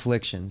of the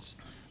afflictions.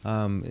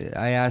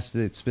 I asked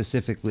it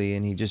specifically,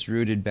 and he just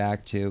rooted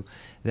back to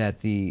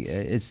that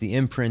it's the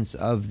imprints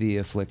of the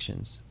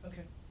afflictions.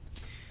 Okay.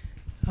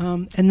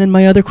 And then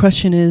my other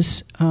question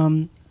is,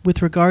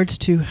 with regards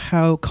to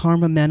how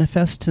karma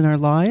manifests in our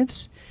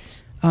lives,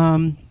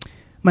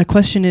 my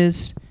question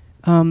is,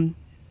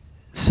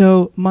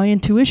 so my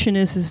intuition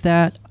is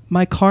that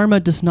my karma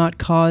does not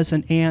cause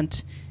an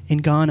ant in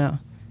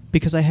Ghana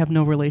because I have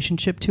no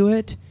relationship to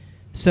it,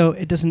 so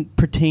it doesn't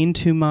pertain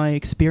to my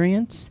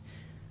experience.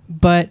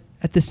 But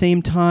at the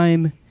same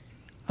time,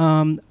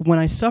 when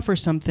I suffer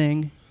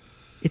something,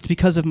 it's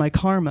because of my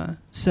karma.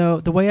 So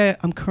the way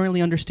I'm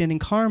currently understanding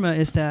karma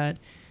is that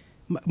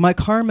my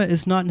karma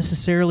is not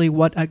necessarily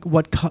what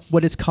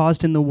is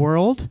caused in the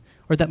world,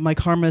 or that my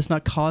karma is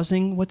not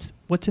causing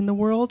what's in the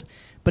world,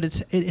 but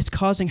it's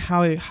causing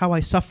how I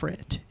suffer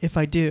it if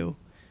I do.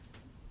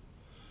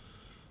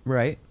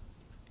 Right.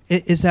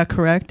 Is that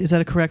correct? Is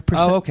that a correct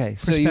perspective? Oh, okay.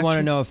 So you want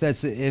to know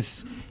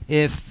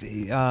if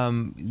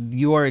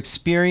your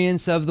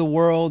experience of the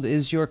world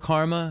is your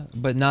karma,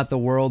 but not the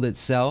world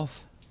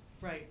itself?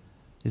 Right.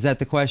 Is that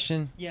the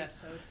question?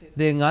 Yes, I would say that.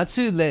 The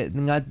ngatsu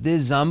the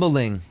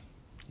zambaling,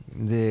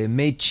 the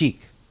mechik,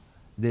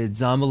 the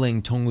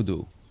zambaling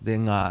tongudu,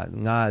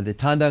 the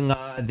tanda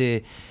nga,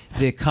 the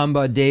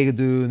kamba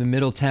degudu, the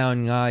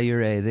Middletown nga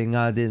yure, the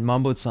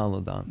mambo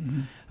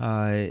tsanlodan.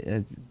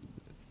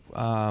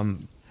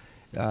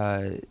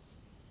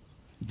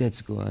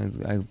 That's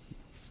good.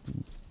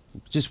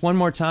 Just one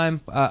more time.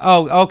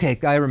 Okay,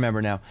 I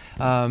remember now.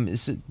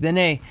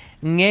 Dene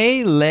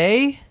nge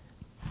le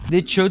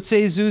the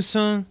chotse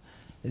zusung,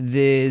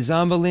 the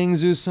zambaling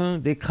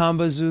zusung, the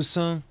kamba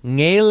zusung,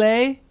 nge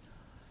le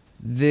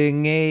the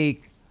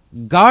nge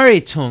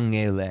gari tung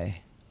nge le.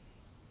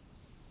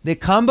 The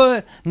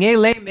kamba nge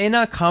le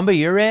mena kamba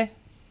yure.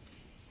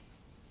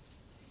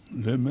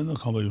 Le mena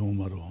kamba yung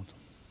maro.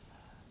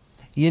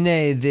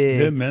 Yine the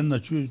Le mena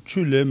chu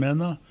le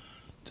mena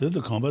te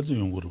the kamba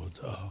yung guru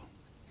bata.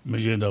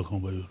 Magenda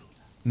kamba yuru.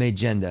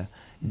 Magenda.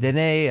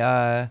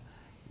 Dene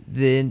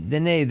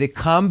the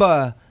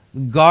kamba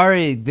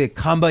gari the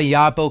kamba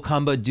yapo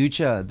kamba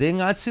ducha. The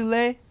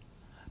ngatsule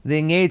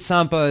the nge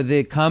tsampa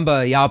the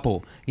kamba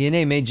yapo.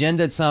 Yine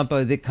magenda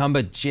tsampa the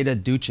kamba chida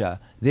ducha.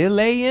 They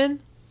lay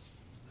in.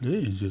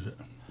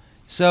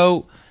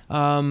 So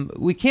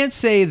we can't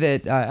say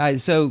that.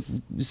 So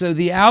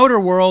the outer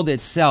world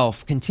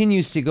itself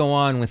continues to go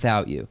on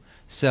without you.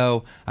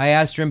 So I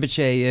asked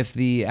Rinpoche if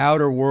the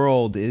outer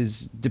world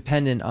is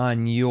dependent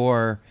on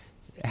your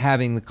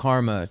having the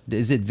karma.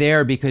 Is it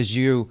there because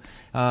you...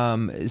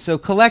 so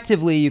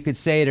collectively you could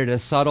say it at a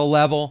subtle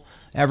level.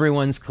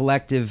 Everyone's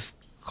collective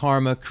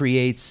karma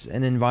creates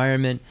an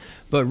environment.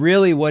 But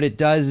really what it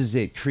does is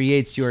it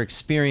creates your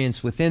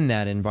experience within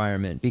that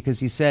environment. Because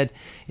he said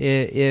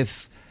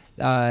if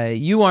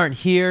you aren't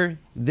here,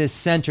 this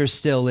center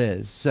still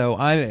is. So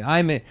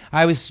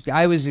I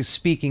was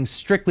speaking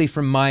strictly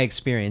from my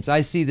experience.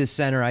 I see this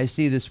center, I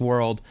see this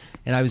world,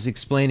 and I was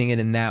explaining it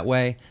in that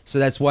way. So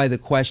that's why the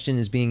question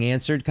is being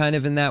answered kind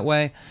of in that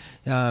way.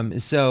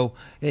 So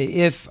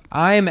if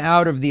I'm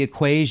out of the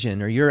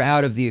equation, or you're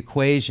out of the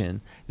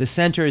equation, the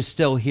center is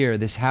still here,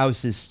 this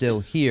house is still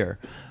here.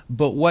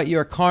 But what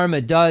your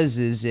karma does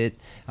is it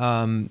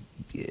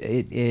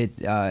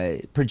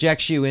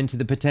projects you into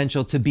the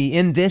potential to be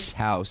in this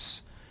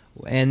house,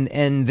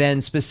 and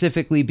then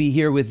specifically be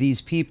here with these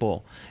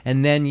people.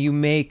 And then you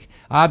make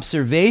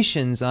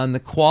observations on the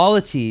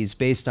qualities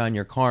based on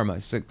your karma.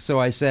 So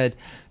I said,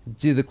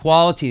 do the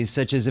qualities,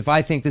 such as if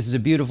I think this is a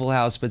beautiful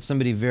house, but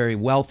somebody very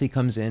wealthy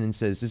comes in and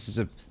says this is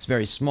it's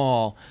very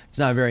small, it's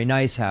not a very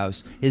nice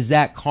house, is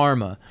that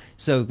karma?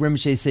 So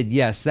Rinpoche said,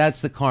 yes,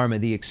 that's the karma,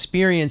 the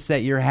experience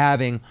that you're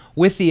having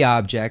with the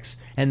objects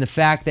and the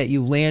fact that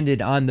you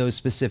landed on those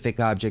specific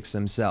objects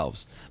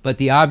themselves. But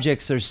the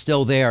objects are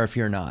still there if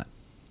you're not.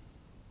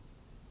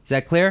 Is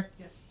that clear?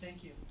 Yes,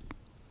 thank you.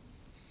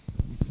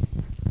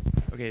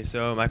 Okay,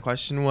 so my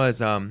question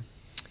was,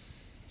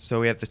 so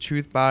we have the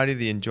truth body,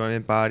 the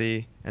enjoyment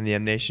body, and the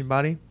emanation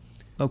body.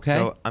 Okay.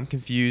 So I'm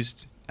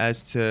confused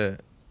as to,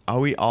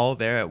 are we all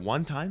there at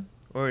one time?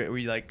 Or are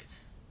we like,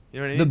 you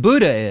know what I mean? The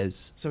Buddha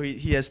is. So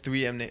he has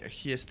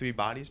three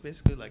bodies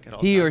basically, like at all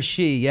He times? or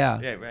she,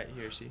 yeah. Yeah, right,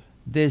 he or she.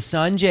 The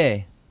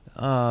Sanjay,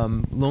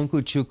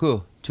 Lonku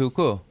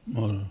Chuku,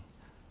 Mara.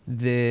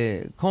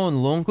 the Kon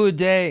Lonku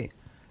De,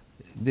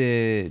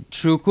 the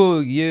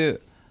Truku Yu,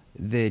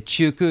 the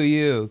Chuku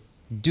Yu,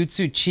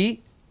 Dutsu Chi.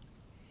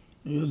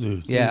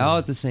 Yeah, all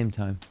at the same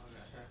time.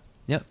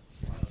 Yep.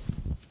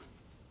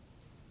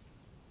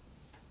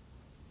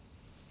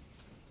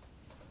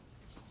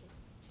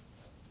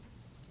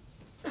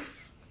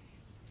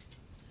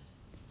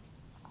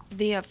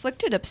 The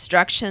afflicted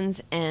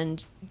obstructions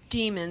and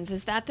demons,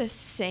 is that the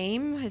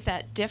same? Is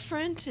that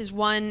different? Is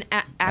one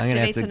I'm gonna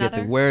have activates to another?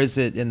 get where is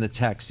it in the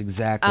text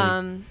exactly?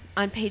 On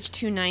page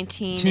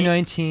 219.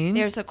 219.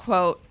 There's a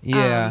quote.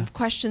 Yeah.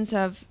 Questions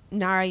of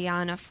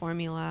Narayana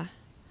formula.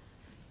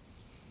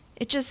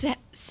 It just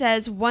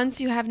says,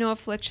 once you have no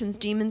afflictions,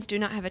 demons do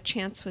not have a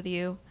chance with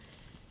you.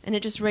 And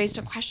it just raised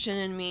a question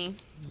in me.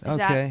 Is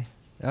Okay.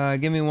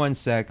 Give me 1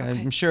 sec. Okay.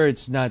 I'm sure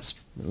it's not.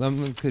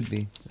 It could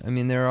be. I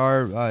mean, there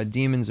are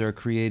demons are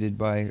created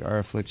by our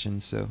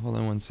afflictions. So hold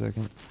on 1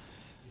 second.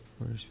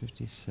 Where's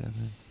 57?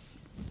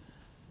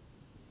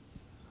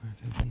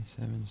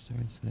 57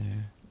 starts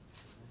there.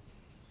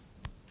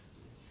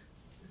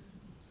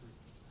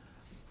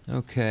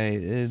 Okay,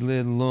 it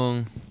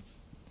long.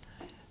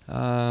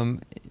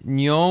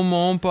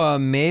 Nyomompa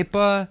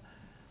mepa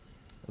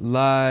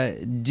la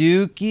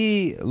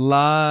duki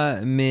la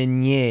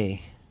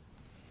menye.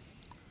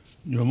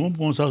 Nyomo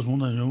ponsa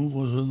sona, nyomo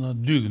ponsa na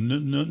dug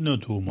no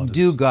to mara.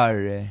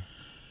 Dugare.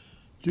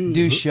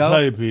 Du show?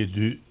 Haipe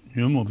du,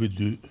 nyomo be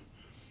du.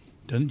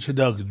 Then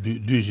chedak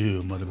du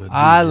je mara.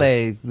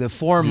 Ale, the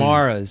four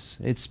maras.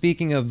 It's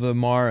speaking of the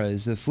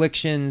maras,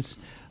 afflictions,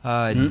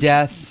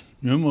 death.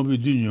 Nyomo be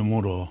du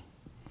nyomo ro.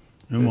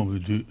 Nyomo be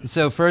du.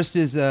 So first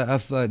is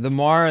the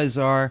maras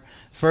are,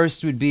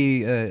 first would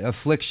be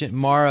affliction,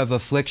 mara of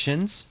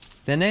afflictions.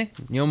 Then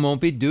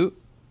nyomopi du.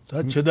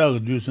 Da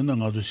chedak du sona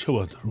ngado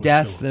shewa.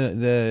 Death,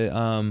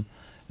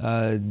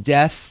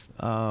 death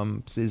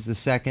is the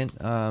second,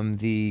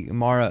 the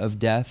mara of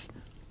death.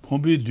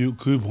 Pombi du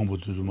ku pombo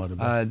tu mara.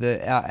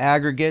 The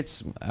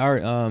aggregates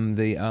are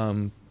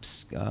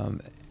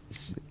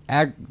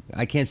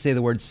I can't say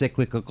the word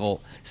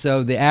cyclical.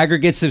 So the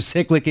aggregates of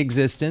cyclic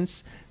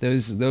existence.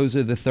 Those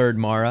are the third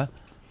mara.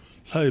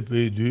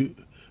 Haipe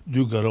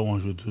du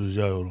garawan ju tu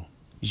jaoro.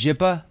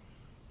 Jipa,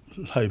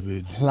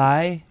 Haipe du.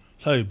 Lai,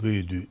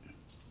 Haipe du.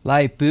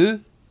 Lai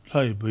Pu,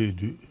 Haipe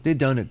du. they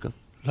don't go.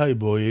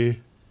 Haiboye.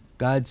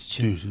 God's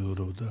Du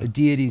child, so a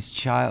deity's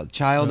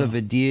child of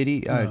a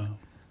deity.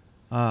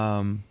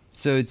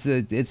 So it's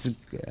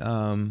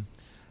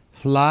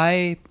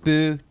Lai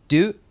Pu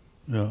Du.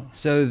 Yeah.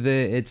 So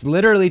it's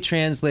literally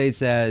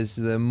translates as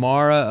the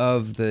mara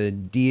of the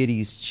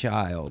deity's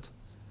child.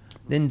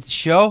 Then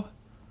show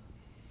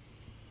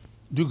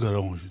Du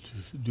garawan ju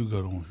tu. Du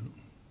garawan ju.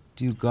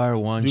 Du Gar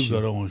Du Wanshu.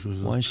 garawan ju.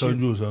 Wanshu.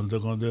 Chanju san da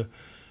kande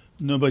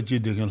no ba ji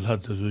de kan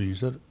lat so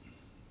yisar.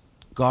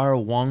 Gar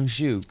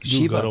Wangshu. Du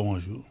Shiva. garawan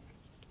ju.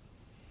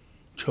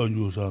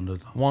 Chanju san da.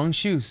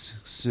 Wangshu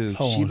Su.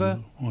 Shiva.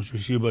 Wanshu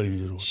Shiba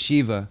yiro.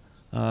 Shiva.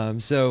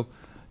 So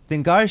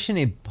then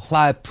Garshini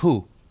Plai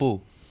Pu.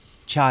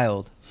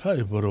 Child. Hai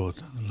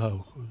barot.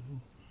 Lao.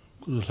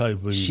 Ku hai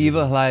ba.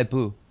 Shiva Plai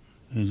Pu.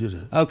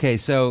 Injire. Okay,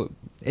 so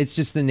it's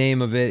just the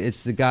name of it.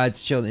 It's the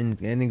God's child. And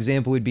an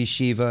example would be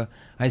Shiva.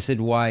 I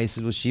said, why? He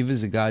said, well,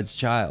 Shiva's a God's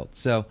child.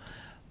 So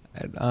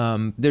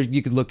there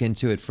you could look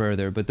into it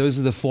further. But those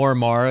are the four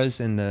maras,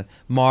 and the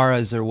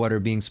maras are what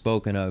are being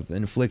spoken of.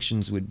 And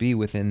afflictions would be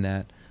within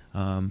that.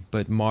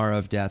 But mara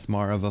of death,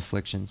 mara of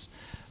afflictions,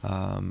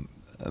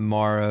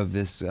 mara of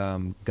this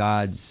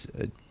God's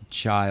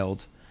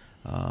child.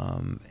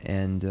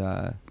 And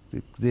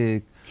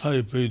the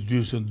Haipe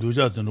du san du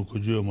ja de no ku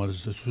ju mara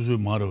su su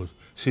mara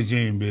se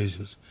jin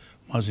basis.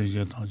 Ma se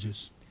jin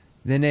tanjis.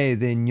 then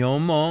the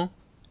nyomo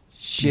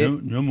shit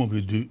Nyomo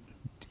be du.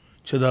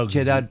 Chedak.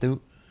 chedatu.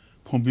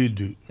 Pombi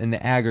du. And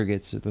the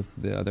aggregates are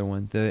the other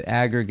one. The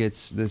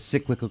aggregates, the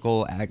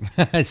cyclical,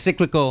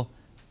 cyclical.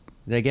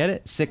 Did I get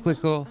it?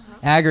 Cyclical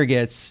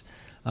aggregates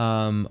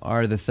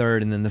are the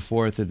third, and then the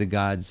fourth are the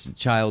gods,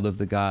 child of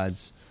the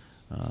gods.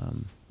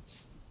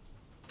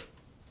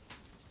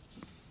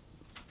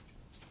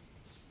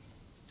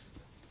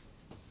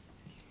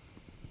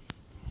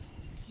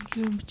 Thank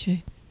you,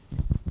 Rinpoche.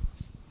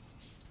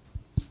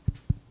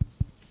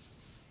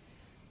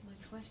 My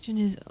question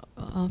is,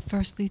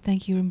 firstly,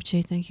 thank you,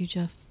 Rinpoche. Thank you,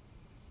 Jeff.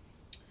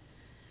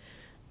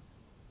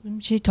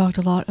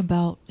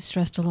 Rinpoche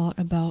stressed a lot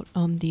about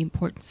the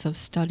importance of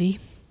study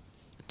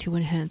to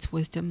enhance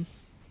wisdom,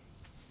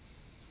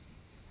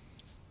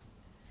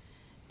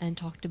 and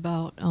talked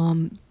about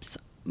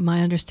my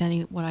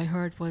understanding. What I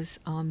heard was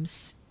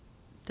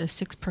the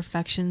 6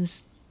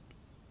 perfections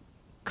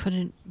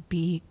couldn't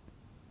be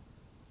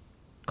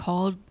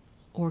called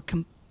or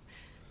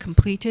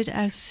completed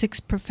as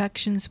 6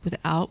 perfections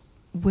without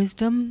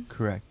wisdom.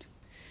 Correct.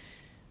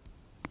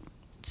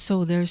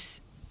 So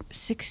there's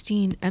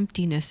 16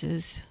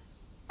 emptinesses.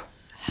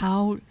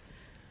 How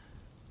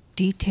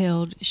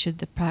detailed should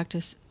the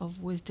practice of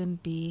wisdom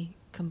be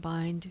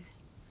combined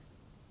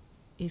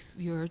if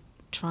you're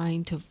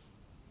trying to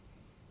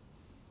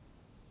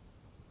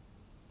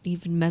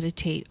even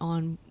meditate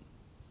on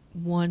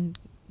one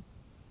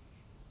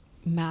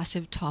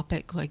massive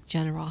topic like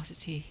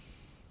generosity?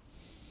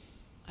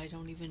 I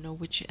don't even know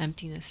which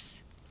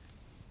emptiness.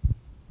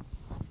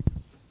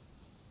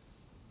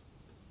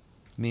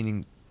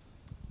 Meaning,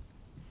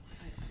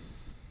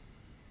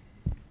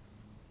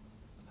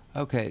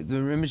 okay, the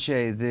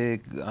Rinpoche,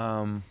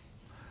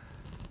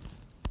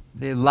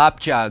 the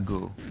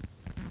Lapjagu,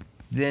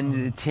 then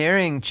the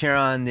tearing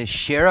charan, the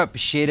Sherap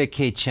Sheda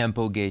Ke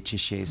Chenpo Ge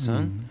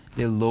Chishesun,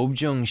 the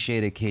Lobjong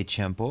Sheda Ke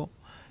Chenpo,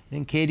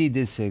 then Kedi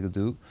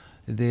Disegdu,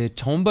 the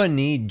Tomba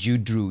Ni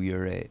Judru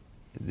Yure,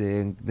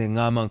 the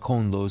Ngama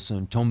Kon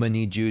Losun, Tomba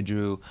Ni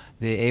Judru,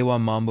 the Ewa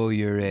Mambo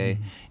Yure,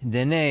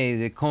 then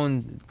the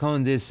Kon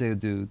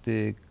Disegdu,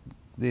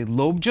 the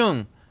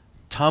Lobjong,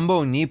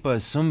 Tambo Nipa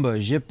Sumba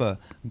Jipa,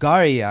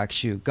 Gari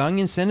Akshu,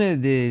 Gangen Sene,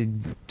 the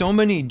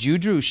Tomba Ni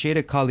Judru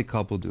Sheda Kali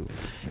Kapuldu,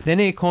 then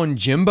a Kon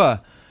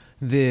Jimba,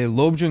 the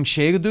Lobjong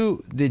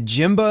Shegadu, the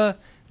Jimba,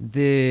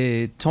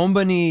 the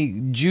Tomba Ni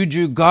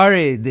Judru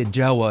Gare, the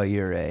Jawa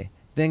Yure.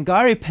 Then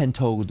Gari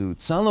Pentogdu,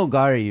 Sanlo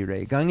Gari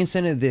Yure, Gangen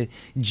Sene, the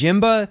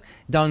Jimba,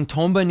 Dang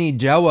Tomba Ni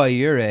Jawa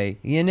Yure,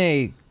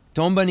 Yene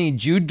Tomba Ni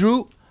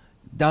Judru,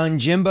 Dang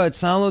Jimba,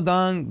 Sanlo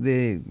Dang,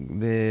 the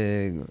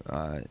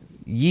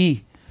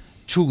Yi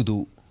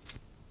Chugdu.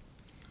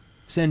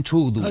 Sen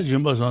Chugdu.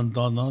 Jimba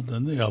Santana,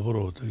 then the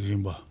Abro, the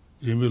Jimba.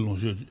 Jimmy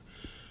Lonshu,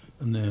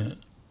 and the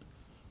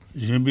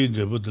Jimmy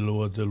Debut, the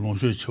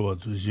Lonshu Chava,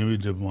 Jimmy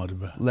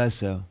Debut. Less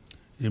so.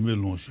 Jimmy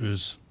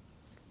Lonshus.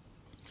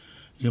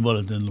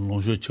 Jimba then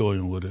Lonshu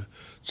Chawing with it,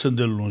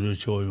 Sendel Lonshu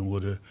Chawing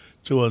with it,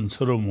 Chawan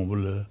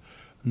Saromobile,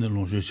 and the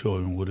Lonshu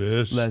Chawing with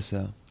it. Less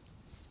so.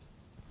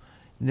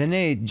 Then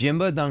a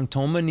Jimba Dang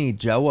Tomba Ni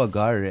Jawa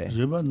Gare.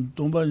 Jiban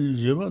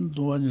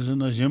Tumban is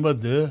in a Jimba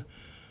there,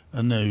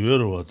 and a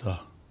Eurovata.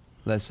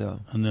 Less so.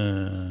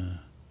 And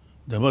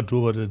Deva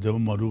Tuba, Deva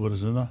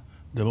Maduva,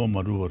 Deva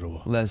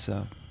Maduva. Less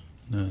so.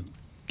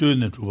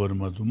 Doing it to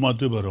Matuba,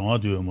 Matu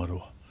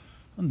Marua,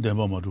 and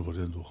Deva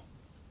Maduva.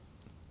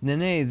 Then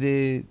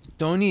the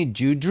Tony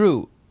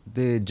Judru,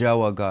 the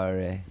Jawa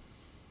Gare.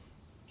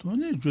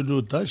 Tony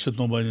Judu Tash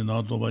Tombani,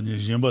 not Tombani,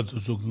 Jimba to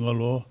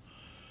Sukalo.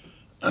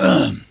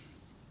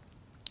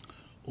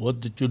 What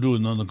did you do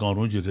in the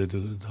Karuji?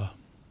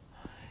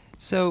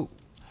 So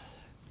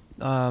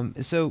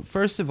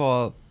first of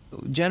all,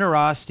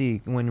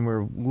 generosity, when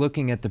we're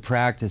looking at the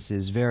practice,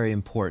 is very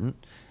important.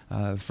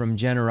 From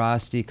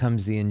generosity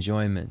comes the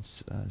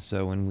enjoyments.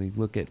 So when we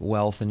look at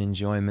wealth and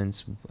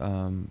enjoyments,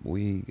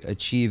 we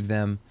achieve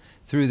them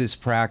through this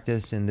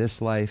practice in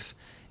this life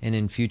and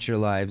in future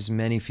lives,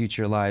 many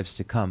future lives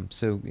to come.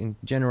 So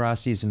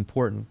generosity is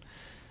important.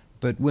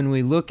 But when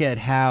we look at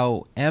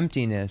how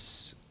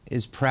emptiness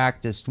is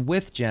practiced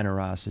with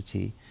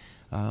generosity,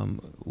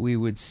 we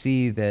would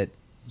see that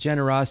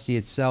generosity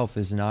itself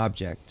is an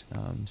object.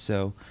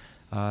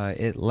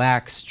 It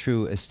lacks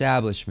true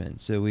establishment.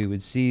 So we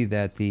would see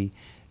that the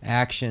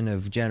action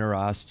of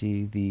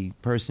generosity, the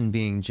person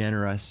being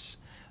generous,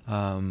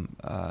 and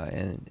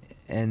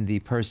the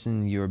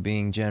person you're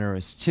being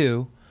generous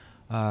to,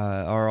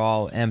 are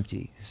all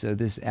empty. So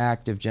this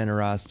act of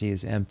generosity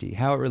is empty.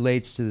 How it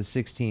relates to the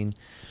 16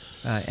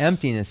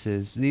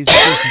 emptinesses, these are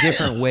just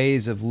different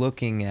ways of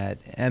looking at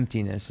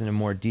emptiness in a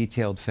more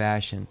detailed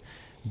fashion.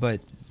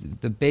 But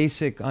the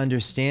basic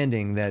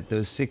understanding that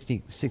those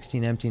 16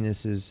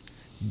 emptinesses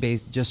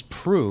just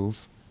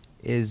prove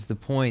is the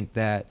point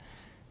that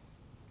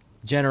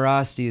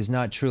generosity is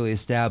not truly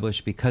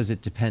established because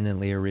it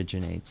dependently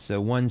originates.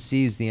 So one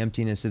sees the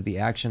emptiness of the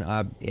action,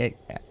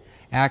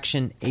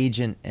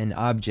 agent, and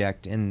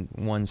object in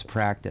one's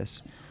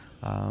practice.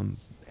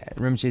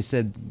 Rinpoche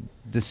said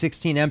the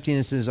 16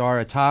 emptinesses are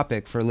a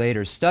topic for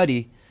later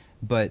study,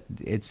 but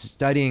it's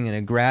studying in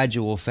a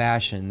gradual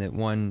fashion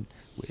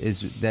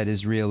that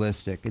is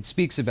realistic. It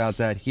speaks about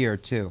that here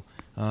too,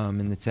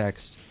 in the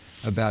text,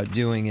 about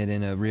doing it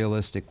in a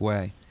realistic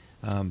way.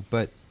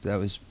 But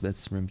that's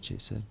Rinpoche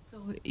said.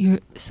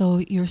 So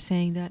you're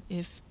saying that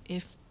if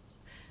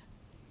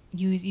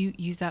you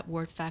use that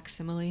word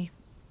facsimile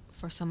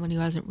for someone who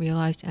hasn't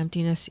realized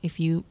emptiness, if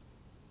you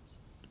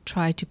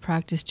try to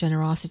practice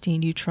generosity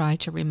and you try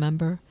to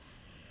remember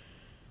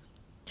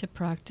to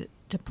practice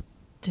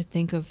to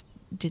think of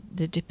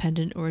the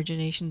dependent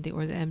origination,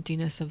 or the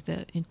emptiness of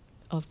the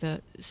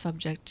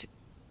subject,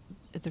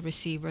 the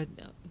receiver,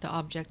 the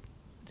object,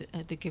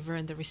 the giver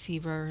and the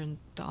receiver and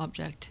the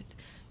object.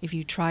 If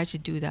you try to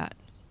do that,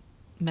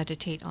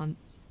 meditate on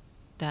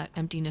that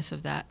emptiness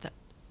of that the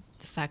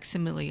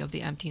facsimile of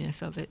the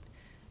emptiness of it,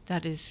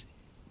 that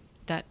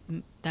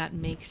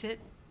makes it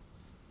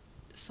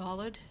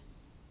solid,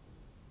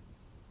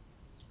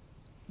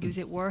 gives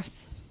it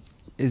worth.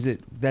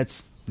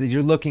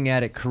 You're looking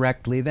at it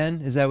correctly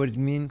then? Is that what you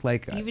mean?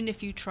 Like even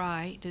if you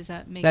try, does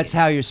that make that's it?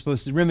 how you're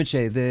supposed to.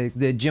 Rinpoche,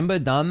 the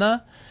Jimba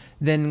Dana,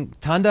 then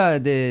Tanda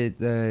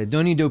the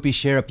Doni Dopi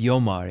Sherap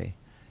Yomari.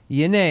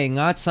 Yene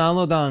nga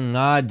Sanlo Dan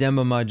nga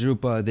Demba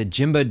Madrupa, the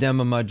Jimba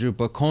Demba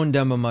Madrupa, Kon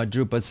Demba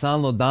Madrupa,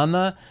 Sanlo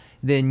Dana,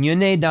 the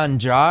Nyune Dan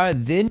Jar,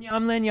 then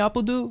Yamlen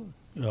Yapudu?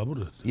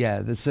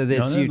 Yeah, so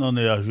that's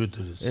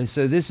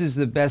so this is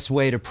the best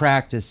way to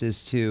practice,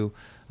 is to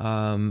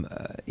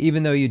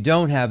even though you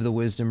don't have the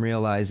wisdom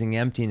realizing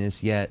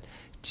emptiness yet,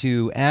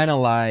 to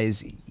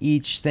analyze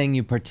each thing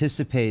you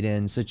participate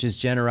in, such as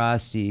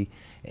generosity,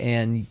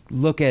 and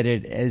look at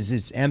it as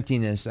its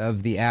emptiness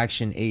of the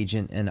action,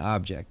 agent, and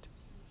object.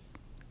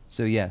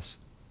 So yes.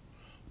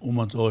 So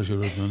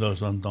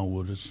the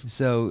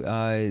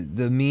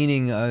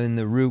meaning in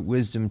the root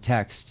wisdom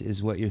text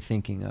is what you're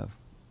thinking of.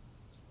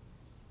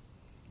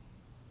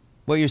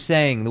 What you're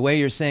saying, the way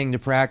you're saying to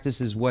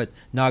practice is what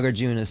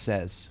Nagarjuna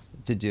says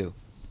to do.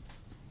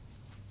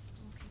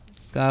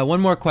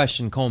 One more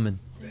question, Coleman.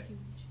 Right.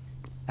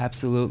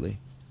 Absolutely.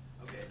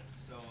 Okay,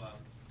 so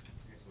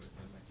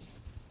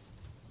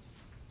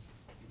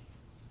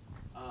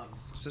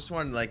just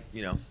want to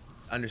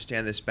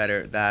understand this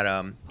better.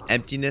 That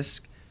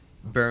emptiness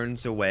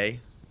burns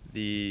away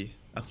the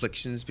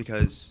afflictions,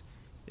 because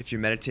if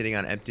you're meditating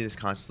on emptiness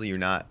constantly, you're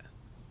not,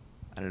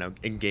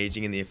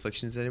 engaging in the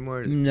afflictions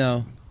anymore.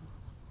 No.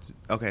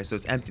 Okay, so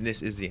it's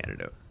emptiness is the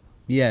antidote.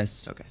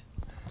 Yes. Okay.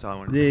 That's all I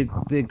want to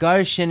know. The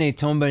garshene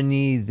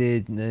tombani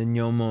the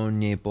nyomo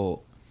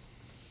nepo.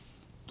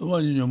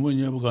 Tomani nyomo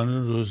nepo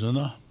kanan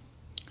rosana.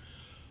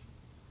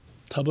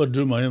 Taba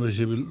drama yamba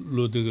shebi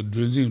lo teke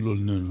drinzing lo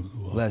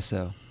nenu. Less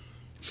so.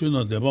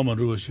 Shuna deba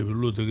maruwa shebi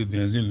lo teke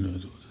Tenzin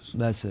nenu.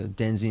 Less so.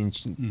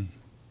 Tenzin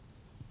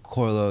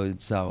korlo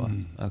sawa.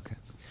 Okay.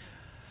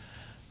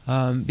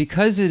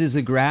 Because it is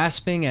a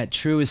grasping at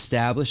true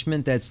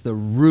establishment, that's the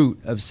root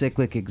of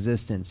cyclic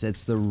existence.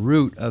 It's the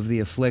root of the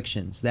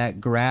afflictions.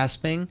 That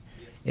grasping,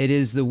 it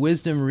is the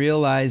wisdom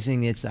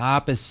realizing its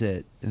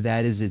opposite,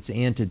 that is its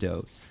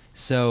antidote.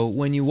 So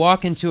when you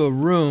walk into a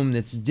room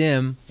that's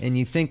dim and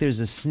you think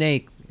there's a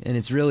snake and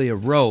it's really a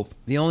rope,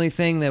 the only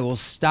thing that will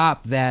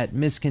stop that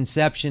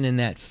misconception and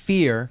that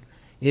fear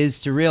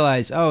is to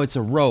realize, oh, it's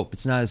a rope,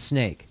 it's not a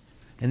snake.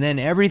 And then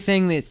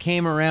everything that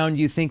came around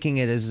you thinking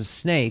it as a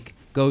snake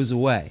goes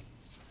away.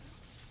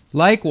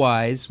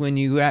 Likewise, when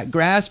you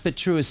grasp at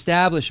true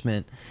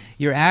establishment,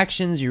 your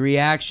actions, your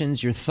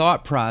reactions, your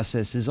thought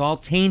process is all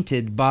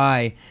tainted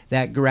by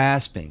that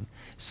grasping.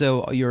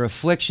 So your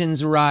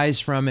afflictions arise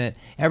from it,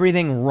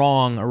 everything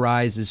wrong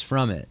arises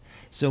from it.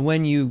 So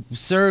when you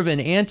serve an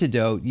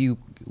antidote,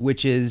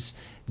 which is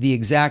the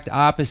exact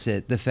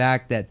opposite, the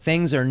fact that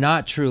things are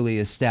not truly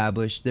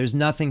established, there's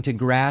nothing to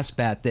grasp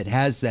at that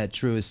has that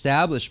true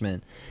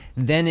establishment,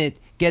 then it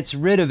gets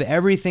rid of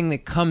everything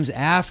that comes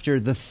after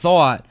the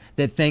thought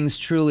that things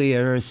truly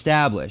are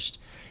established.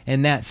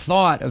 And that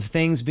thought of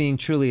things being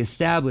truly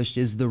established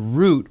is the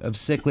root of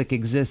cyclic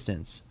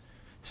existence.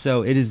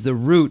 So it is the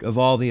root of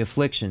all the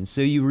afflictions. So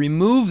you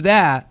remove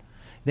that,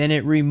 then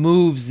it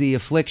removes the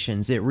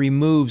afflictions. It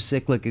removes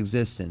cyclic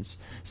existence.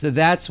 So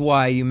that's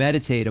why you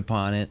meditate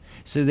upon it,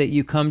 so that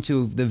you come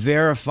to the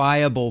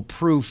verifiable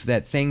proof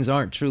that things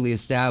aren't truly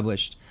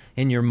established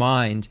in your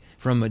mind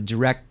from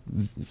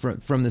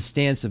the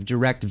stance of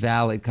direct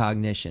valid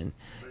cognition.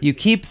 You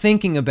keep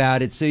thinking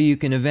about it so you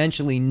can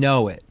eventually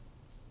know it.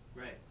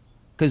 Right.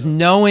 Because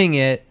knowing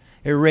it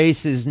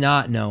erases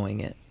not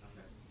knowing it.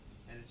 Okay.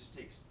 And it just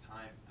takes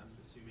time, I'm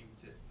assuming,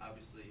 to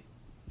obviously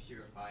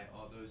purify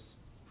all those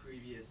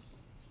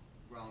previous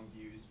wrong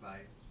views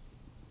by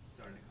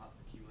starting to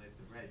accumulate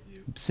the right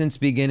view. Since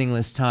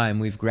beginningless time,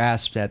 we've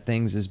grasped at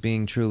things as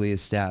being truly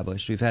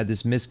established. We've had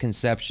this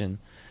misconception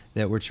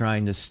that we're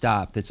trying to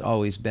stop that's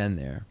always been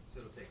there. So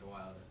it'll take a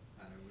while to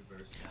kind of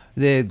reverse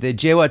The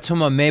Jewa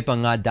Tuma Mepa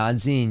nga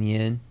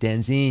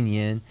Tenzin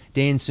yin,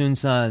 Den Sun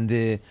San,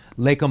 the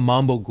Leka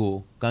Mambo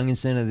Gul, Gangen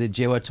Sena, the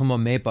Jewa Tuma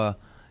Mepa,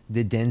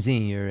 the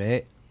Tenzin yin,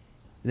 right?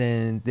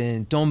 Then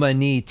Tomba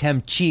Ni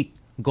Tem Chik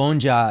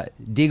Gonja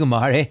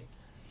Digamare.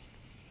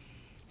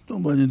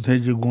 Tomba Ni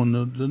Teji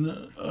Gona,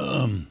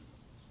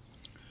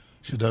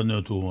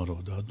 Shidano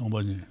Tumaro,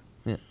 Tomba Ni.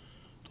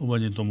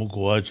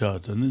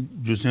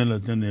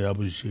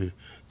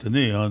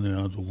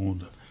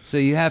 So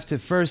you have to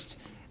first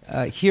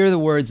hear the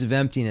words of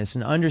emptiness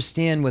and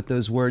understand what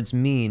those words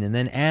mean, and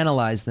then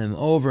analyze them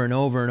over and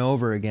over and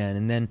over again,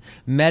 and then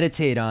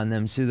meditate on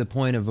them to the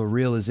point of a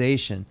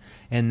realization.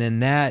 And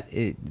then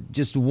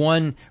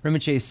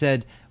Rinpoche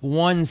said,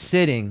 one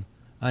sitting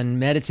on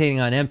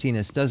meditating on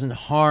emptiness doesn't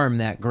harm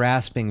that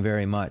grasping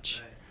very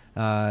much.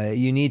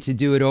 You need to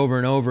do it over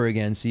and over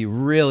again so you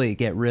really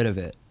get rid of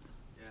it.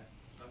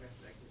 Yeah. Okay,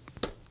 thank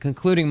you.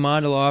 Concluding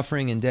mandala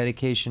offering and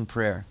dedication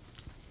prayer.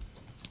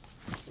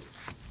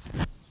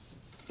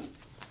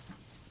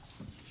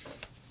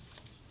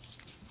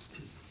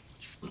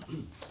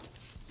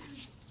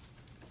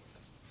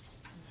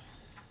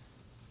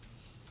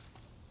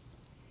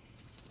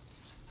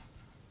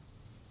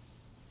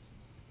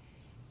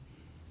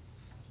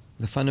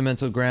 The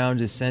fundamental ground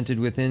is scented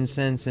with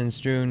incense and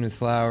strewn with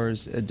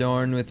flowers,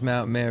 adorned with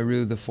Mount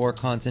Meru, the 4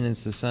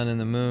 continents, the sun and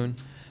the moon.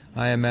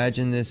 I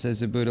imagine this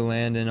as a Buddha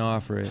land and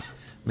offer it.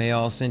 May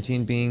all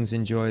sentient beings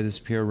enjoy this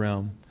pure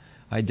realm.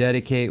 I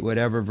dedicate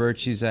whatever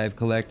virtues I have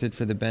collected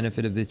for the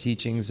benefit of the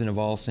teachings and of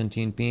all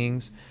sentient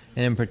beings,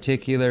 and in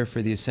particular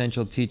for the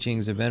essential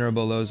teachings of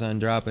Venerable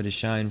Lobsang Drakpa to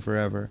shine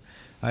forever.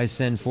 I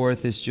send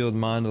forth this jeweled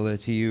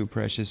mandala to you,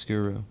 precious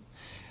Guru.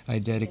 I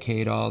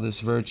dedicate all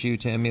this virtue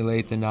to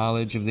emulate the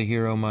knowledge of the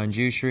hero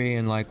Manjushri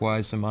and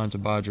likewise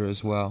Samantabhadra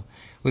as well.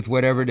 With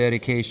whatever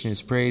dedication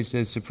is praised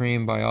as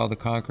supreme by all the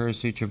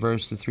conquerors who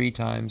traverse the 3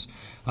 times,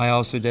 I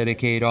also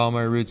dedicate all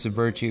my roots of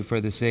virtue for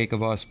the sake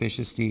of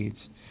auspicious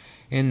deeds.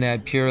 In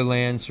that pure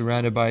land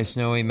surrounded by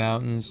snowy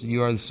mountains,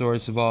 you are the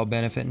source of all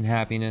benefit and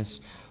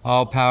happiness.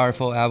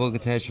 All-powerful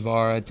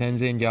Avalokiteshvara,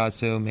 Tenzin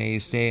Gyatso, may you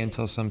stay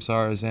until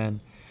samsara's end.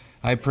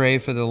 I pray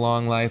for the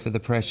long life of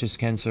the precious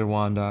Khensur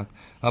Wandak,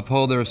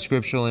 upholder of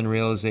scriptural and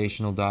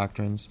realizational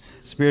doctrines,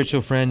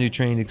 spiritual friend who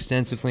trained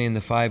extensively in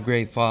the 5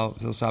 great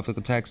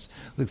philosophical texts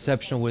with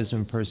exceptional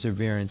wisdom and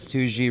perseverance.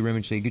 Tuji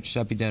Rinpoche,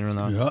 Guchapi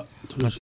Denrana. Ja,